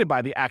supported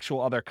by the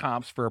actual other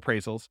comps for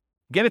appraisals,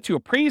 get it to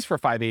appraise for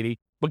 $580,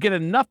 but get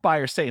enough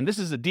buyers saying this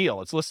is a deal.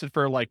 It's listed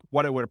for like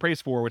what it would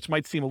appraise for, which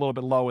might seem a little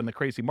bit low in the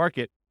crazy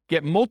market.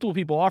 Get multiple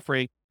people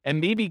offering and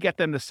maybe get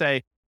them to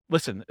say,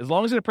 listen, as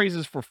long as it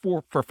appraises for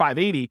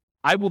 $580,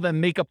 I will then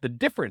make up the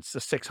difference to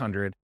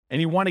 $600. And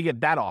you want to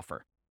get that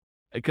offer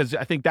because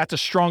I think that's a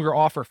stronger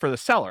offer for the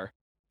seller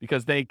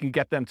because they can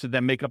get them to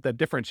then make up that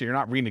difference. So you're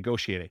not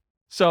renegotiating.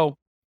 So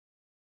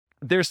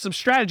there's some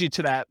strategy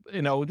to that.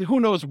 Who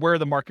knows where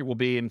the market will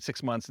be in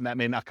 6 months, and that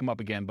may not come up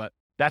again, but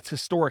that's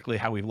historically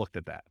how we've looked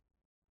at that.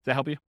 Does that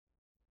help you?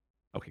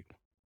 Okay.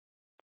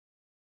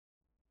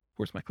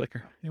 Where's my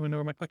clicker? Anyone know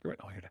where my clicker went?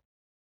 Oh, here it is.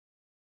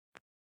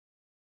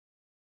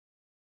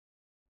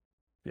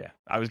 Yeah,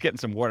 I was getting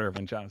some water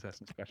when John was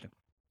asking this question.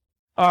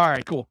 All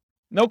right, cool.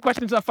 No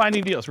questions on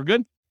finding deals. We're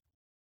good?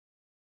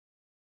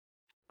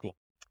 Cool.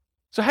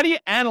 So how do you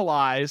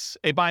analyze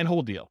a buy and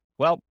hold deal?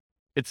 Well,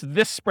 it's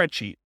this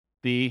spreadsheet,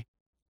 the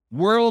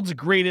world's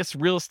greatest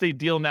real estate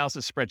deal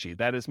analysis spreadsheet.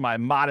 That is my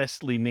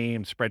modestly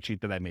named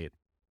spreadsheet that I made.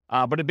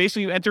 But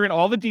basically you enter in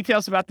all the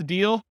details about the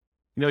deal,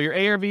 your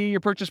ARV, your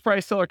purchase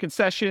price, seller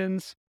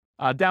concessions,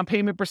 down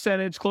payment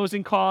percentage,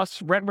 closing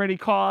costs, rent ready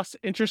costs,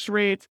 interest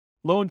rate,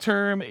 loan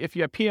term, if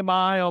you have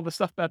PMI, all the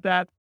stuff about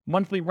that,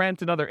 monthly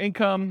rent and other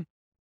income,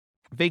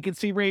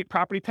 vacancy rate,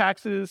 property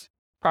taxes,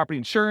 property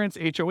insurance,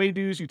 HOA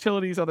dues,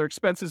 utilities, other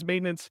expenses,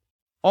 maintenance,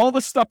 all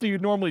the stuff that you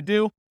normally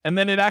do. And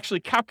then it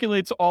actually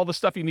calculates all the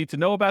stuff you need to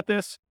know about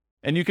this.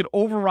 And you can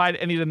override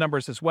any of the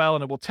numbers as well.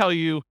 And it will tell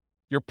you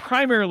you're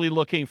primarily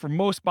looking for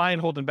most buy and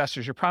hold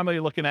investors. You're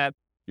primarily looking at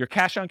your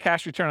cash on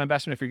cash return on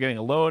investment if you're getting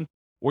a loan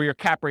or your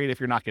cap rate if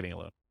you're not getting a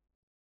loan.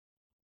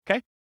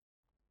 Okay.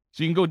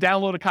 So you can go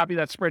download a copy of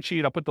that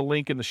spreadsheet. I'll put the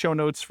link in the show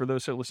notes for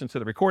those who listen to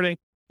the recording,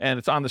 and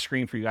it's on the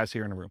screen for you guys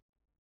here in the room.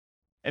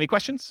 Any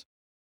questions?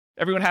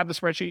 Everyone have the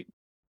spreadsheet?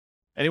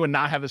 Anyone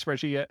not have the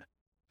spreadsheet yet?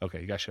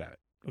 Okay, you guys should have it.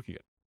 Okay,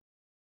 good.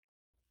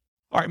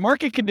 All right,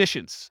 market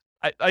conditions.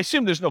 I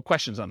assume there's no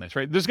questions on this,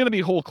 right? There's going to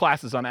be whole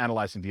classes on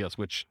analyzing deals,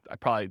 which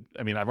I've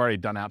already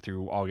done out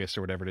through August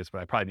or whatever it is,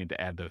 but I probably need to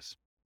add those.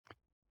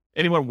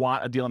 Anyone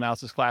want a deal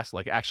analysis class,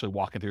 like actually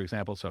walking through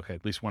examples? Okay,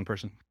 at least one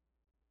person.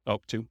 Oh,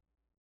 two.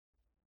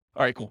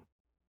 All right, cool.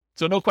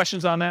 So no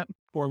questions on that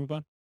before we move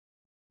on?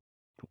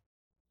 Cool.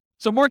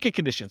 So market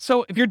conditions.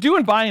 So if you're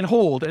doing buy and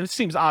hold, and it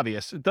seems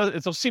obvious,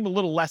 it'll seem a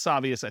little less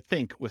obvious, I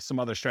think, with some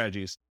other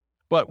strategies.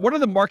 But what are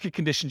the market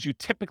conditions you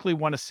typically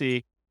want to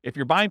see if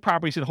you're buying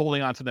properties and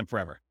holding on to them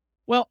forever?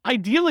 Well,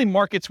 ideally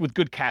markets with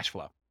good cash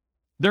flow.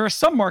 There are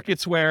some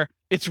markets where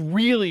it's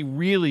really,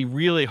 really,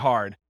 really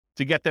hard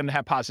to get them to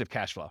have positive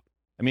cash flow.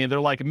 I mean, they're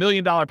like $1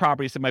 million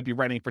properties that might be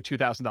renting for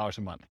 $2,000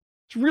 a month.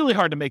 It's really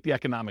hard to make the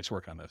economics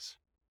work on this.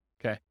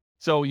 Okay.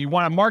 So you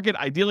want a market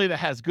ideally that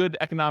has good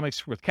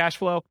economics with cash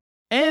flow,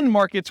 and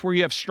markets where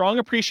you have strong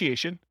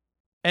appreciation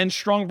and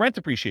strong rent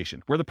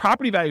appreciation, where the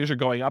property values are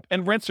going up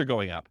and rents are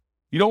going up.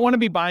 You don't want to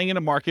be buying in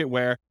a market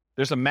where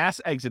there's a mass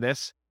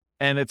exodus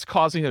and it's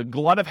causing a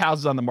glut of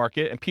houses on the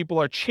market and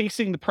people are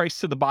chasing the price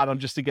to the bottom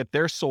just to get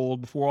theirs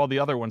sold before all the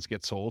other ones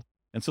get sold.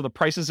 And so the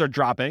prices are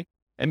dropping.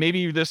 And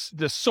maybe there's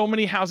so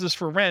many houses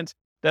for rent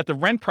that the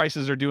rent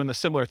prices are doing the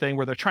similar thing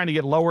where they're trying to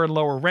get lower and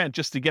lower rent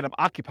just to get them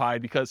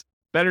occupied, because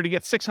better to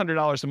get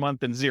 $600 a month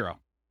than zero.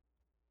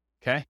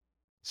 Okay.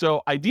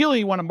 So ideally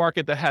you want a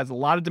market that has a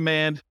lot of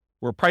demand,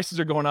 where prices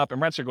are going up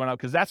and rents are going up,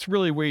 because that's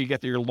really where you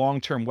get your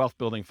long-term wealth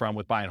building from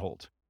with buy and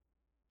hold.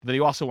 Then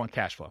you also want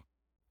cash flow.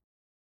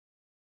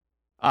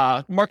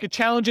 Market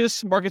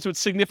challenges, markets with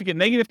significant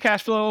negative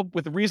cash flow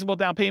with reasonable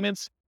down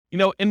payments.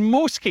 In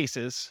most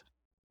cases,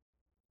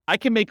 I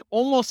can make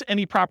almost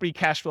any property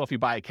cash flow if you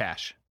buy it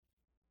cash,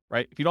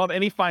 right? If you don't have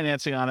any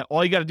financing on it,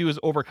 all you got to do is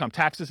overcome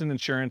taxes and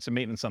insurance and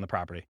maintenance on the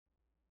property.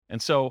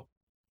 And so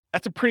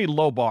that's a pretty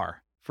low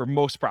bar for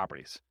most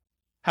properties.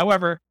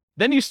 However,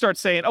 then you start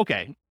saying,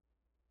 okay,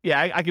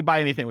 yeah, I could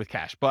buy anything with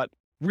cash, but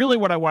really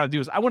what I want to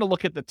do is I want to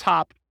look at the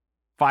top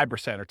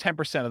 5% or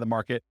 10% of the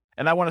market,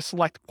 and I want to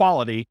select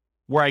quality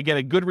where I get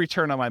a good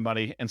return on my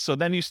money. And so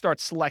then you start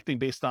selecting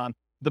based on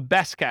the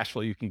best cash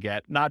flow you can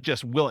get, not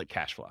just will it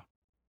cash flow.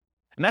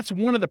 And that's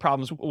one of the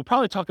problems. We'll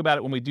probably talk about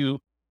it when we do,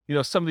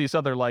 some of these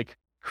other like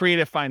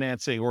creative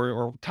financing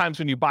or times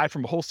when you buy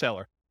from a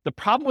wholesaler. The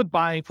problem with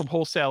buying from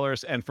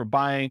wholesalers and for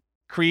buying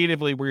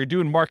creatively where you're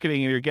doing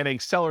marketing and you're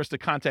getting sellers to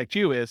contact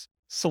you is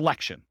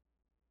selection.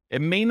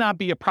 It may not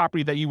be a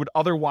property that you would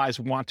otherwise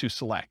want to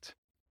select.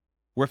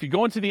 Where if you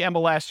go into the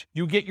MLS,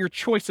 you get your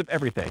choice of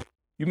everything.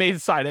 You may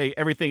decide, hey,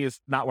 everything is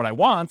not what I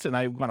want, and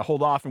I want to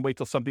hold off and wait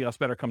till something else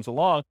better comes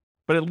along.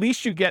 But at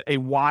least you get a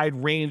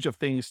wide range of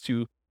things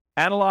to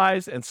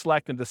analyze and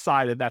select and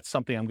decide if that's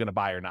something I'm going to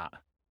buy or not.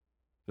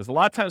 There's a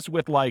lot of times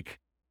with like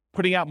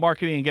putting out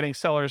marketing and getting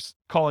sellers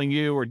calling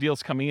you or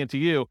deals coming into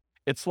you,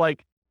 it's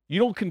like you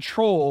don't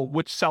control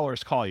which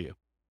sellers call you.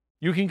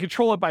 You can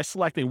control it by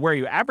selecting where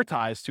you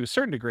advertise to a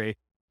certain degree,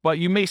 but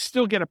you may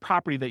still get a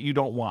property that you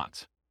don't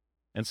want.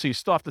 And so you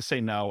still have to say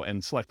no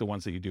and select the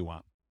ones that you do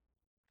want.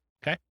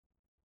 Okay.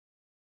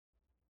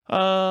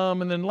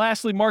 And then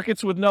lastly,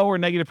 markets with no or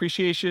negative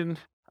appreciation.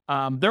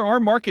 There are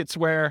markets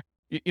where,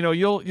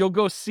 you'll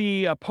go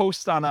see a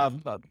post on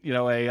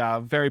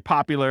a very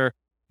popular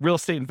real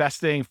estate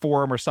investing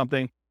forum or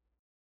something.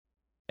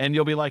 And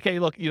you'll be like, hey,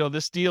 look,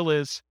 this deal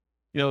is,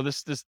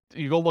 this,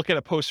 you go look at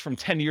a post from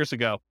 10 years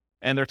ago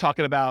and they're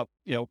talking about,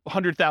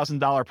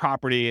 $100,000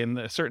 property in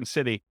a certain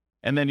city.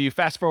 And then you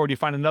fast forward, you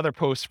find another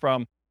post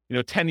from,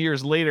 10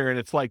 years later, and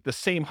it's like the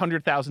same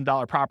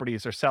 $100,000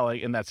 properties are selling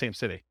in that same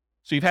city.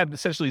 So you've had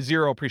essentially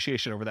zero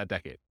appreciation over that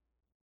decade.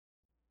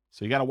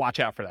 So you got to watch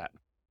out for that.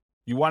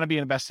 You want to be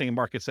investing in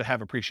markets that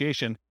have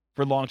appreciation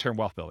for long-term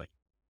wealth building.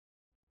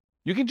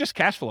 You can just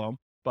cash flow them,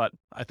 but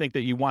I think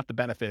that you want the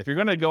benefit. If you're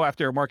going to go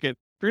after a market,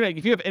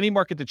 if you have any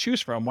market to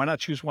choose from, why not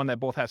choose one that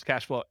both has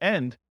cash flow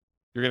and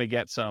you're going to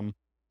get some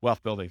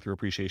wealth building through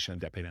appreciation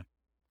and debt pay down.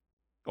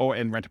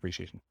 And rent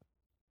appreciation.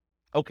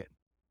 Okay.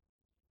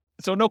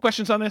 So no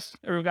questions on this?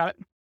 Everyone got it?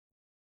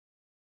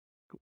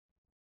 Cool.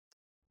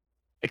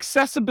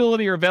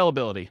 Accessibility or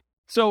availability.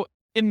 So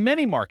in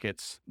many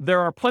markets, there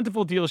are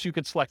plentiful deals you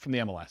could select from the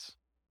MLS.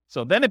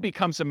 So then it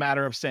becomes a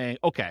matter of saying,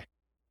 okay,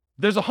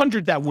 there's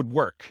 100 that would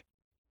work.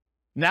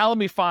 Now let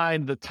me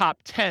find the top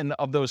 10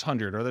 of those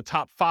 100 or the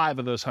top 5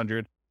 of those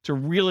 100 to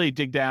really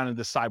dig down and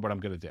decide what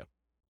I'm going to do.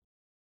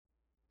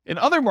 In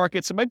other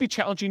markets, it might be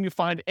challenging to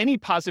find any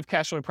positive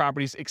cash flowing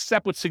properties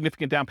except with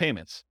significant down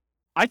payments.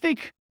 I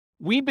think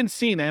we've been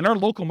seeing, in our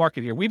local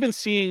market here, we've been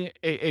seeing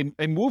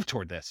a move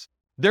toward this.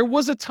 There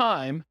was a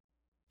time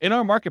in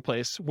our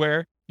marketplace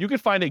where you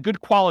could find a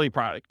good quality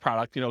product,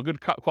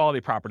 good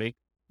quality property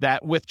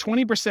that with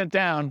 20%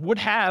 down would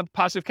have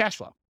positive cash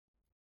flow.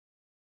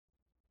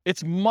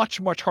 It's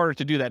much, much harder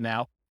to do that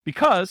now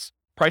because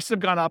prices have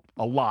gone up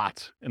a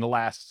lot in the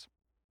last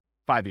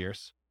 5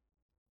 years.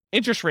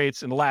 Interest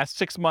rates in the last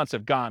 6 months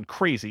have gone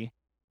crazy,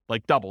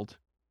 like doubled,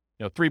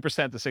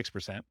 3% to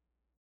 6%.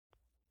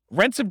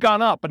 Rents have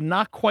gone up, but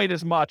not quite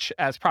as much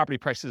as property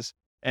prices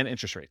and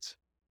interest rates.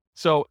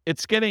 So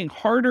it's getting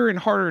harder and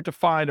harder to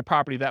find a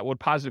property that would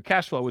positive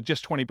cash flow with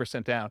just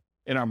 20% down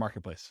in our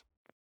marketplace.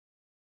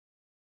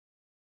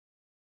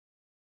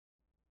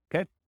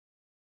 Okay.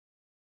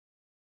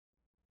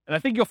 And I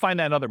think you'll find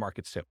that in other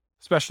markets too,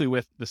 especially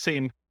with the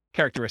same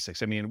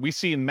characteristics. I mean, we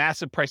see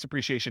massive price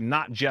appreciation,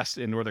 not just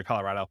in Northern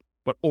Colorado,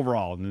 but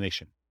overall in the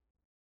nation.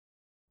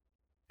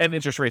 And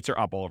interest rates are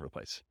up all over the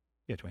place.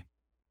 Yeah, Dwayne.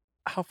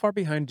 How far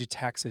behind do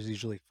taxes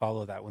usually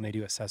follow that when they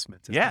do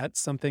assessments? Is that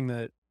something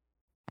that...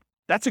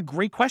 That's a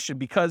great question,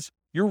 because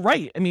you're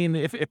right. I mean,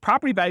 if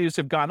property values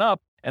have gone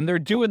up and they're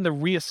doing the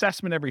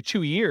reassessment every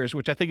 2 years,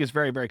 which I think is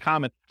very, very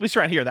common, at least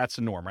around here, that's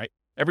the norm, right?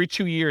 Every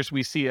 2 years,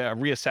 we see a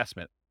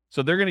reassessment.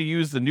 So they're going to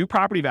use the new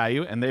property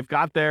value, and they've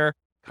got their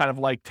kind of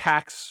like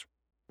tax,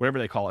 whatever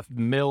they call it,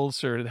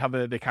 mills, or how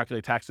they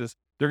calculate taxes.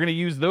 They're going to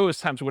use those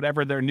times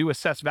whatever their new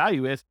assessed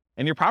value is,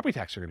 and your property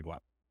taxes are going to go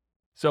up.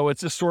 So it's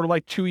just sort of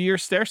like 2-year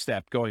stair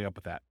step going up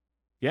with that.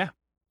 Yeah.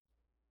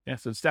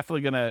 So it's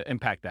definitely going to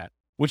impact that,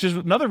 which is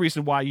another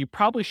reason why you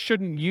probably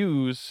shouldn't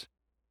use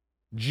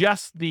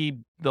just the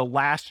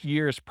last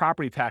year's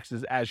property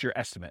taxes as your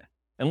estimate,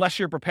 unless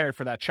you're prepared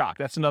for that shock.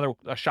 That's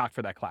a shock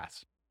for that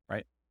class,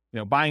 right?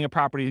 Buying a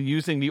property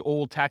using the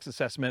old tax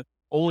assessment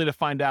only to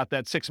find out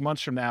that 6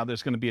 months from now,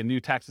 there's going to be a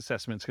new tax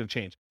assessment. It's going to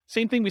change.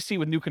 Same thing we see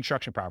with new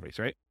construction properties,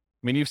 right?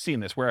 I mean, you've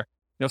seen this where,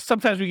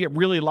 sometimes we get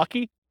really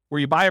lucky where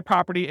you buy a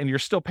property and you're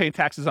still paying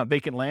taxes on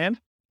vacant land.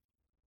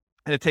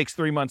 And it takes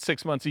 3 months,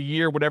 6 months, a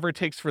year, whatever it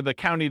takes for the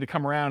county to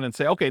come around and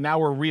say, okay, now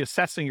we're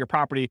reassessing your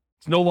property.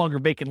 It's no longer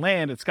vacant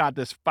land. It's got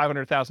this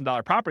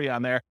 $500,000 property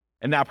on there.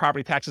 And now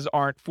property taxes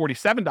aren't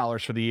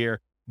 $47 for the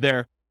year.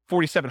 They're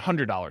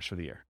 $4,700 for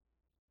the year.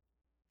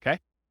 Okay.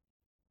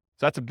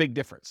 So that's a big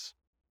difference.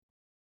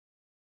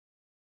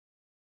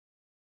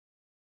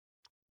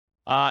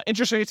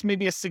 Interest rates may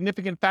be a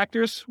significant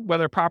factors,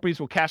 whether properties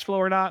will cash flow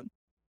or not.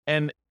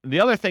 And the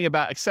other thing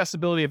about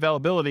accessibility,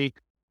 availability,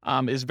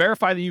 is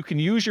verify that you can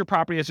use your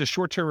property as a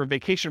short-term or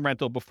vacation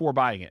rental before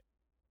buying it.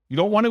 You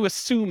don't want to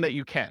assume that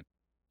you can.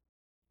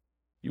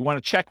 You want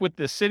to check with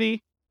the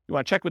city. You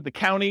want to check with the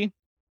county.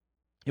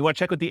 You want to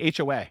check with the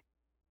HOA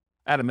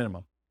at a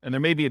minimum. And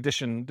there may be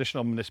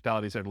additional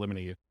municipalities that are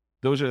limiting you.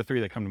 Those are the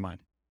 3 that come to mind.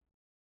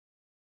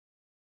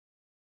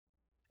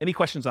 Any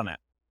questions on that?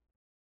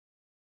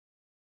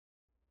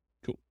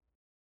 Cool.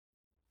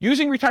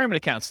 Using retirement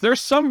accounts. There are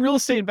some real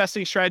estate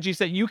investing strategies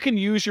that you can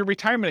use your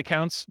retirement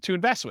accounts to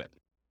invest with.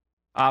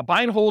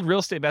 Buy and hold real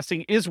estate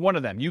investing is one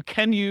of them. You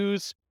can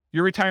use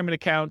your retirement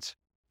account,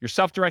 your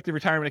self-directed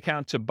retirement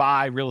account, to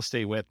buy real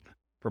estate with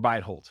for buy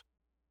and hold.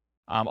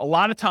 A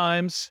lot of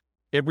times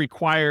it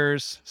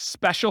requires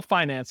special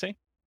financing.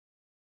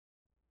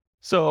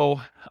 So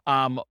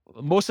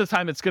most of the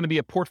time it's going to be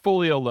a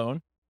portfolio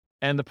loan,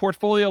 and the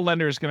portfolio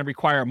lender is going to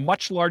require a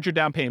much larger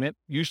down payment,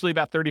 usually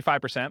about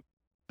 35%.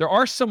 There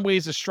are some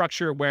ways to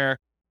structure where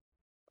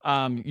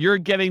you're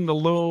getting the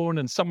loan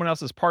and someone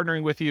else is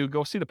partnering with you.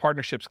 Go see the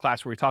partnerships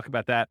class where we talk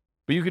about that.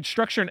 But you could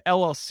structure an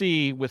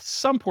LLC with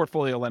some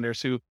portfolio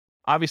lenders who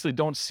obviously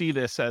don't see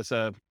this as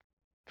a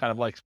kind of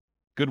like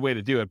good way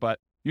to do it. But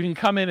you can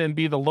come in and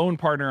be the loan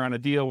partner on a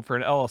deal for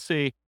an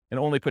LLC and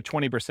only put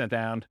 20%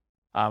 down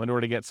in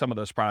order to get some of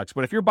those products.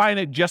 But if you're buying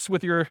it just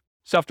with your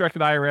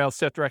self-directed IRA,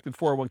 self-directed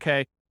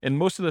 401k, in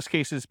most of those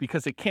cases,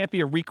 because it can't be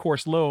a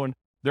recourse loan,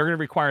 they're going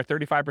to require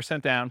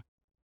 35% down.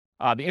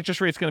 The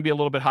interest rate is going to be a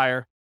little bit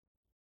higher.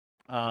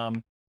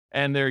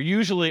 And they're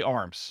usually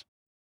ARMs.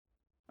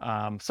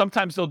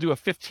 Sometimes they'll do a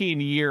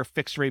 15-year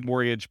fixed rate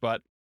mortgage,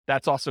 but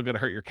that's also going to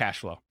hurt your cash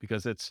flow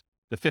because it's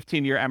the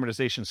 15-year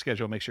amortization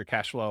schedule makes your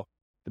cash flow,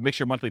 it makes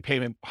your monthly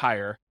payment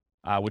higher,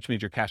 which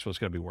means your cash flow is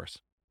going to be worse.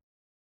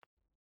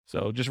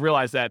 So just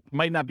realize that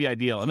might not be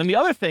ideal. And then the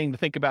other thing to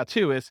think about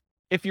too is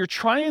if you're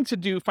trying to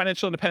do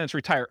financial independence,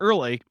 retire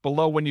early,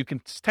 below when you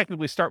can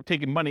technically start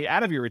taking money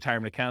out of your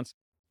retirement accounts,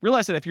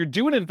 realize that if you're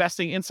doing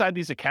investing inside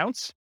these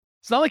accounts,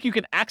 it's not like you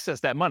can access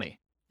that money.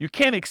 You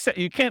can't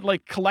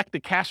like collect the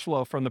cash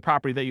flow from the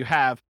property that you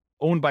have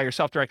owned by your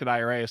self-directed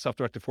IRA or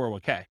self-directed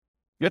 401k.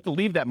 You have to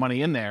leave that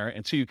money in there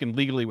until you can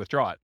legally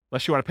withdraw it,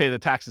 unless you want to pay the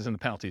taxes and the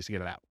penalties to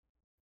get it out.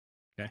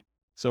 Okay.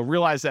 So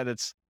realize that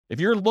if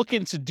you're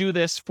looking to do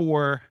this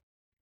for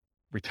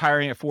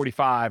retiring at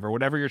 45 or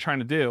whatever you're trying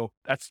to do,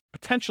 that's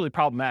potentially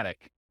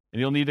problematic. And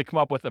you'll need to come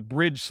up with a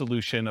bridge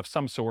solution of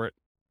some sort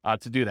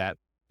to do that.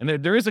 And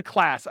there is a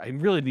class, I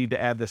really need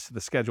to add this to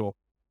the schedule.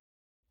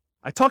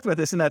 I talked about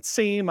this in that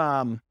same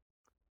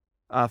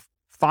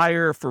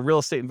Fire for Real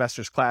Estate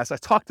Investors class. I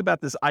talked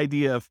about this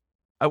idea of,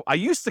 I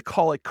used to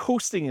call it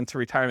coasting into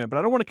retirement, but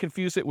I don't want to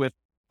confuse it with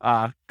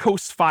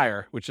Coast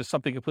Fire, which is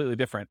something completely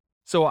different.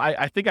 So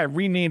I think I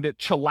renamed it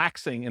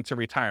chillaxing into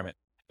retirement.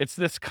 It's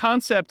this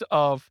concept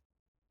of,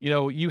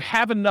 you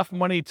have enough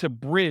money to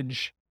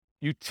bridge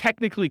you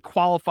technically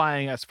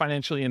qualifying as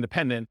financially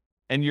independent,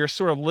 and you're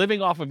sort of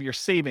living off of your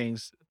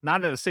savings,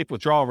 not at a safe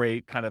withdrawal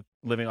rate, kind of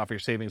living off your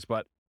savings,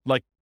 but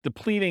like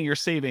depleting your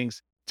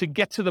savings to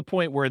get to the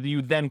point where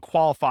you then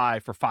qualify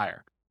for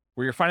FIRE,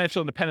 where your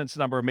financial independence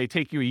number may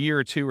take you a year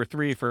or 2 or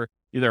 3 for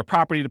either a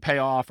property to pay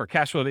off or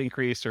cash flow to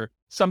increase or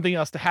something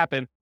else to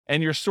happen.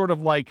 And you're sort of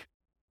like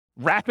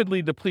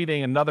rapidly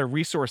depleting another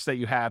resource that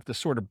you have to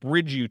sort of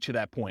bridge you to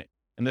that point.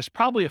 And there's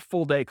probably a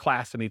full day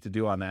class I need to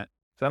do on that.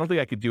 So I don't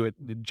think I could do it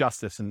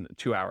justice in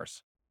 2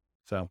 hours.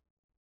 So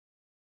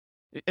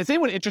is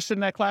anyone interested in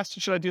that class?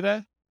 Should I do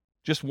that?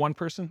 Just one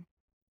person?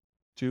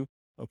 Two?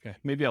 Okay.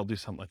 Maybe I'll do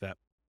something like that.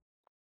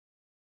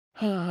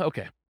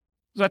 Okay.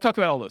 So I talked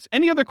about all those.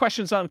 Any other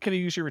questions on can you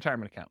use your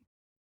retirement account?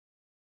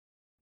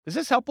 Is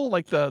this helpful?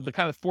 Like the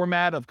kind of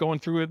format of going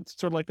through it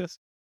sort of like this?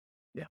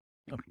 Yeah.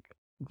 Okay, good.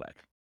 I'm glad.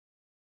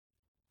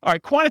 All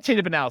right,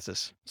 quantitative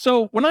analysis.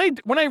 So when I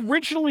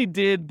originally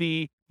did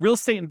the real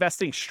estate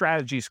investing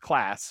strategies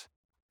class,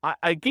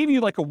 I gave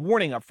you like a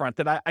warning up front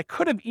that I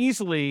could have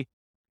easily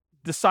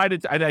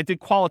decided, I did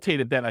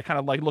qualitative then. I kind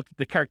of like looked at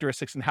the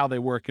characteristics and how they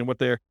work and what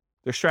their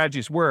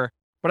strategies were.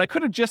 But I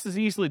could have just as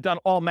easily done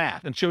all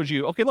math and showed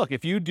you, okay, look,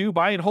 if you do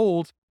buy and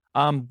hold,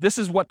 this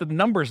is what the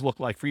numbers look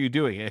like for you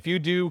doing it. If you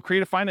do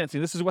creative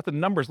financing, this is what the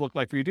numbers look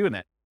like for you doing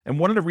it. And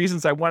one of the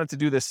reasons I wanted to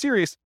do this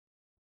series,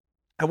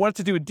 I wanted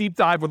to do a deep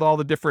dive with all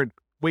the different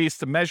ways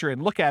to measure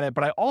and look at it,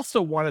 but I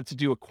also wanted to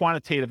do a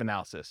quantitative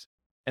analysis.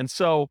 And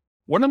so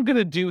what I'm going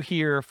to do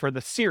here for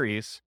the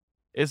series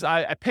is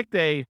I picked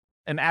an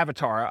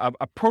avatar,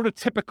 a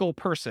prototypical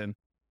person,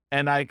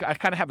 and I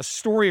kind of have a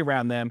story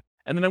around them.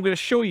 And then I'm going to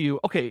show you,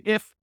 okay,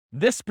 if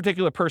this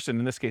particular person,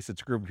 in this case,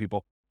 it's a group of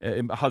people,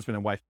 a husband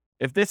and wife,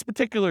 if this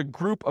particular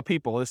group of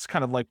people, this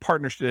kind of like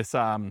partnership, this,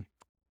 what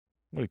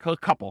do you call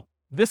it, couple,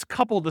 this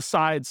couple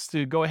decides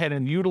to go ahead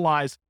and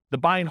utilize the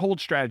buy and hold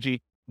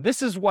strategy,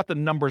 this is what the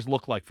numbers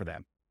look like for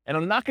them. And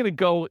I'm not going to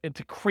go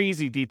into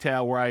crazy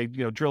detail where I,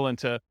 drill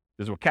into,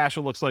 this is what cash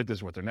flow looks like, this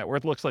is what their net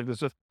worth looks like,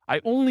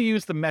 I only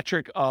use the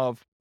metric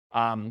of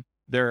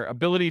their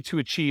ability to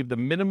achieve the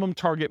minimum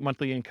target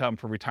monthly income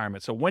for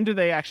retirement. So when do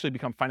they actually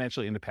become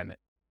financially independent?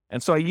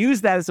 And so I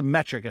use that as a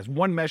metric, as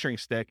one measuring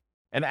stick.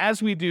 And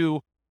as we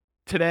do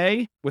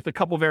today with a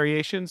couple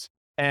variations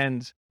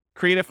and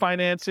creative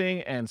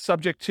financing and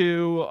subject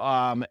to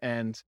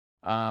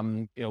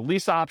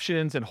lease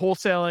options and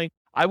wholesaling,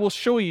 I will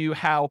show you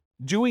how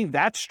doing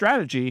that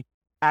strategy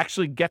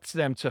actually gets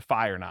them to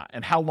FI or not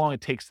and how long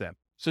it takes them.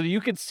 So that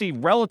you can see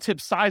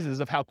relative sizes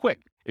of how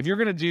quick. If you're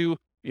going to do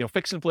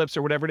fix and flips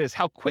or whatever it is,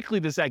 how quickly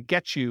does that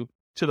get you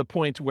to the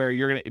point where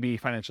you're going to be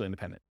financially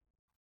independent?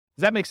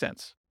 Does that make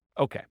sense?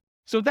 Okay.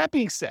 So that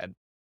being said,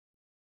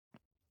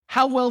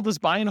 how well does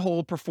buy and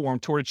hold perform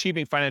toward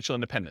achieving financial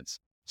independence?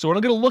 So what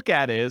I'm going to look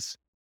at is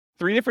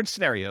 3 different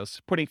scenarios,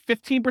 putting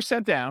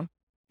 15% down,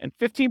 and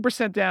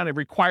 15% down, it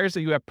requires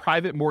that you have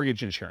private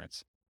mortgage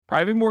insurance.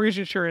 Private mortgage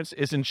insurance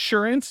is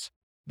insurance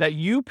that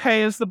you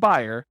pay as the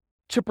buyer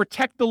to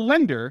protect the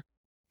lender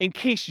in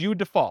case you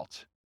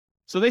default.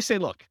 So they say,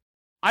 look,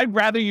 I'd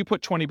rather you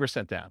put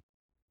 20% down.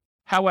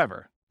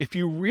 However, if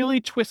you really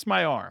twist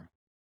my arm,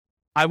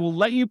 I will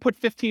let you put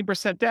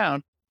 15%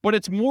 down, but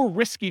it's more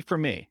risky for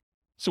me.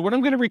 So what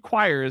I'm going to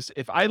require is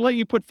if I let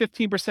you put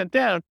 15%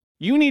 down,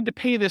 you need to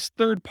pay this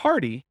third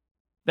party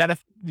that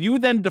if you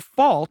then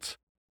default,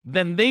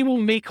 then they will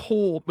make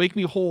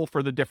me whole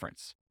for the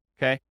difference.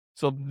 Okay.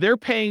 So you're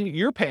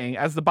paying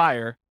as the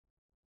buyer,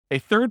 a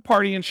third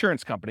party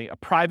insurance company, a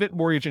private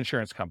mortgage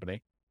insurance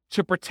company,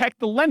 to protect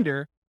the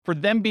lender for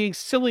them being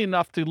silly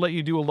enough to let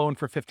you do a loan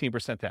for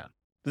 15% down.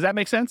 Does that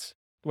make sense?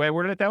 The way I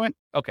worded it that way?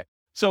 Okay.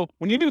 So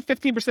when you do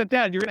 15%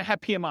 down, you're going to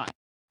have PMI.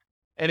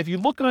 And if you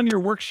look on your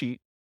worksheet,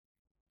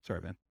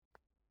 sorry, man,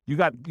 you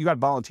got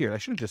volunteered. I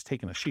should have just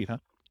taken a sheet,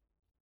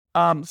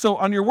 huh? So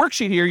on your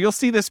worksheet here, you'll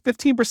see this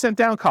 15%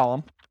 down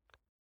column.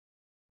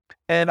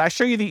 And I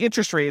show you the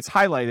interest rates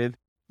highlighted,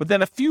 but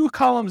then a few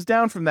columns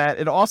down from that,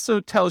 it also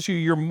tells you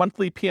your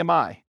monthly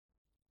PMI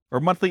or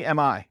monthly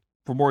MI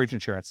for mortgage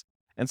insurance.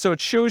 And so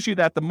it shows you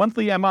that the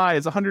monthly MI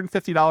is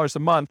 $150 a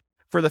month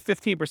for the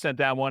 15%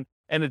 down one,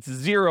 and it's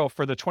 0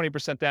 for the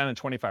 20% down and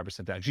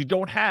 25% down. You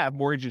don't have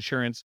mortgage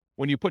insurance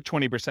when you put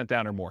 20%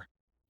 down or more.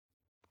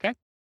 Okay?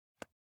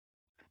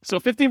 So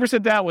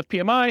 15% down with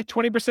PMI,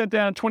 20%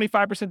 down,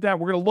 25% down.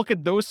 We're going to look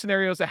at those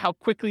scenarios at how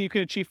quickly you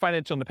can achieve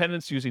financial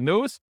independence using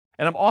those.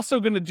 And I'm also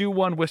going to do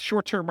one with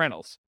short-term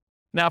rentals.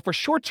 Now, for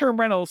short-term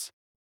rentals,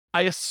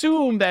 I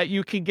assume that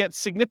you can get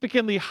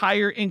significantly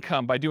higher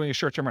income by doing a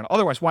short-term rental.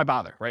 Otherwise, why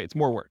bother, right? It's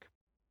more work.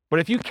 But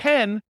if you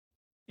can,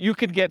 you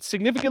could get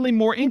significantly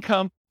more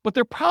income, but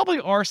there probably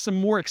are some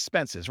more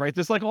expenses, right?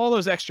 There's like all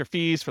those extra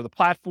fees for the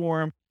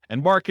platform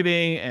and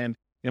marketing and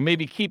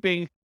maybe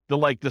keeping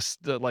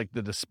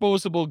the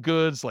disposable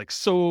goods like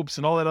soaps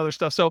and all that other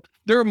stuff. So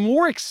there are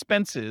more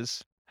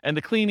expenses and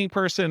the cleaning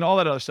person, all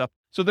that other stuff.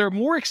 So there are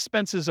more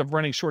expenses of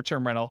running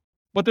short-term rental,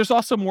 but there's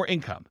also more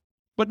income.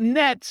 But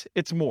net,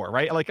 it's more,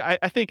 right? Like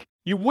I think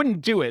you wouldn't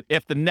do it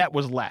if the net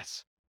was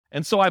less.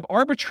 And so I've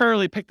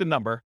arbitrarily picked a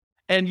number.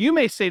 And you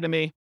may say to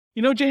me,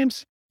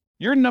 James,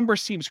 your number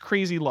seems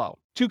crazy low,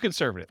 too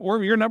conservative,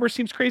 or your number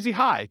seems crazy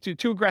high,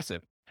 too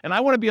aggressive. And I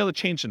want to be able to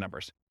change the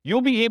numbers.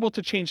 You'll be able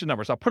to change the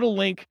numbers. I'll put a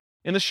link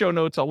in the show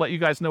notes. I'll let you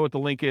guys know what the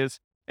link is,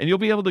 and you'll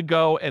be able to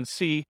go and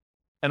see.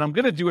 And I'm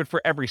going to do it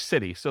for every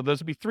city. So there'll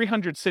be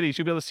 300 cities.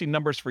 You'll be able to see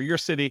numbers for your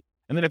city.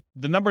 And then if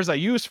the numbers I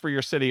use for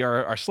your city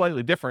are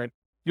slightly different,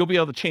 you'll be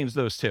able to change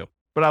those too.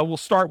 But I will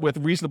start with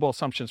reasonable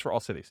assumptions for all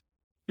cities.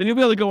 Then you'll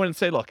be able to go in and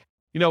say, look,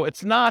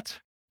 it's not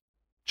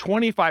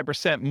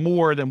 25%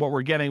 more than what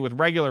we're getting with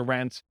regular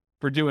rent.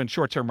 for doing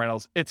short-term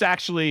rentals, it's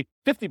actually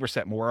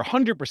 50% more or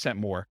 100%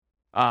 more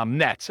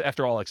net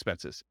after all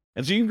expenses.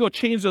 And so you can go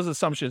change those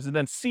assumptions and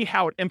then see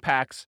how it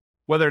impacts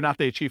whether or not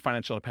they achieve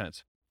financial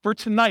independence. For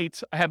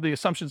tonight, I have the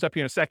assumptions up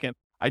here in a second.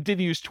 I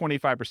did use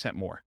 25%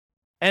 more.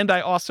 And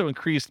I also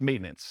increased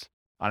maintenance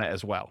on it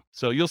as well.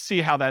 So you'll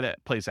see how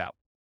that plays out.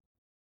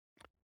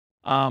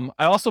 I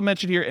also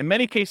mentioned here, in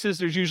many cases,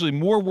 there's usually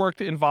more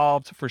work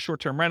involved for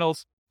short-term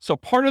rentals. So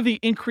part of the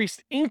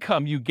increased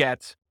income you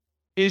get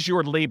is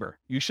your labor.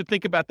 You should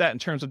think about that in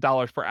terms of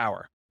dollars per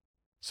hour.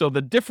 So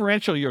the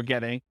differential you're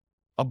getting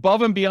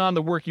above and beyond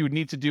the work you would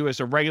need to do as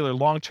a regular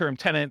long-term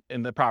tenant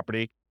in the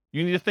property,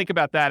 you need to think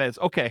about that as,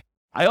 okay,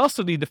 I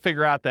also need to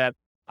figure out that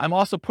I'm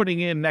also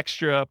putting in an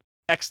extra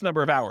X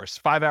number of hours,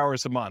 5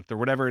 hours a month or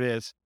whatever it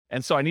is.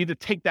 And so I need to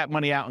take that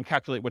money out and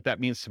calculate what that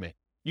means to me.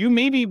 You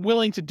may be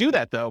willing to do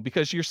that though,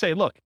 because you're saying,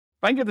 look,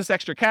 if I can get this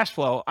extra cash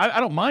flow, I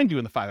don't mind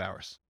doing the 5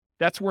 hours.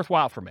 That's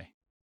worthwhile for me.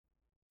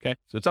 Okay.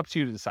 So it's up to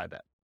you to decide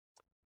that.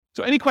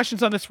 So any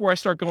questions on this before I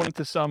start going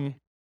into some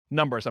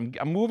numbers? I'm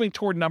moving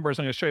toward numbers.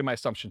 I'm going to show you my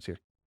assumptions here.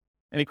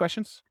 Any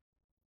questions?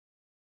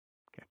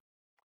 Okay.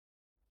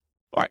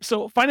 All right.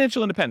 So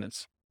financial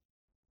independence.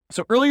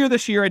 So earlier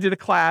this year, I did a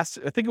class,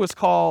 I think it was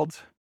called,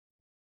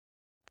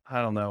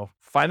 I don't know,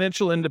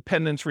 Financial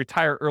Independence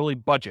Retire Early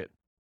Budget.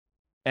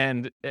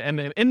 And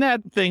in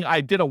that thing,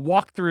 I did a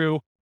walkthrough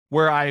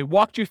where I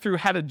walked you through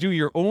how to do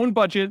your own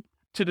budget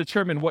to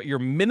determine what your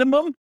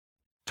minimum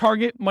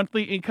target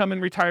monthly income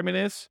in retirement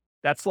is.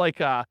 That's like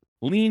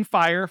lean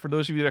fire, for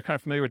those of you that are kind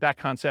of familiar with that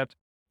concept,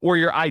 or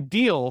your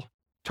ideal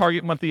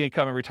target monthly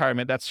income in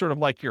retirement. That's sort of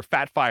like your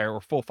fat fire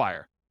or full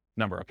fire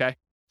number, okay?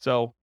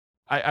 So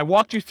I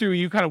walked you through,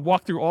 you kind of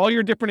walked through all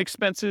your different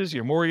expenses,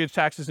 your mortgage,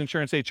 taxes,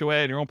 insurance, HOA,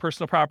 and your own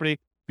personal property,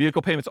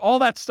 vehicle payments, all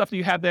that stuff that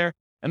you have there.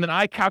 And then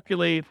I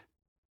calculate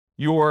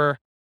your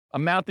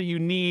amount that you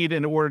need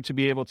in order to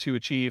be able to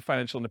achieve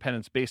financial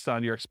independence based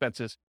on your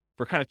expenses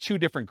for kind of two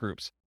different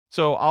groups.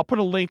 So I'll put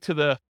a link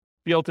to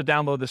be able to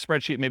download the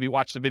spreadsheet, maybe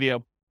watch the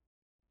video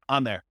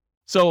on there.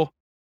 So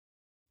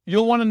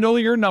you'll want to know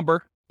your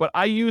number, but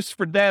I used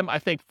for them, I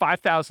think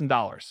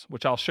 $5,000,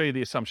 which I'll show you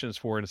the assumptions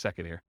for in a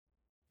second here.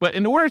 But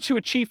in order to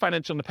achieve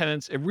financial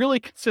independence, it really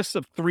consists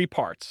of three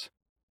parts.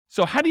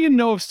 So how do you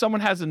know if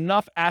someone has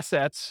enough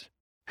assets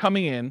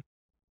coming in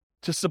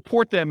to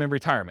support them in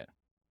retirement?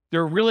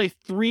 There are really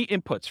three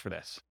inputs for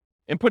this.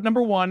 Input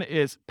number one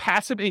is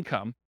passive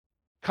income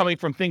coming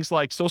from things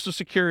like Social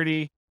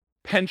Security,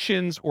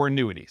 pensions, or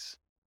annuities.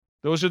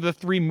 Those are the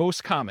three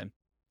most common,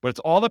 but it's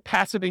all the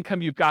passive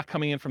income you've got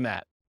coming in from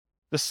that.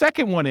 The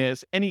second one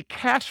is any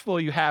cash flow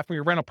you have from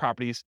your rental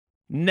properties,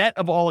 net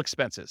of all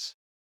expenses.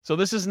 So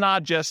this is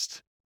not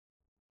just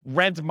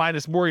rent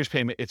minus mortgage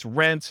payment. It's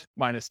rent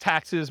minus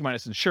taxes,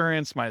 minus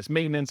insurance, minus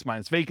maintenance,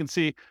 minus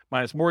vacancy,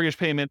 minus mortgage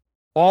payment.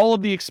 All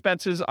of the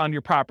expenses on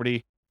your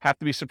property have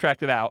to be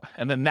subtracted out.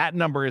 And then that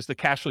number is the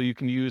cash flow you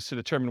can use to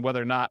determine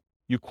whether or not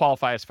you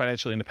qualify as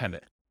financially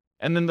independent.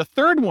 And then the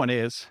third one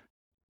is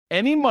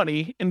any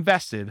money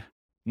invested,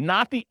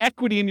 not the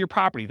equity in your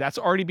property. That's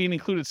already being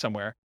included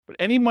somewhere, but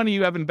any money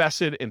you have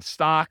invested in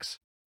stocks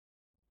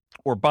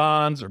or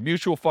bonds or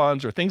mutual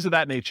funds or things of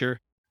that nature,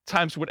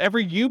 times whatever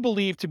you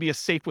believe to be a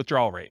safe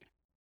withdrawal rate.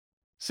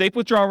 Safe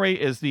withdrawal rate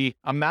is the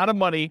amount of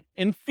money,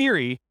 in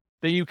theory,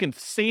 that you can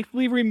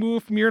safely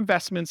remove from your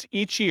investments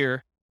each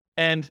year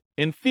and,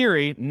 in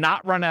theory,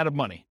 not run out of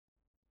money.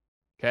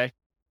 Okay?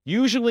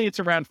 Usually it's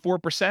around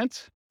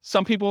 4%.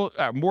 Some people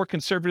more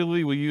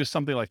conservatively will use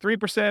something like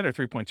 3% or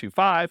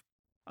 3.25.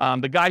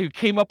 The guy who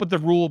came up with the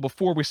rule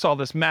before we saw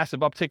this massive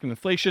uptick in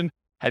inflation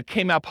had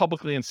came out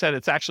publicly and said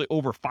it's actually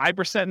over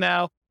 5%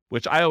 now,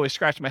 which I always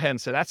scratched my head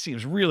and said, that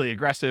seems really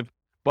aggressive.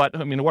 But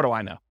I mean, what do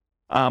I know?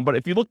 But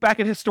if you look back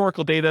at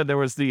historical data, there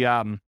was the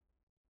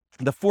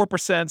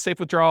 4% safe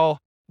withdrawal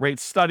rate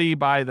study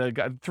by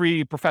the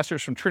three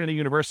professors from Trinity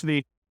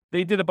University.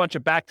 They did a bunch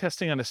of back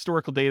testing on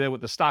historical data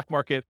with the stock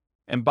market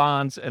and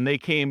bonds, and they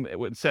came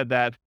and said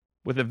that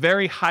with a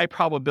very high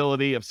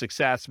probability of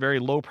success, very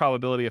low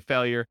probability of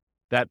failure,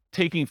 that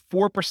taking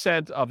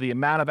 4% of the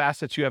amount of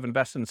assets you have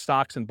invested in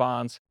stocks and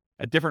bonds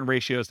at different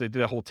ratios, they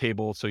did a whole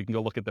table, so you can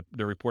go look at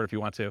the report if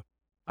you want to.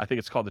 I think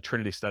it's called the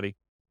Trinity study.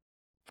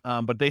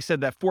 But they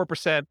said that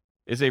 4%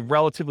 is a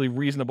relatively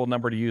reasonable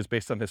number to use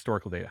based on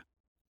historical data.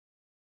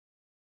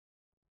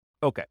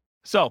 Okay,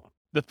 so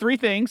the three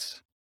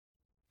things,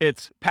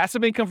 it's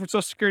passive income from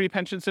Social Security,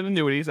 pensions, and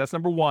annuities. That's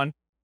number one.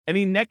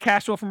 Any net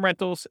cash flow from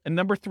rentals. And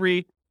number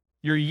three,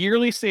 your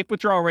yearly safe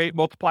withdrawal rate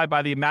multiplied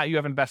by the amount you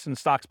have invested in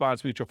stocks,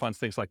 bonds, mutual funds,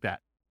 things like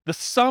that. The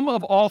sum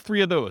of all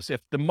three of those,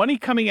 if the money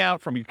coming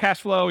out from your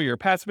cash flow, your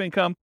passive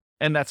income,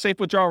 and that safe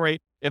withdrawal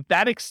rate, if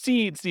that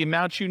exceeds the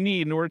amount you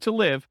need in order to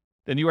live,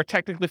 then you are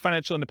technically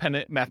financially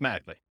independent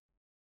mathematically.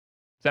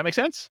 Does that make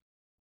sense?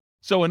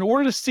 So in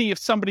order to see if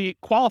somebody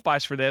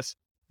qualifies for this,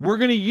 we're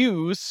going to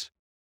use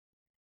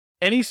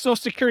any Social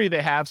Security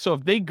they have. So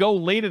if they go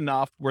late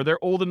enough where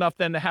they're old enough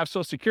then to have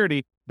Social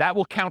Security, that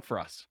will count for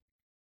us.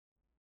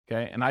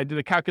 Okay. And I did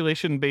a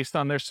calculation based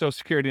on their Social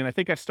Security, and I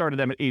think I started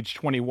them at age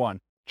 21,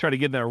 try to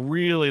give them a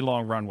really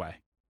long runway.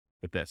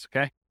 with this,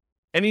 okay?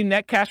 Any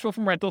net cash flow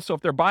from rentals. So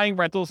if they're buying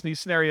rentals in these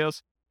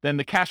scenarios, then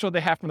the cash flow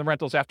they have from the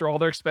rentals after all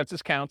their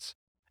expenses counts.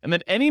 And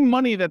then any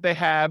money that they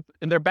have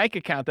in their bank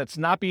account that's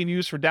not being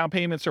used for down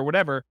payments or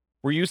whatever,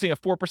 we're using a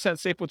 4%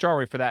 safe withdrawal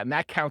rate for that, and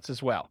that counts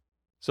as well.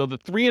 So the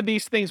three of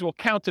these things will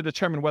count to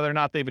determine whether or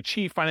not they've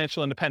achieved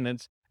financial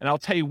independence, and I'll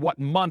tell you what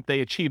month they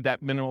achieved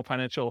that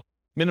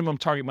minimum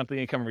target monthly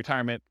income in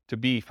retirement to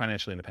be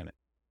financially independent.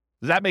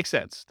 Does that make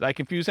sense? Did I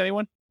confuse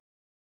anyone?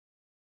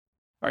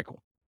 All right,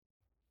 cool.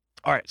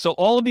 All right, so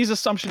all of these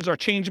assumptions are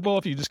changeable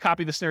if you just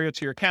copy the scenario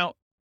to your account.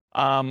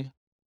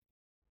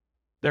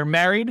 They're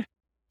married.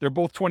 They're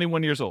both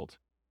 21 years old.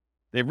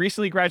 They've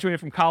recently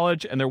graduated from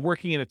college, and they're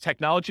working in a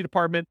technology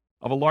department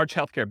of a large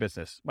healthcare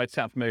business. Might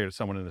sound familiar to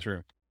someone in this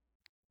room.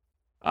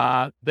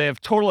 They have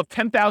a total of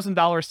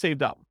 $10,000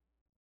 saved up.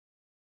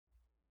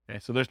 Okay,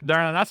 so they're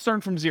not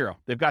starting from zero.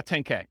 They've got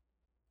 10K.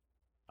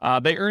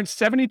 They earn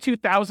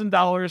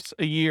 $72,000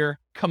 a year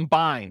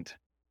combined.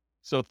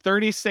 So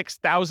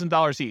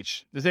 $36,000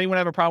 each. Does anyone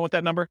have a problem with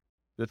that number?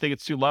 Do they think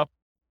it's too low?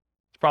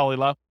 It's probably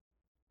low.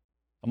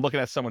 I'm looking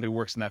at someone who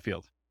works in that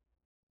field.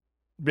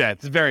 Yeah,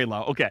 it's very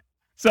low. Okay.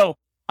 So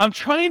I'm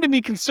trying to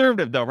be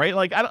conservative though, right?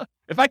 Like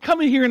if I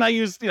come in here and I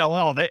use,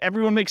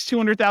 everyone makes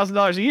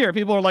 $200,000 a year,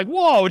 people are like,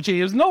 whoa,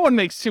 James, no one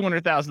makes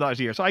 $200,000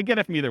 a year. So I get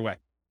it from either way.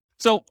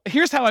 So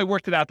here's how I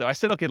worked it out though. I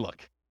said, okay,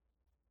 look,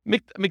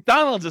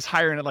 McDonald's is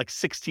hiring at like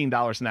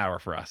 $16 an hour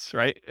for us,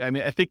 right? I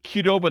mean, I think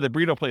Qdoba, the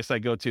burrito place I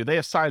go to, they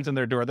have signs on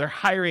their door. They're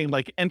hiring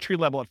like entry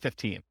level at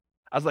 15.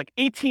 I was like,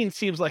 18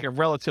 seems like a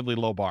relatively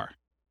low bar,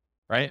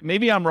 right?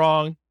 Maybe I'm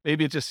wrong.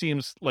 Maybe it just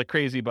seems like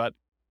crazy, but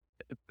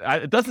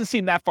it doesn't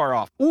seem that far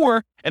off.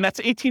 And that's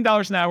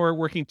 $18 an hour,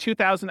 working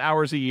 2,000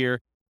 hours a year,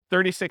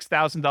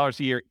 $36,000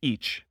 a year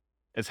each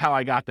is how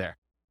I got there.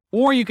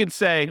 Or you could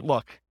say,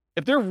 look,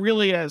 if they're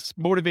really as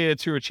motivated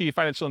to achieve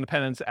financial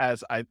independence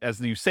as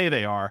you say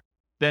they are,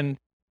 then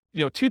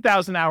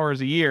 2,000 hours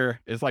a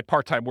year is like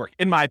part-time work,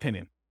 in my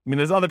opinion. I mean,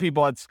 there's other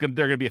people they're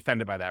going to be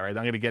offended by that, right?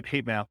 I'm going to get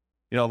hate mail,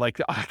 I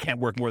can't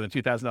work more than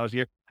 $2,000 a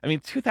year. I mean,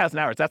 2,000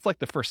 hours, that's like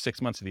the first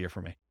 6 months of the year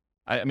for me.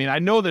 I mean, I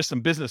know there's some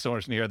business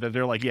owners in here that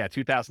they're like, yeah,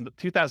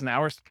 2,000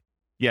 hours.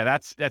 Yeah,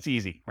 that's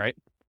easy, right?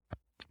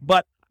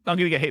 But I'm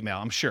going to get hate mail,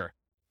 I'm sure.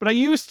 But I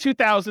use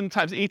 2,000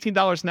 times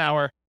 $18 an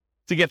hour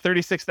to get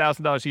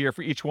 $36,000 a year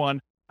for each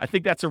one. I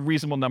think that's a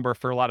reasonable number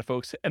for a lot of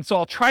folks. And so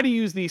I'll try to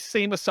use these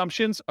same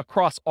assumptions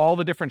across all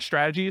the different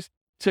strategies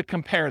to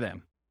compare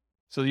them.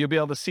 So you'll be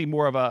able to see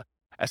more of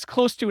as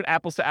close to an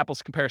apples to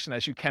apples comparison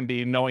as you can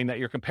be, knowing that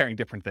you're comparing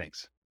different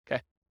things.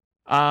 Okay.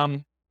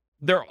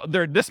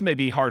 This may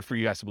be hard for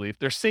you guys to believe.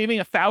 They're saving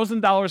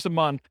 $1,000 a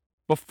month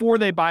before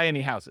they buy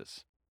any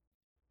houses.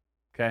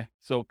 Okay.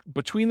 So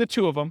between the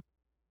two of them,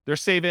 they're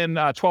saving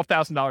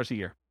 $12,000 a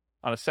year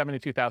on a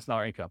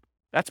 $72,000 income.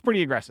 That's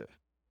pretty aggressive,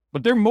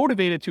 but they're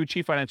motivated to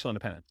achieve financial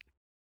independence.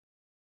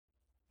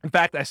 In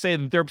fact, I say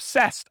that they're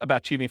obsessed about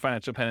achieving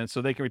financial independence so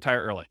they can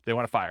retire early. They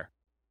want to fire.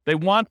 They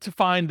want to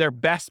find their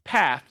best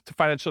path to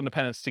financial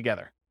independence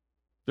together.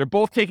 They're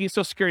both taking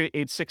Social Security at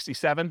age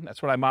 67.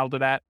 That's what I modeled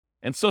it at.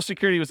 And Social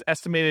Security was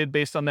estimated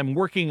based on them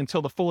working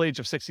until the full age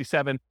of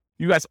 67.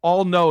 You guys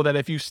all know that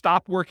if you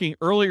stop working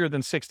earlier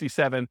than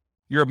 67,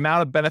 your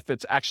amount of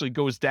benefits actually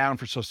goes down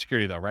for Social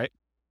Security though, right?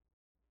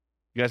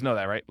 You guys know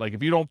that, right? Like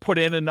if you don't put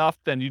in enough,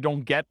 then you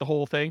don't get the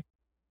whole thing.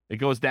 It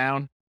goes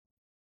down.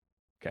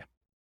 Okay.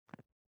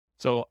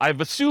 So I've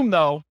assumed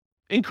though,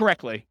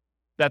 incorrectly,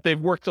 that they've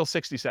worked till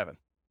 67.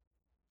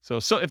 So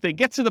if they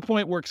get to the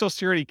point where Social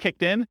Security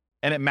kicked in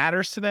and it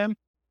matters to them,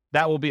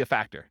 that will be a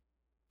factor.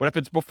 But if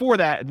it's before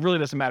that, it really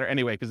doesn't matter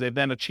anyway, because they've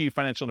then achieved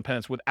financial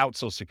independence without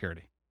Social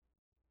Security.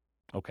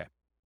 Okay.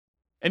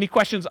 Any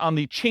questions on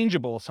the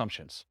changeable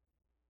assumptions?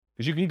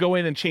 Because you can go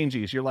in and change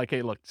these. You're like,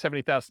 hey, look,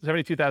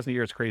 72,000 a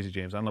year is crazy,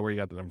 James. I don't know where you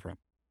got the number from.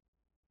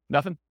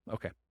 Nothing?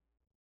 Okay.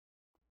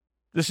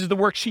 This is the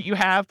worksheet you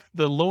have,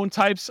 the loan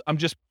types. I'm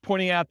just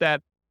pointing out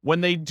that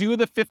when they do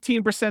the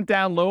 15%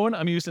 down loan,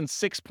 I'm using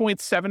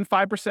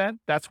 6.75%.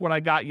 That's what I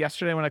got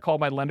yesterday when I called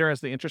my lender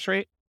as the interest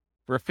rate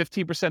for a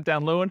 15%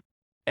 down loan.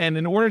 And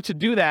in order to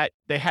do that,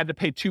 they had to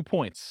pay 2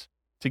 points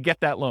to get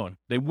that loan.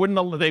 They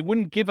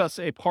wouldn't give us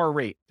a par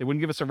rate. They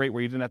wouldn't give us a rate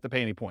where you didn't have to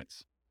pay any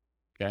points.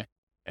 Okay.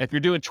 And if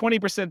you're doing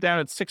 20% down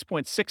at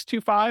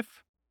 6.625,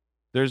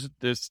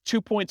 there's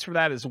 2 points for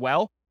that as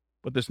well,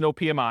 but there's no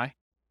PMI.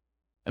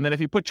 And then if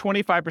you put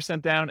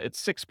 25% down at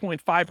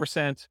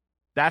 6.5%,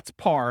 that's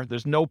par.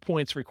 There's no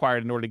points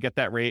required in order to get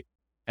that rate,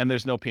 and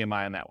there's no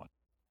PMI on that one.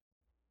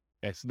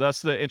 Okay, so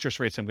that's the interest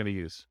rates I'm going to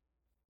use.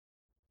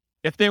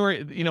 If they were,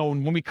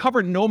 when we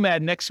cover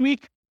Nomad next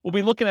week, we'll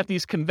be looking at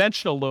these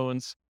conventional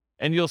loans,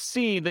 and you'll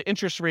see the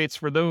interest rates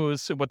for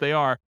those, what they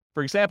are.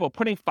 For example,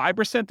 putting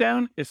 5%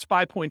 down is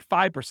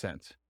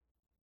 5.5%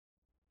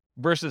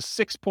 versus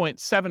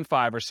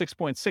 6.75 or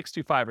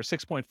 6.625 or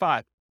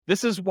 6.5.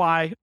 This is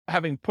why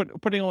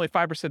putting only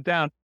 5%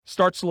 down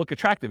starts to look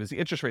attractive, is the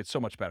interest rate's so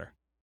much better.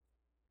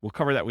 We'll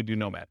cover that. We do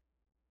Nomad.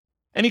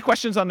 Any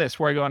questions on this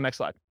before I go on next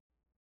slide?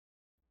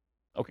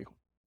 Okay, cool.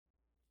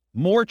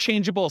 More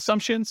changeable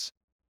assumptions.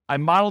 I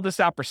modeled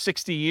this out for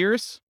 60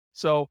 years.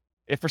 So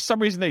if for some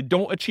reason they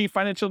don't achieve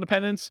financial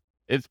independence,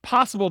 it's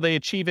possible they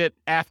achieve it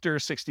after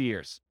 60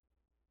 years.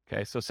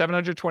 Okay, so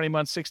 720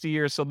 months, 60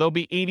 years. So they'll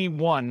be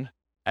 81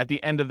 at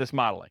the end of this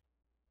modeling.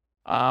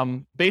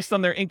 Based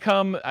on their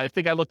income, I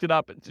think I looked it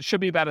up. It should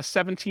be about a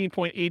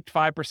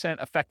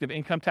 17.85% effective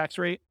income tax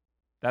rate.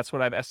 That's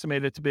what I've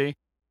estimated it to be.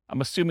 I'm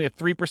assuming a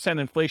 3%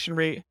 inflation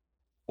rate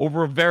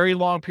over a very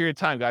long period of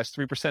time, guys.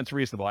 3% is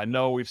reasonable. I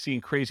know we've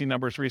seen crazy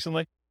numbers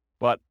recently,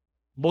 but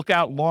look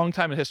out long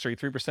time in history.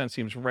 3%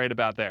 seems right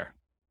about there.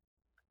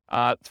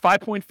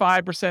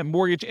 5.5%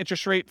 mortgage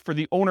interest rate for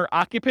the owner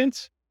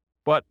occupant,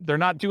 but they're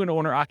not doing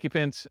owner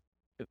occupant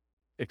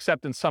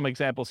except in some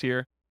examples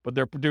here, but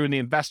they're doing the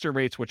investor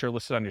rates, which are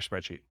listed on your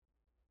spreadsheet.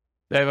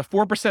 They have a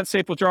 4%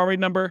 safe withdrawal rate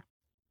number.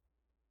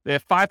 They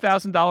have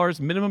 $5,000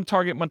 minimum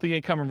target monthly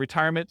income in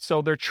retirement.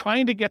 So they're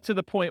trying to get to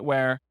the point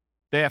where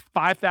they have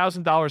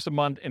 $5,000 a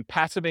month in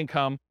passive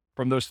income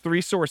from those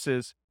three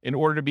sources in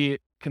order to be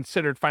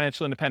considered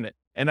financially independent.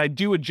 And I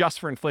do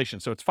adjust for inflation.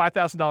 So it's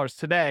 $5,000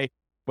 today,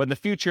 but in the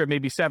future, it may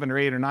be $7,000 or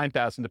 $8,000 or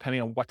 $9,000,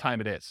 depending on what time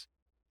it is.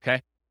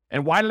 Okay.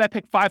 And why did I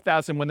pick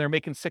 $5,000 when they're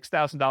making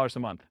 $6,000 a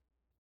month?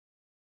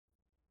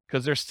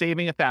 Because they're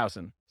saving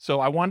 $1,000. So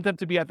I want them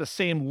to be at the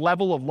same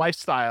level of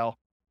lifestyle,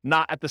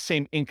 not at the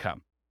same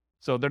income.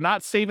 So they're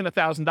not saving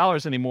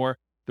 $1,000 anymore.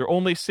 They're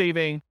only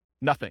saving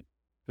nothing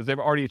because they've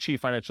already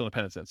achieved financial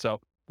independence. And so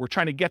we're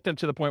trying to get them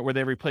to the point where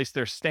they replace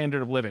their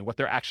standard of living, what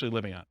they're actually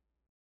living on.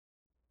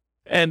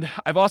 And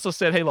I've also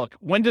said, hey, look,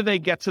 when do they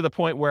get to the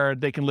point where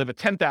they can live a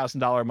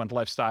 $10,000 a month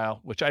lifestyle,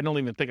 which I don't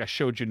even think I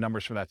showed you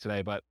numbers for that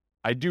today, but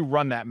I do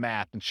run that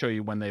math and show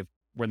you when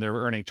they're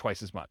earning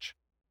twice as much.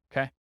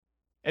 Okay.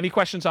 Any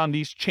questions on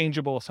these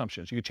changeable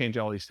assumptions? You could change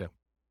all these too.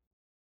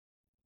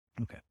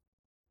 Okay.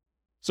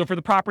 So for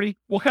the property,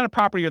 what kind of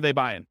property are they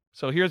buying?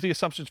 So here's the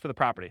assumptions for the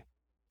property.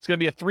 It's going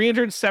to be a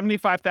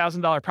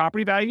 $375,000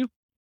 property value,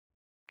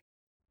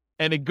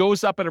 and it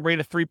goes up at a rate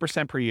of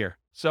 3% per year.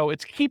 So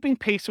it's keeping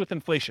pace with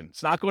inflation.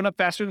 It's not going up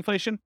faster than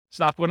inflation. It's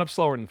not going up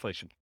slower than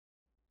inflation.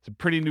 It's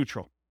pretty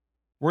neutral.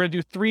 We're going to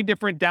do 3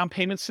 different down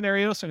payment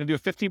scenarios. So I'm going to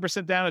do a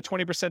 15% down, a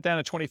 20% down,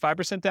 a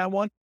 25% down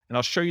one, and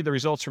I'll show you the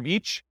results from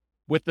each.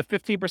 With the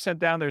 15%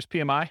 down, there's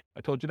PMI.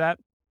 I told you that.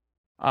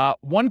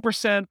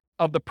 1%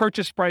 of the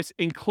purchase price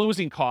in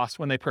closing costs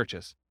when they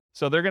purchase.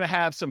 So they're going to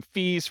have some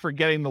fees for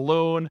getting the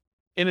loan.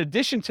 In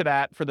addition to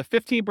that, for the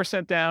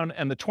 15% down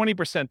and the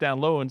 20% down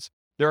loans,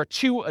 there are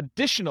 2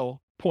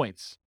 additional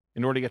points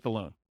in order to get the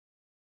loan.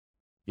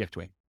 You have to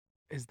wait.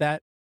 Is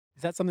that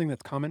something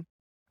that's common?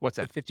 What's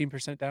that?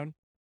 15% down?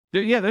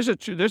 There's a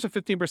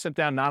 15%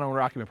 down non-owner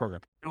occupant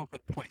program. No,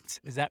 but points.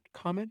 Is that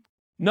common?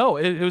 No,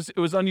 it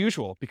was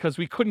unusual because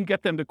we couldn't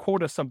get them to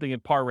quote us something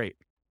at par rate.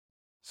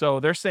 So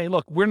they're saying,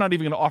 look, we're not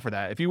even going to offer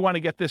that. If you want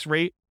to get this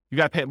rate, you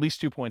got to pay at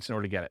least 2 points in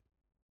order to get it.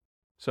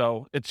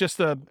 So it's just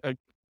a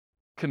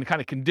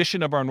kind of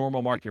condition of our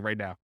normal market right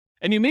now.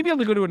 And you may be able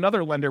to go to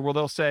another lender where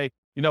they'll say,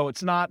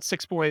 it's not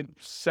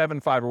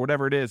 6.75 or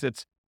whatever it is.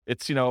 It's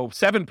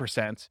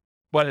 7%,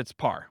 but it's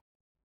par.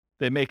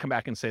 They may come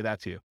back and say that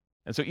to you.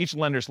 And so each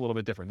lender is a little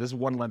bit different. This is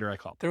one lender I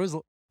called. There was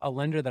a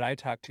lender that I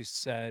talked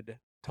to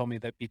told me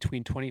that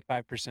between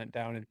 25%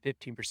 down and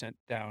 15%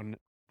 down,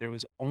 there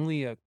was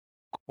only a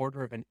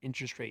quarter of an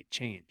interest rate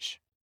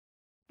change.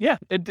 Yeah,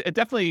 it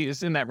definitely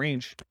is in that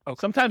range. Okay.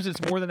 Sometimes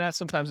it's more than that.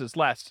 Sometimes it's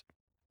less.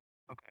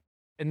 Okay.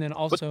 And then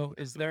also,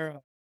 is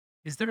there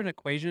an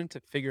equation to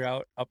figure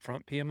out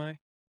upfront PMI?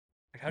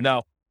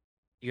 No.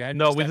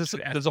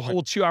 There's a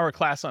whole 2-hour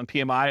class on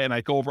PMI, and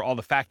I go over all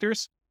the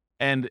factors,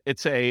 and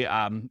it's a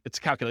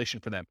calculation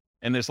for them.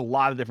 And there's a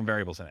lot of different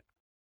variables in it,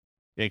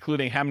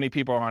 including how many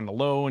people are on the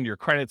loan, your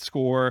credit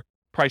score,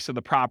 price of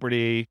the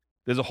property.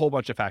 There's a whole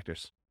bunch of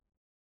factors.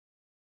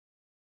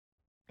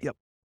 Yep.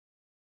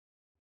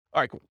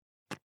 All right, cool.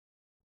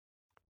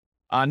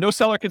 No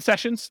seller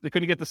concessions. They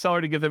couldn't get the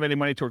seller to give them any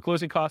money toward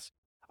closing costs.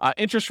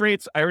 Interest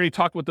rates, I already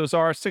talked what those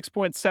are.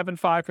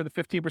 6.75 for the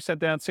 15%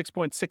 down,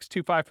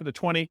 6.625 for the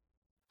 20,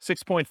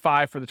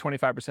 6.5 for the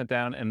 25%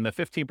 down, and the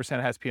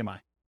 15% has PMI.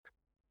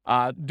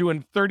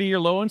 Doing 30-year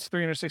loans,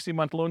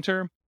 360-month loan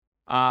term.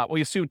 We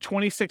assume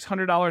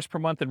 $2,600 per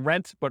month in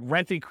rent, but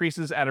rent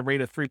increases at a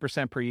rate of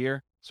 3% per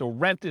year. So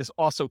rent is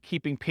also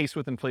keeping pace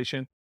with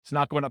inflation. It's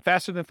not going up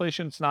faster than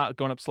inflation. It's not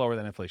going up slower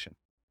than inflation.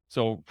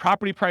 So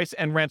property price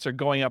and rents are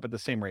going up at the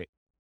same rate.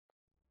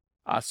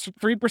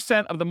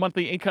 3% of the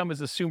monthly income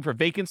is assumed for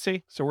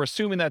vacancy. So we're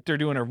assuming that they're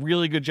doing a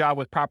really good job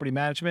with property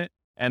management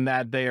and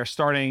that they are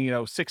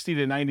starting, 60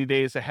 to 90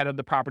 days ahead of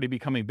the property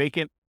becoming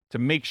vacant to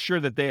make sure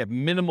that they have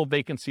minimal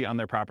vacancy on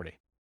their property.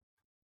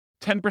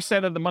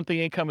 10% of the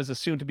monthly income is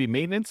assumed to be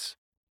maintenance.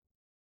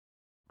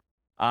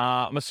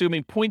 I'm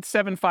assuming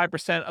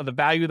 0.75% of the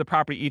value of the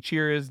property each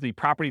year is the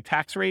property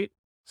tax rate.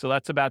 So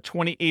that's about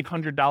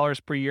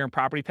 $2,800 per year in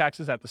property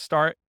taxes at the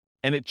start.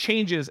 And it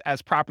changes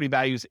as property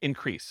values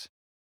increase.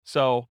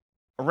 So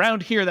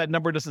around here, that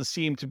number doesn't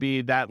seem to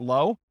be that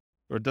low,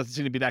 or it doesn't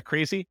seem to be that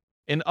crazy.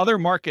 In other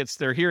markets,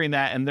 they're hearing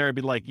that and they'll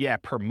be like, yeah,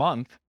 per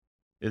month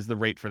is the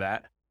rate for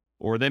that.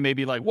 Or they may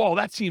be like, whoa,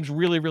 that seems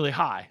really, really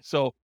high.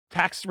 So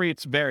Tax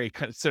rates vary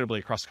considerably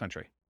across the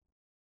country.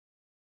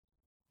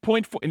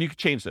 0.4, and you can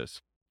change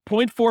this.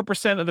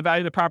 0.4% of the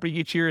value of the property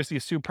each year is the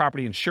assumed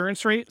property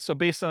insurance rate. So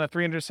based on a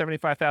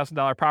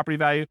 $375,000 property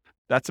value,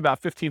 that's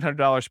about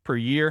 $1,500 per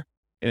year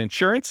in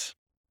insurance.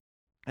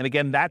 And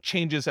again, that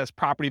changes as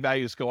property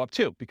values go up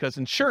too, because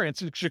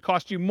insurance should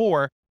cost you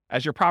more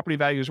as your property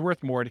value is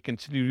worth more to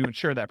continue to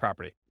insure that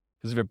property.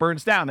 Because if it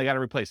burns down, they got to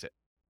replace it.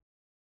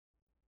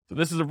 So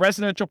this is a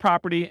residential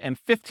property, and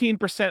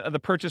 15% of the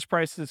purchase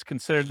price is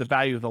considered the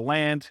value of the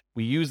land.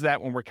 We use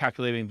that when we're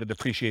calculating the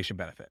depreciation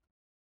benefit.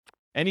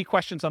 Any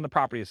questions on the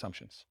property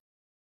assumptions?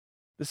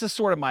 This is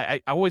sort of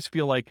I always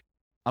feel like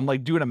I'm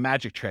like doing a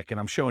magic trick and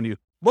I'm showing you,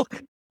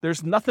 look,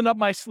 there's nothing up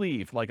my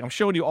sleeve. Like I'm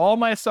showing you all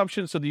my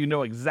assumptions so that you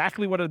know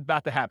exactly what is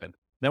about to happen.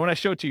 Then when I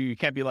show it to you, you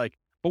can't be like,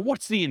 but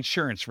what's the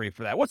insurance rate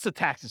for that? What's the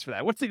taxes for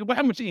that?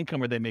 How much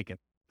income are they making?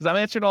 Because I'm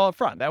answering it all up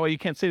front. That way you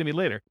can't say to me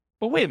later,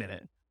 but wait a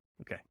minute.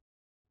 Okay.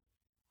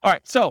 All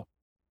right. So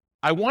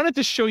I wanted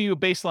to show you a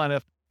baseline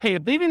of, hey,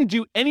 if they didn't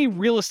do any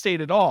real estate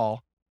at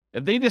all,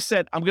 if they just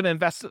said, I'm going to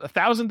invest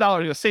 $1,000, I'm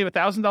going to save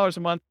 $1,000 a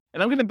month,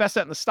 and I'm going to invest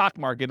that in the stock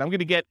market, I'm going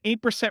to get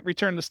 8%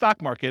 return in the stock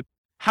market,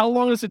 how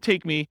long does it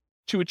take me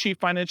to achieve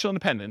financial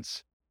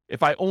independence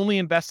if I only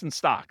invest in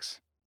stocks?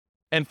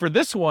 And for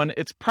this one,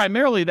 it's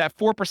primarily that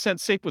 4%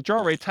 safe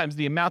withdrawal rate times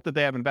the amount that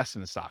they have invested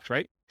in stocks,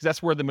 right? Because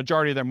that's where the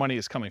majority of their money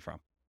is coming from.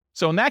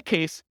 So in that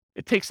case,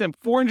 it takes them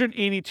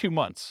 482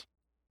 months,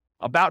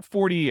 about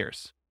 40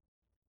 years.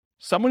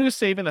 Someone who's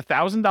saving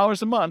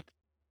 $1,000 a month,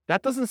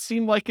 that doesn't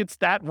seem like it's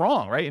that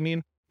wrong, right? I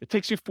mean, it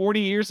takes you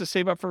 40 years to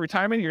save up for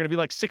retirement. You're going to be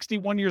like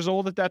 61 years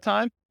old at that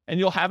time, and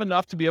you'll have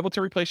enough to be able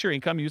to replace your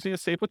income using a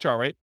safe withdrawal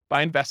rate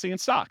by investing in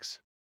stocks.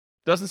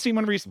 Doesn't seem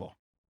unreasonable.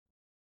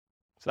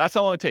 So that's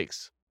how long it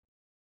takes.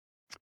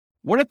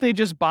 What if they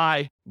just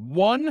buy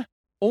one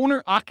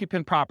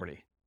owner-occupant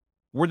property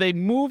where they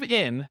move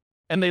in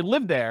and they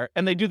live there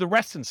and they do the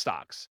rest in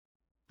stocks?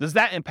 Does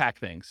that impact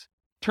things?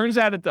 Turns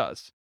out it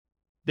does.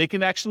 They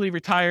can actually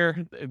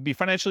retire, be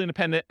financially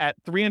independent at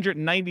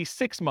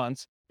 396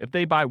 months if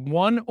they buy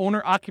one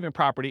owner-occupant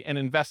property and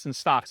invest in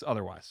stocks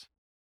otherwise.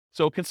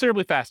 So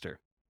considerably faster.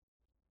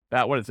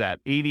 About, what is that,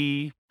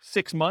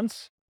 86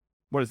 months?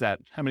 What is that?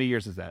 How many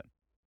years is that?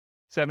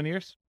 7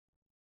 years?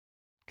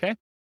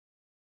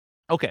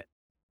 Okay.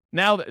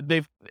 Now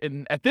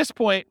at this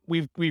point,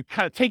 we've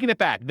kind of taken it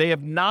back. They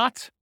have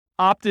not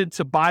opted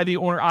to buy the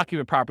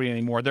owner-occupant property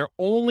anymore. They're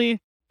only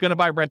going to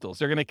buy rentals.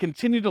 They're going to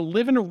continue to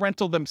live in a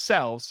rental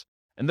themselves,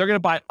 and they're going to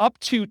buy up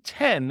to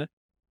 10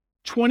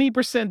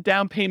 20%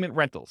 down payment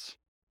rentals.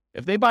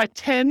 If they buy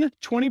 10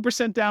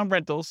 20% down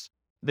rentals,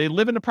 they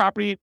live in a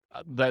property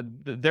that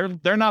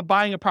they're not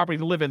buying a property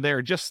to live in.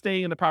 They're just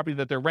staying in the property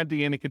that they're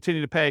renting in and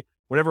continue to pay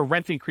whatever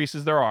rent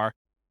increases there are.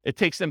 It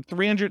takes them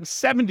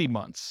 370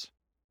 months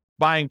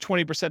buying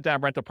 20%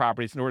 down rental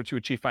properties in order to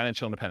achieve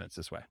financial independence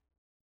this way.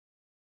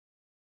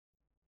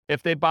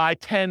 If they buy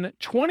 10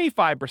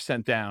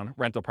 25% down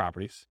rental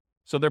properties,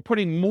 so they're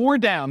putting more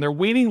down, they're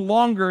waiting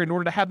longer in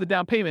order to have the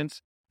down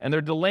payments, and they're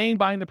delaying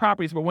buying the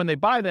properties, but when they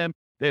buy them,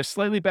 they have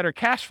slightly better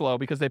cash flow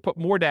because they put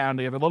more down,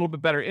 they have a little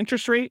bit better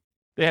interest rate,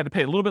 they had to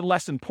pay a little bit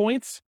less in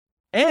points,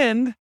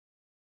 and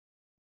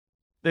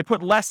they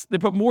put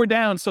more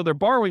down, so they're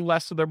borrowing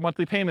less, so their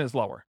monthly payment is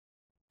lower.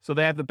 So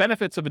they have the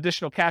benefits of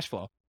additional cash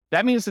flow.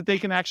 That means that they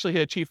can actually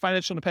achieve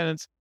financial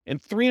independence in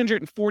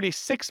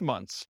 346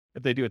 months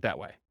if they do it that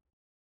way.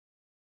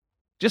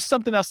 Just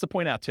something else to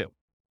point out too.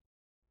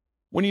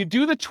 When you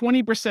do the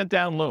 20%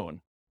 down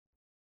loan,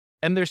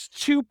 and there's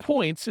 2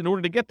 points in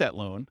order to get that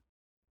loan,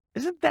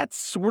 isn't that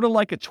sort of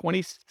like a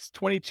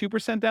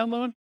 22% down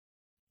loan?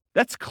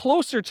 That's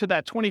closer to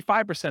that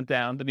 25%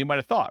 down than you might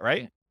have thought,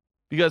 right?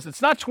 Because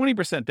it's not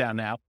 20% down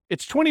now,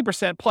 it's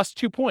 20% plus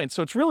 2 points.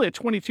 So it's really a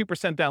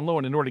 22% down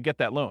loan in order to get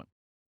that loan.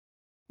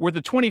 Where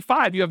the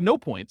 25, you have no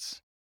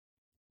points.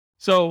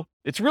 So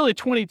it's really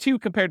 22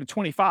 compared to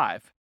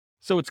 25.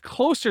 So it's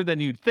closer than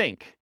you'd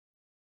think.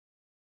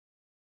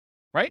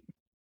 Right?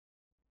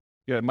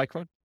 You have a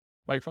microphone?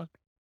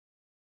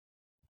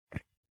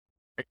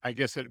 I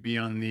guess it'd be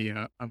on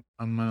the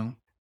amount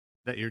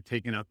that you're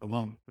taking out the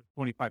loan,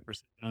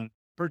 25% on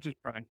purchase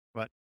price,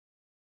 but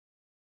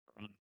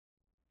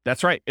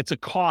That's right. It's a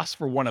cost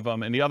for one of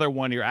them, and the other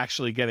one you're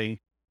actually getting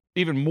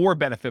even more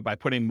benefit by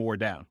putting more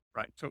down.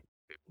 right. So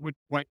it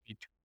might be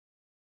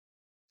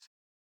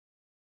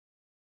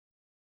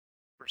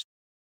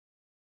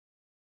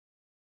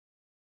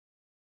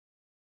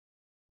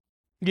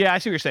Yeah, I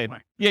see what you're saying.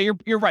 Right. Yeah,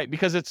 you're right,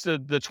 because it's the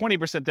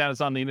 20% down is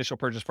on the initial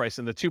purchase price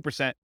and the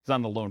 2% is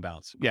on the loan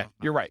balance. Yeah,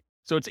 you're right.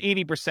 So it's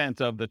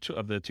 80% of the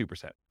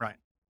 2%. Right.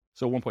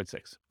 So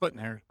 1.6. splitting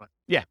hairs, but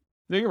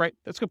No, you're right.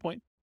 That's a good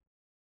point.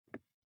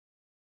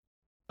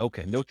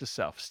 Okay, note to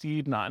self.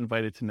 Steve not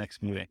invited to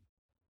next meeting.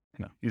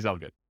 No, he's all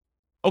good.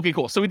 Okay,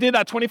 cool. So we did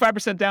that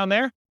 25% down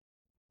there.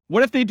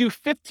 What if they do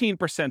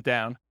 15%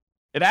 down?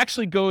 It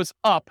actually goes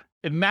up.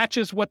 It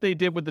matches what they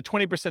did with the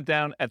 20%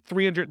 down at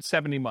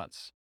 370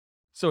 months.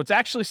 So it's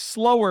actually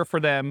slower for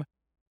them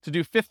to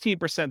do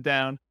 15%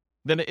 down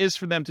than it is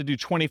for them to do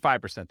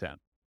 25% down.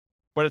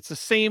 but it's the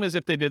same as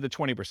if they did the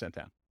 20%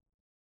 down.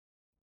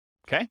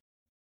 Okay?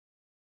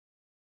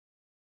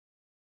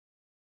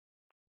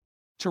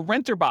 To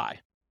rent or buy.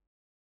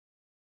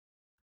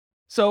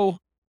 So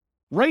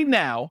right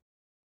now,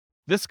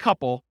 this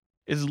couple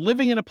is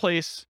living in a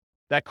place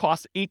that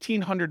costs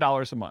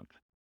 $1,800 a month.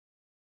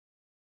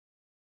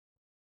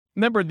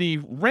 Remember, the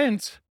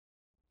rent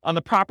on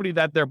the property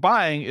that they're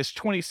buying is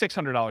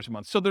 $2,600 a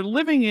month. So they're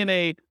living in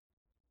a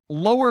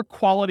lower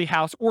quality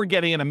house or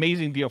getting an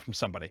amazing deal from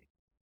somebody.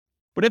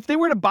 But if they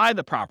were to buy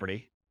the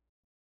property,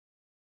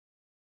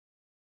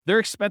 their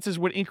expenses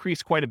would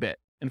increase quite a bit.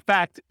 In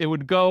fact, it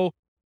would go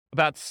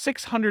about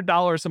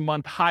 $600 a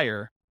month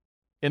higher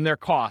in their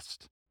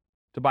cost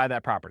to buy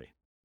that property.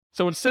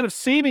 So instead of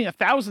saving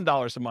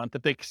 $1,000 a month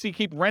that they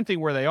keep renting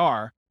where they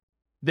are,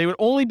 they would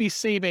only be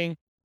saving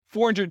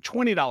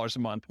 $420 a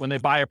month when they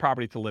buy a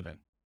property to live in.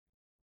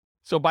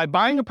 So by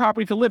buying a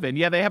property to live in,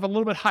 yeah, they have a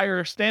little bit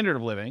higher standard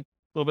of living,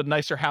 a little bit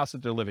nicer house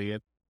that they're living in,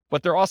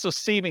 but they're also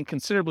saving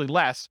considerably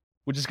less,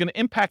 which is going to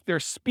impact their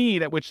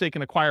speed at which they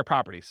can acquire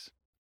properties.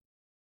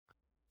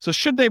 So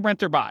should they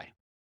rent or buy?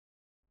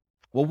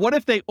 Well, what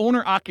if they own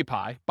or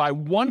occupy, buy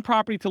one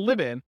property to live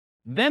in,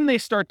 then they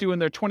start doing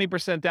their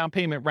 20% down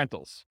payment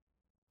rentals?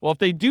 Well, if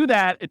they do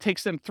that, it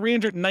takes them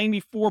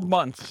 394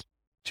 months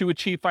to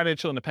achieve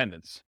financial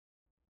independence.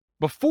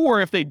 Before,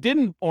 if they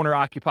didn't own or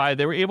occupy,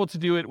 they were able to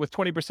do it with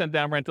 20%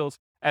 down rentals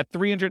at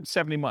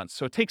 370 months.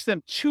 So it takes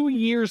them 2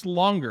 years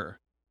longer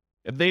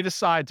if they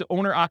decide to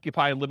own or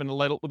occupy and live in a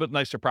little bit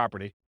nicer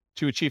property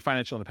to achieve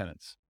financial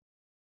independence.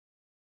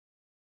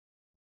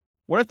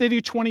 What if they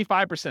do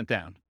 25%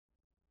 down?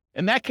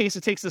 In that case,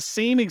 it takes the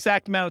same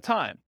exact amount of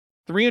time,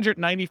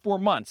 394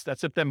 months.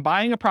 That's if them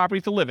buying a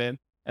property to live in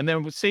and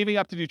then saving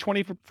up to do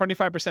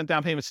 25%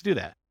 down payments to do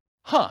that.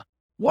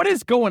 What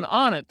is going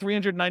on at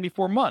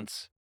 394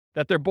 months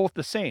that they're both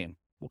the same?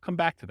 We'll come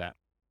back to that.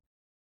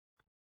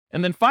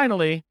 And then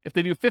finally, if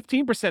they do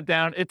 15%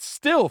 down, it's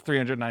still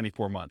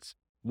 394 months.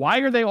 Why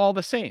are they all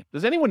the same?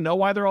 Does anyone know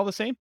why they're all the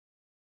same?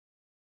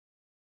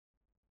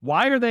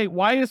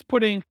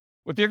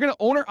 If you're going to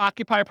own or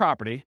occupy a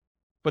property,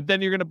 but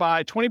then you're going to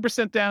buy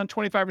 20% down,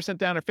 25%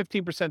 down, or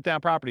 15%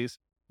 down properties,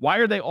 why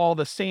are they all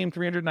the same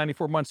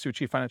 394 months to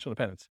achieve financial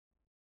independence?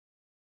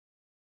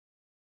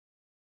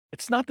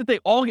 It's not that they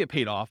all get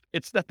paid off.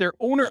 It's that their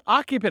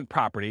owner-occupant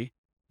property,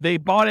 they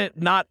bought it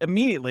not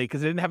immediately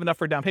because they didn't have enough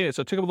for a down payment,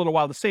 so it took them a little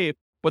while to save,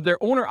 but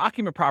their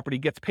owner-occupant property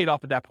gets paid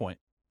off at that point.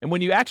 And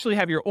when you actually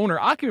have your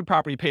owner-occupant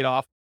property paid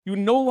off, you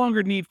no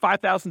longer need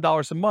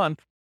 $5,000 a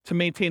month to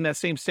maintain that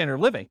same standard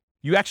of living.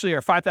 You actually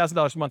are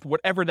 $5,000 a month,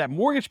 whatever that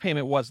mortgage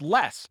payment was,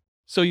 less.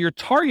 So your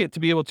target to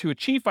be able to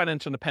achieve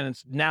financial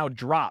independence now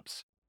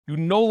drops. You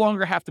no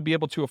longer have to be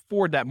able to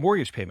afford that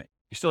mortgage payment.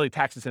 You still need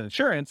taxes and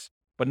insurance,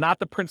 but not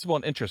the principal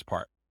and interest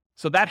part.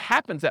 So that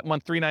happens at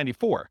month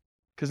 394,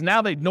 because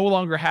now they no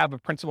longer have a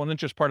principal and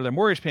interest part of their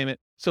mortgage payment.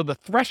 So the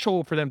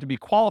threshold for them to be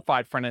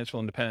qualified for financial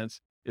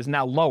independence is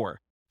now lower.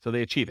 So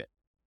they achieve it.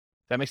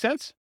 Does that make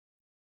sense?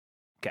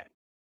 Okay.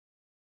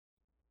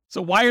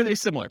 So why are they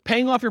similar?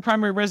 Paying off your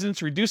primary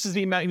residence reduces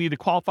the amount you need to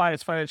qualify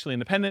as financially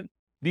independent.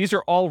 These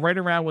are all right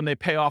around when they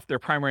pay off their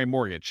primary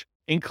mortgage,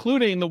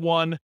 including the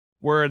one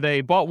where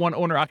they bought one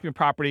owner-occupant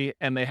property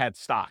and they had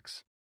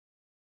stocks,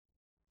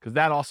 because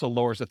that also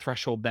lowers the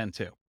threshold then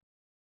too.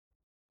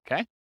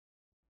 Okay?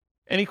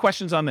 Any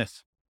questions on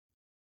this?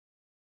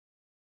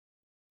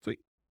 Sweet.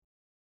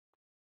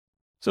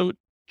 So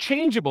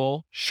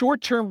changeable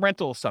short-term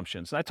rental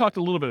assumptions. And I talked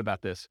a little bit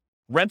about this.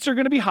 Rents are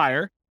going to be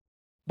higher,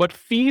 but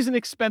fees and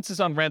expenses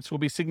on rents will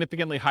be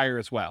significantly higher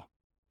as well.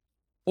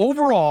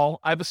 Overall,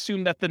 I've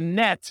assumed that the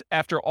net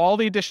after all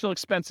the additional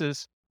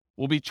expenses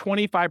will be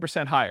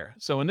 25% higher.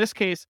 So in this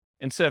case,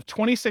 instead of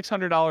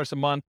 $2,600 a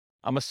month,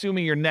 I'm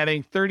assuming you're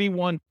netting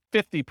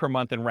 $3,150 per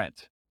month in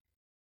rent.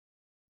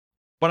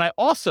 But I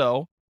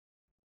also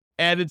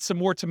added some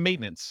more to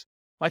maintenance.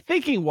 My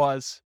thinking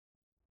was,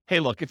 hey,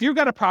 look, if you've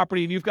got a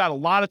property and you've got a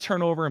lot of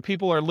turnover and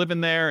people are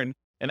living there and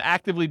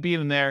actively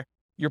being in there,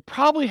 you're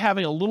probably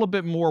having a little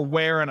bit more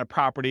wear on a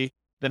property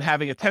than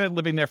having a tenant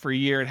living there for a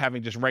year and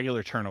having just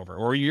regular turnover,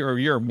 or a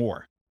year or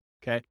more.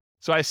 Okay.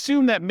 So I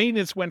assume that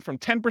maintenance went from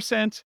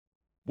 10%,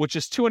 which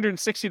is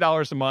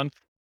 $260 a month,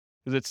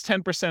 because it's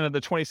 10% of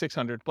the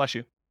 $2,600, bless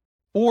you,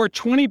 or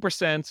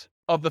 20%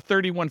 of the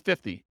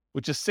 $3,150,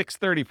 which is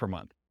 $630 per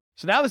month.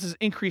 So now this has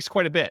increased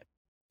quite a bit.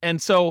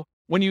 And so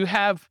when you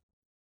have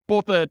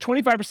both a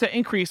 25%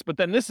 increase, but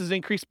then this is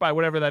increased by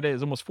whatever that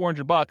is, almost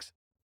 $400,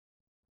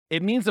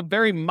 it means a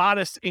very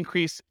modest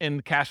increase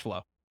in cash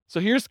flow. So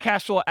here's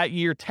cash flow at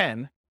year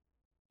 10.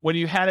 When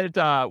you had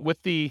it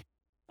with the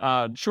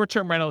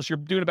short-term rentals, you're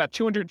doing about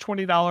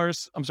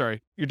 $220. I'm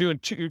sorry, you're doing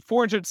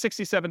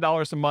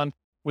 $467 a month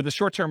with the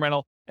short-term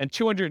rental and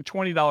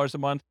 $220 a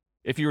month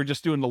if you were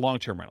just doing the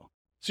long-term rental.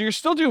 So you're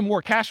still doing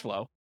more cash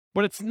flow,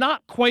 but it's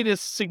not quite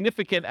as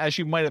significant as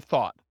you might have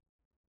thought.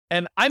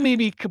 And I may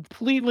be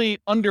completely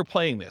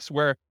underplaying this,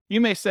 where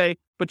you may say,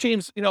 but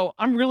James,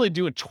 I'm really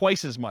doing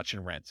twice as much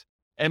in rent,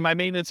 and my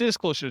maintenance is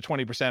closer to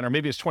 20%, or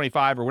maybe it's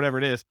 25 or whatever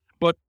it is,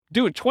 but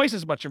doing twice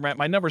as much in rent,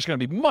 my number is going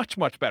to be much,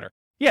 much better.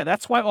 Yeah,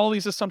 that's why all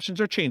these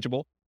assumptions are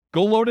changeable.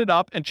 Go load it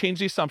up and change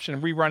the assumption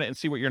and rerun it and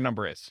see what your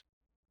number is.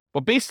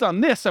 But based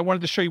on this, I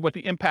wanted to show you what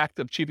the impact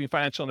of achieving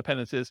financial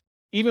independence is,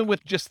 even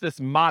with just this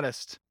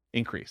modest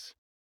increase.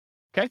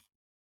 Okay?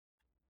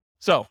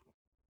 So,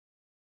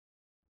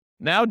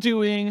 now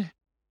doing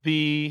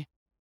the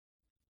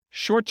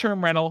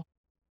short-term rental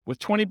with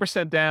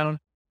 20% down,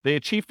 they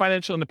achieve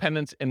financial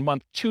independence in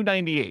month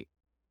 298.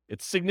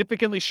 It's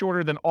significantly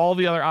shorter than all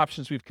the other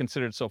options we've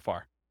considered so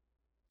far.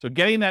 So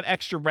getting that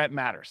extra rent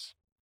matters.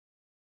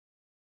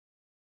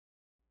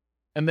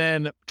 And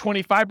then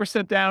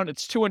 25% down,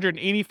 it's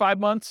 285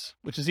 months,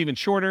 which is even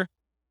shorter.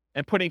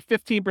 And putting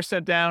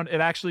 15% down,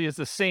 it actually is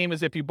the same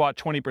as if you bought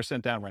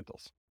 20% down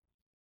rentals.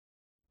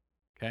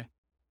 Okay.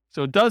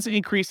 So it does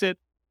increase it.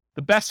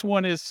 The best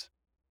one is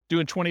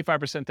doing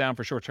 25% down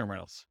for short-term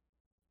rentals.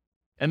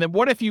 And then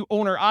what if you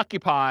own or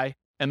occupy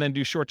and then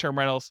do short-term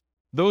rentals?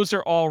 Those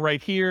are all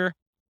right here.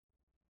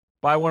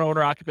 Buy one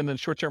owner occupant, then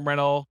short-term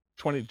rental,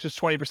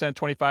 20%,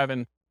 25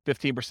 and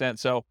 15%.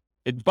 So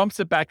it bumps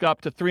it back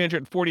up to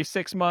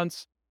 346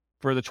 months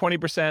for the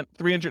 20%,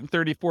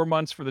 334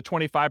 months for the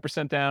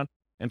 25% down,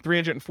 and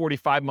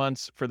 345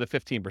 months for the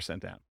 15%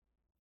 down.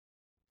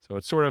 So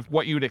it's sort of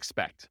what you'd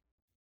expect.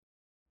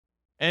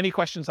 Any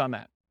questions on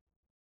that?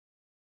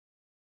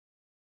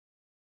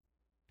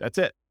 That's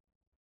it.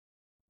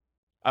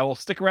 I will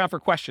stick around for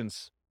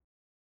questions.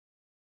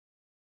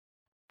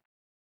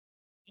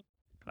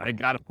 I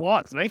got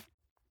applause, right?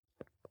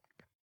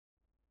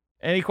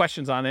 Any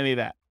questions on any of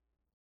that?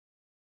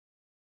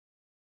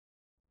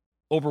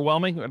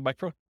 Overwhelming?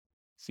 Micro?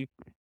 See?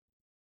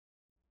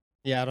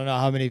 Yeah, I don't know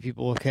how many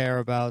people will care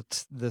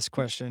about this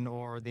question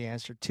or the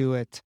answer to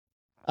it.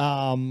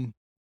 It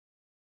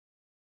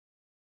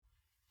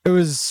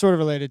was sort of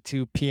related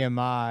to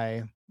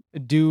PMI.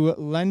 Do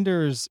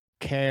lenders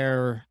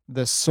care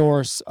the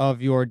source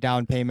of your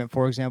down payment?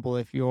 For example,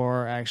 if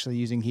you're actually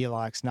using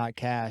HELOCs, not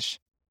cash,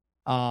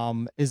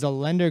 is a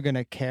lender going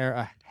to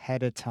care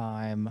ahead of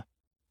time,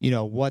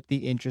 what the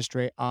interest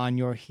rate on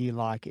your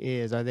HELOC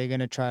is? Are they going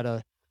to try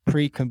to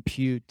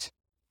pre-compute,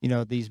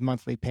 these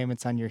monthly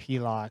payments on your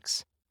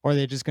HELOCs? Or are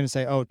they just going to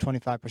say, oh,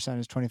 25%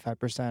 is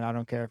 25%. I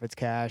don't care if it's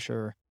cash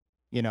or,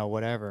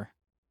 whatever.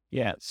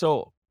 Yeah.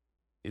 So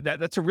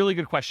that's a really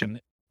good question.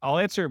 I'll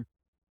answer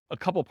a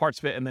couple parts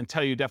of it and then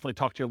tell you definitely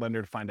talk to your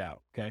lender to find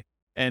out. Okay.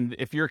 And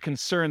if you're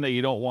concerned that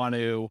you don't want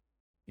to,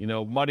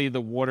 muddy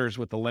the waters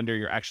with the lender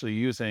you're actually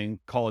using,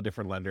 call a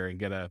different lender and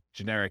get a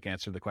generic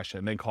answer to the question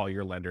and then call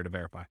your lender to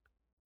verify.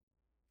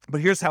 But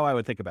here's how I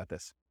would think about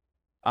this.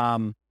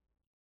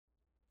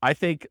 I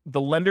think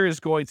the lender is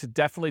going to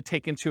definitely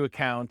take into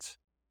account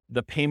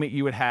the payment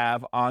you would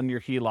have on your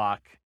HELOC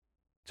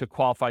to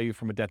qualify you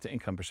from a debt to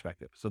income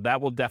perspective. So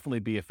that will definitely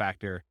be a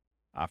factor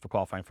for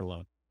qualifying for a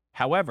loan.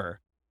 However,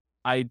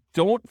 I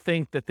don't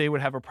think that they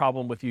would have a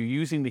problem with you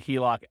using the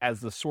HELOC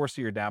as the source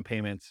of your down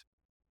payments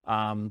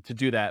to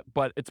do that.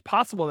 But it's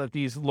possible that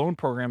these loan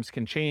programs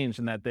can change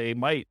and that they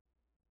might,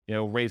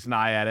 raise an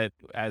eye at it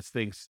as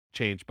things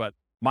change. But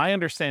my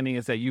understanding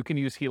is that you can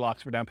use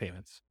HELOCs for down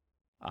payments,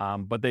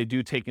 but they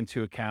do take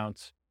into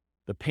account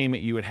the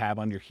payment you would have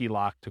on your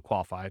HELOC to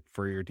qualify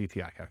for your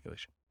DTI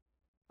calculation.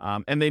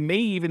 And they may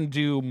even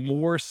do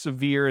more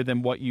severe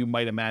than what you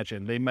might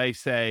imagine. They may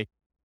say,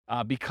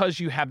 because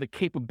you have the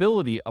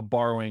capability of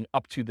borrowing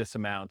up to this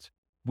amount,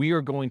 we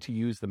are going to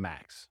use the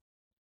max.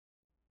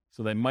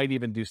 So they might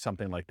even do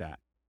something like that.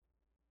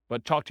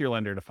 But talk to your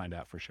lender to find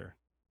out for sure.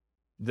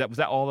 Was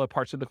that all the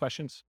parts of the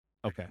questions?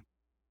 Okay.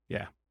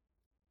 Yeah.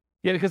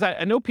 Yeah, because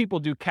I know people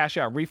do cash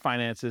out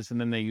refinances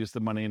and then they use the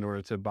money in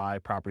order to buy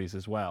properties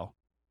as well.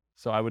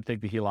 So I would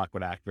think the HELOC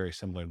would act very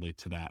similarly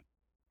to that.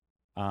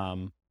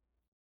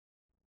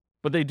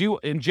 But they do,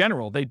 in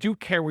general, they do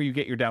care where you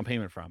get your down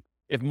payment from.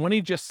 If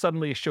money just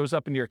suddenly shows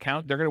up in your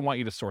account, they're going to want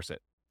you to source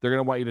it. They're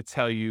going to want you to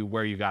tell you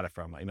where you got it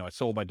from. I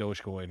sold my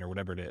Dogecoin or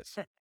whatever it is.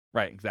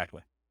 Right,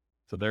 exactly.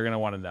 So they're going to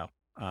want to know.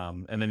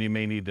 And then you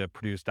may need to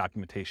produce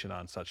documentation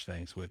on such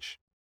things, which,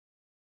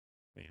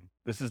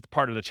 this is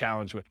part of the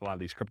challenge with a lot of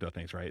these crypto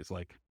things, right? It's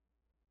like,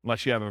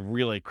 unless you have a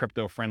really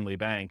crypto-friendly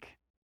bank,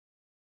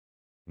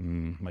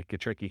 might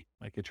get tricky.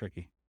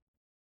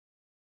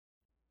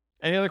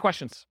 Any other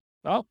questions?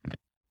 Oh.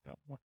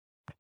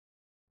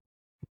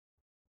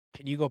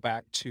 Can you go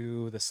back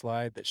to the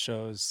slide that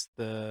shows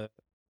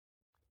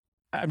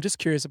I'm just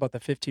curious about the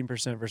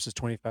 15% versus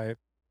 20%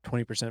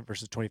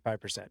 versus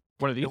 25%.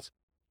 What are these?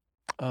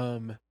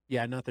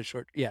 Yeah, not the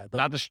short. Yeah,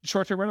 not the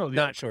short-term rental.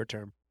 Not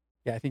short-term.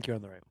 Yeah, I think you're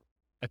on the right one.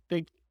 I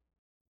think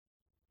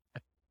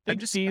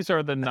these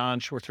are the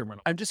non-short-term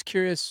rental. I'm just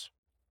curious.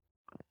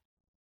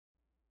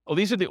 Oh,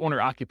 these are the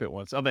owner-occupant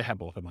ones. Oh, they have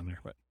both of them on there,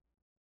 but.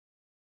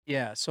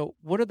 Yeah. So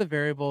what are the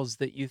variables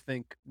that you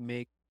think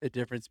make the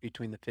difference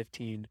between the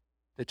 15,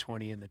 the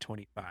 20, and the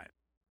 25?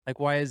 Like,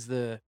 why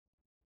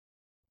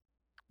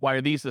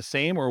are these the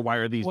same or why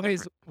are these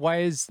different? Why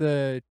is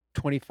the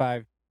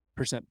 25%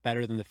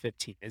 better than the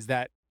 15? Is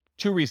that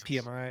two reasons?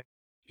 PMI?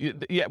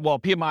 Yeah, well,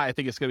 PMI, I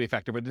think it's going to be a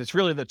factor, but it's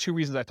really the two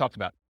reasons I talked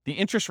about. The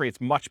interest rate's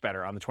much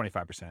better on the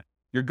 25%.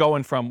 You're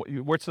going from,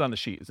 what's it on the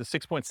sheet? Is it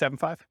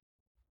 6.75?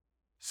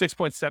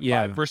 6.75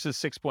 Yeah. versus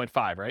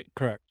 6.5, right?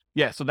 Correct.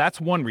 Yeah, so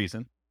that's one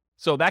reason.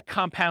 So that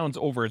compounds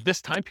over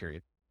this time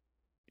period,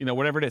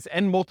 whatever it is,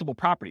 and multiple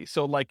properties.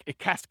 So like it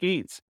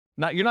cascades.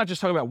 You're not just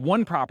talking about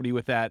one property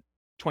with that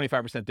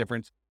 25%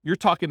 difference. You're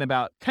talking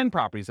about 10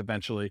 properties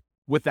eventually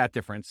with that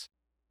difference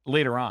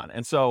later on.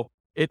 And so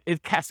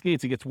it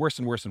cascades, it gets worse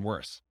and worse and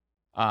worse,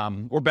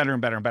 or better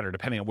and better and better,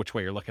 depending on which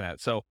way you're looking at it.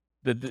 So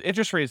the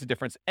interest rate is the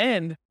difference.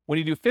 And when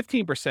you do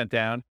 15%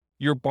 down,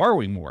 you're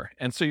borrowing more.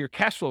 And so your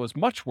cash flow is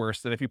much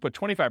worse than if you put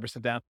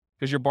 25% down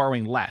because you're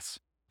borrowing less.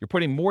 You're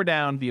putting more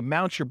down. The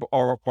amount you're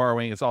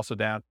borrowing is also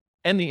down,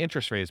 and the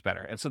interest rate is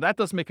better. And so that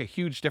does make a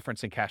huge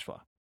difference in cash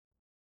flow.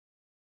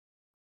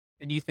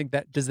 And you think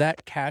does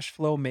that cash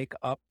flow make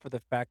up for the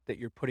fact that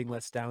you're putting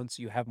less down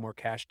so you have more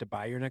cash to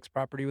buy your next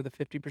property with a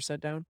 50%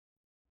 down?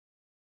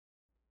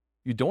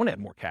 You don't add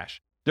more cash.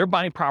 They're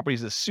buying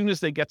properties as soon as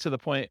they get to the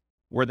point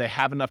where they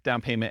have enough down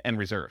payment and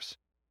reserves.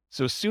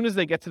 So as soon as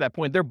they get to that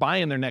point, they're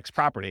buying their next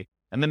property,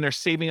 and then they're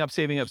saving up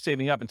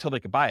until they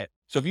can buy it.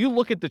 So if you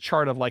look at the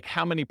chart of like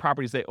how many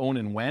properties they own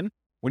and when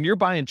you're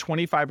buying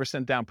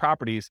 25% down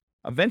properties,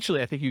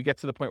 eventually I think you get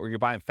to the point where you're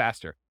buying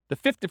faster.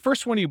 The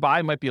first one you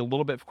buy might be a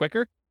little bit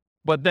quicker,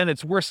 but then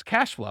it's worse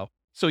cash flow.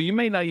 So you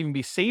may not even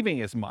be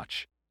saving as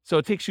much. So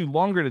it takes you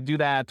longer to do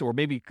that, or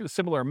maybe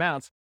similar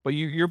amounts, but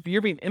you're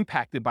being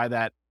impacted by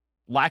that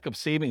lack of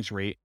savings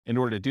rate in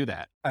order to do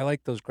that. I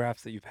like those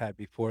graphs that you've had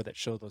before that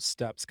show those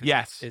steps.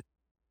 Yes.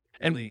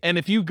 And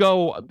if you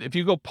go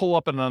pull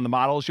up on the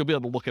models, you'll be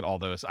able to look at all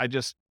those.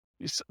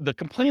 The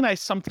complaint I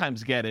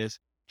sometimes get is,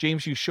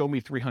 James, you show me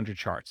 300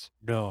 charts.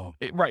 No.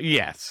 Right.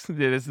 Yes. It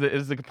is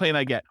the complaint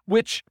I get,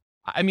 which,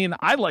 I mean,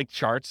 I like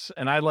charts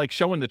and I like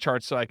showing the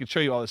charts so I can show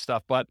you all this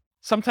stuff. But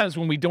sometimes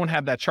when we don't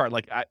have that chart,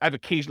 like I've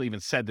occasionally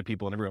even said to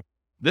people in the room,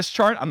 this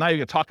chart, I'm not even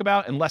going to talk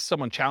about unless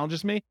someone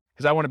challenges me,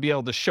 because I want to be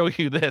able to show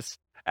you this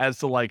as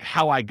to like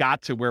how I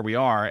got to where we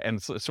are. And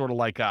it's sort of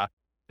like,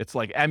 it's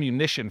like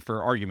ammunition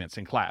for arguments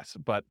in class.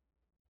 But,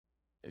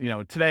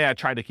 today I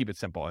tried to keep it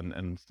simple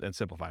and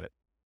simplified it.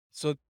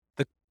 So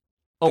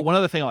one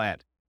other thing I'll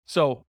add.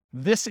 So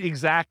this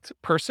exact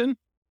person,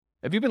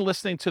 have you been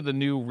listening to the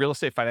new Real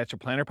Estate Financial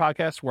Planner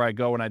podcast where I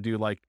go and I do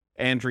like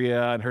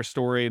Andrea and her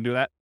story and do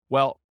that?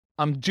 Well,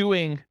 I'm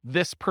doing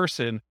this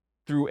person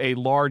through a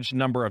large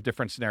number of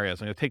different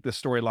scenarios. I'm going to take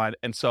this storyline.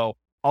 And so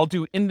I'll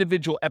do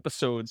individual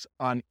episodes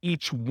on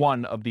each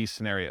one of these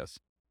scenarios.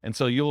 And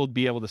so you'll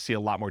be able to see a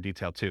lot more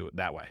detail too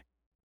that way.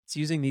 it's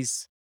using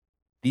these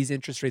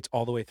interest rates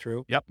all the way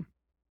through. Yep.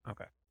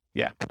 Okay.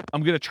 Yeah.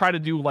 I'm going to try to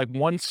do like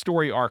one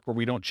story arc where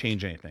we don't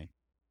change anything.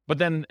 But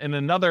then in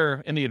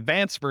the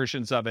advanced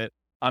versions of it,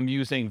 I'm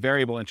using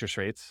variable interest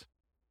rates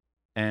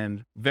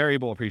and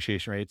variable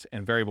appreciation rates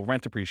and variable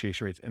rent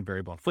appreciation rates and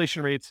variable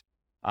inflation rates.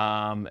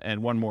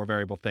 And one more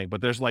variable thing,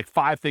 but there's like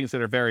 5 things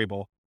that are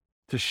variable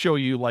to show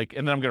you like,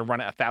 and then I'm going to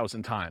run it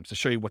 1,000 times to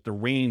show you what the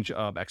range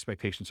of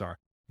expectations are.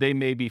 They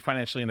may be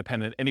financially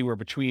independent anywhere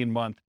between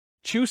month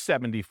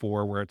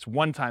 274, where it's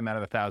 1 time out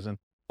of 1,000,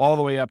 all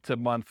the way up to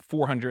month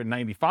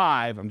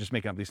 495. I'm just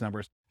making up these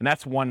numbers. And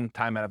that's 1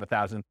 time out of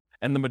 1,000.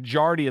 And the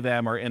majority of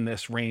them are in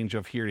this range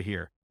of here to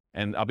here.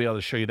 And I'll be able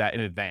to show you that in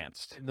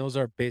advance. And those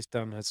are based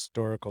on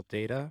historical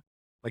data,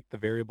 like the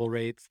variable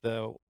rates,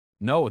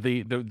 No,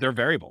 they're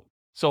variable.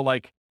 So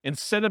like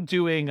instead of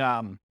doing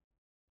an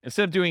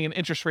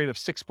interest rate of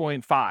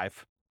 6.5,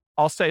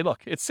 I'll say,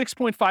 look, it's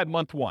 6.5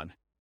 month 1,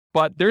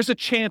 but there's a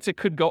chance it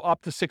could go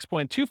up to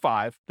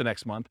 6.25 the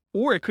next month,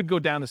 or it could go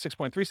down to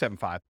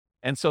 6.375.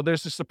 And so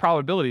there's just a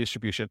probability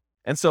distribution.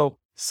 And so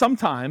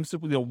sometimes,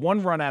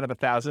 1 run out of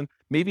 1,000,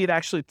 maybe it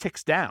actually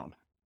ticks down.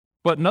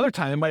 But another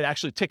time it might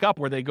actually tick up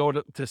where they go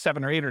to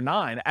 7 or 8 or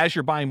 9 as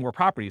you're buying more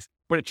properties,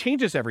 but it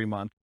changes every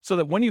month so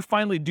that when you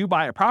finally do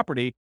buy a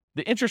property,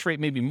 the interest rate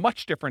may be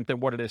much different than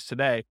what it is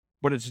today,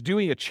 but it's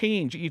doing a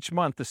change each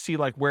month to see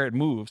like where it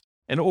moves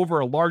and over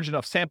a large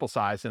enough sample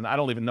size. And I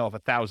don't even know if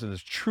 1,000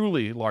 is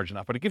truly large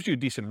enough, but it gives you a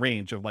decent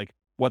range of like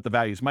what the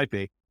values might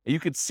be. And you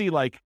could see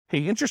like, hey,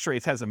 interest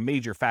rates has a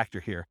major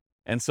factor here.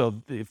 And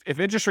so if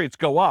interest rates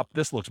go up,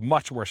 this looks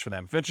much worse for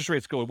them. If interest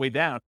rates go way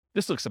down,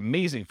 this looks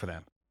amazing for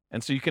them.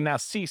 And so you can now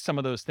see some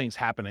of those things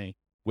happening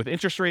with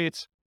interest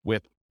rates,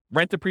 with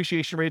rent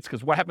appreciation rates,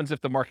 because what happens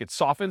if the market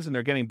softens and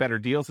they're getting better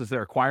deals as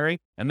they're acquiring,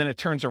 and then it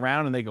turns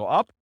around and they go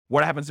up?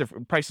 What happens if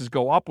prices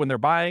go up when they're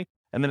buying,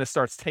 and then it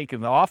starts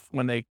taking off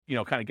when they,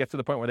 kind of get to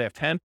the point where they have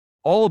 10?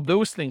 All of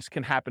those things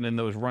can happen in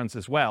those runs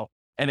as well.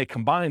 And it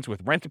combines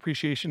with rent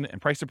appreciation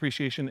and price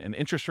appreciation and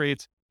interest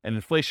rates and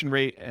inflation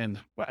rate. And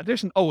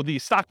the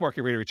stock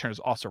market rate of return is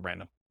also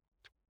random.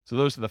 So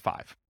those are the 5.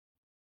 Does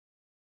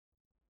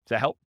that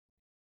help?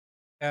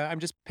 I'm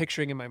just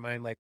picturing in my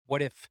mind, like,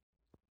 what if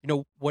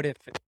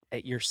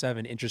at year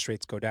 7 interest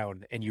rates go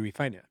down and you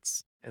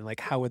refinance? And like,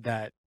 how would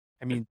that,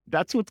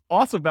 that's what's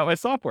awesome about my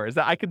software is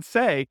that I can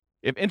say,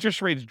 if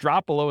interest rates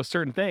drop below a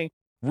certain thing,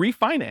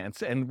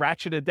 refinance and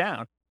ratchet it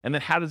down. And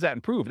then how does that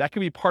improve? That could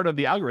be part of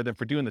the algorithm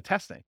for doing the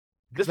testing.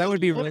 Because that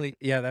would be really,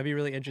 that'd be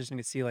really interesting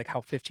to see like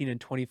how 15 and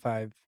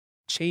 25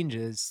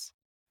 changes,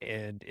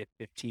 and if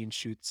 15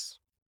 shoots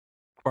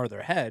farther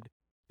ahead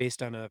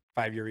based on a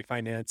 5-year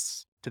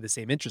refinance to the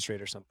same interest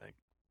rate or something.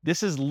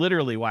 This is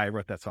literally why I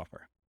wrote that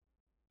software,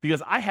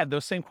 because I had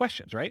those same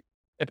questions, right?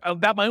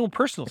 About my own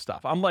personal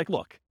stuff. I'm like,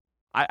 look,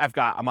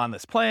 I'm on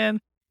this plan.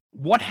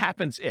 What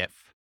happens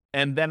if?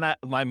 And then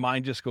my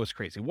mind just goes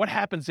crazy. What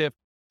happens if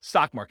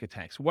stock market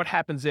tanks? What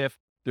happens if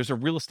there's a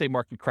real estate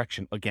market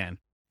correction again?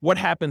 What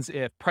happens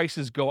if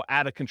prices go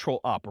out of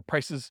control up, or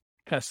prices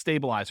kind of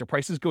stabilize, or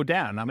prices go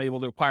down and I'm able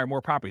to acquire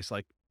more properties?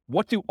 Like,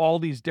 what do all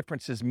these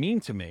differences mean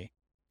to me?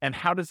 And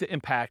how does it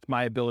impact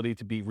my ability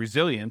to be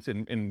resilient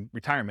in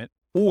retirement?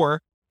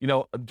 Or,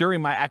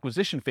 during my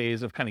acquisition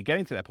phase of kind of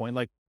getting to that point,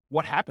 like,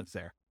 what happens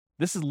there?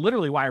 This is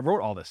literally why I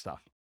wrote all this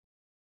stuff.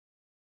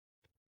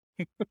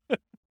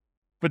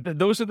 But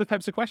those are the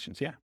types of questions.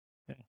 Yeah.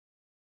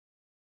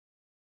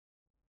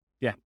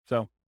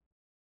 So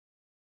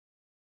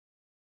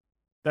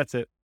that's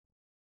it.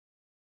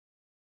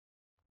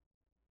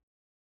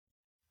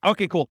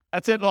 Okay, cool.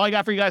 That's it. All I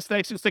got for you guys.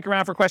 Thanks. Stick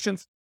around for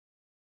questions.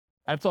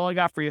 That's all I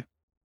got for you.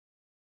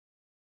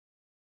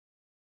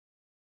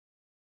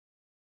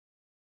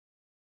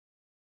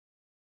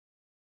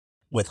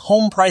 With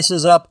home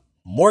prices up,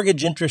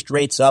 mortgage interest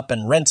rates up,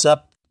 and rents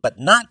up, but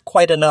not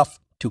quite enough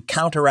to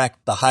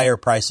counteract the higher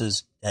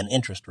prices and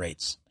interest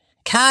rates.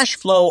 Cash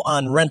flow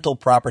on rental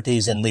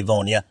properties in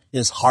Livonia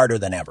is harder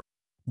than ever.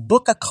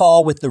 Book a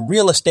call with the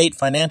Real Estate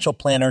Financial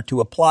Planner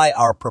to apply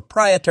our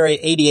proprietary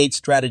 88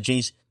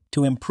 strategies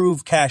to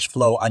improve cash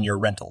flow on your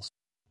rentals.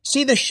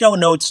 See the show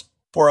notes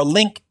for a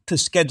link to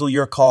schedule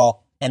your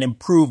call and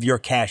improve your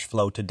cash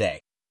flow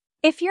today.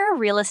 If you're a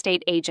real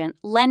estate agent,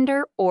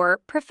 lender, or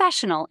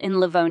professional in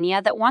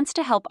Livonia that wants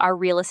to help our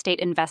real estate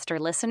investor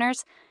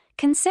listeners,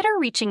 consider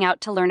reaching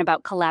out to learn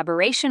about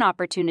collaboration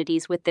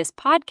opportunities with this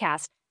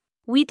podcast.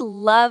 We'd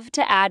love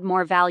to add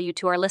more value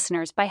to our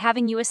listeners by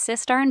having you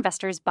assist our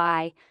investors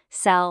buy,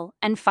 sell,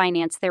 and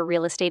finance their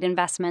real estate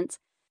investments.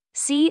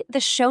 See the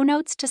show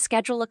notes to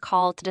schedule a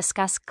call to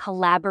discuss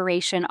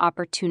collaboration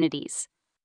opportunities.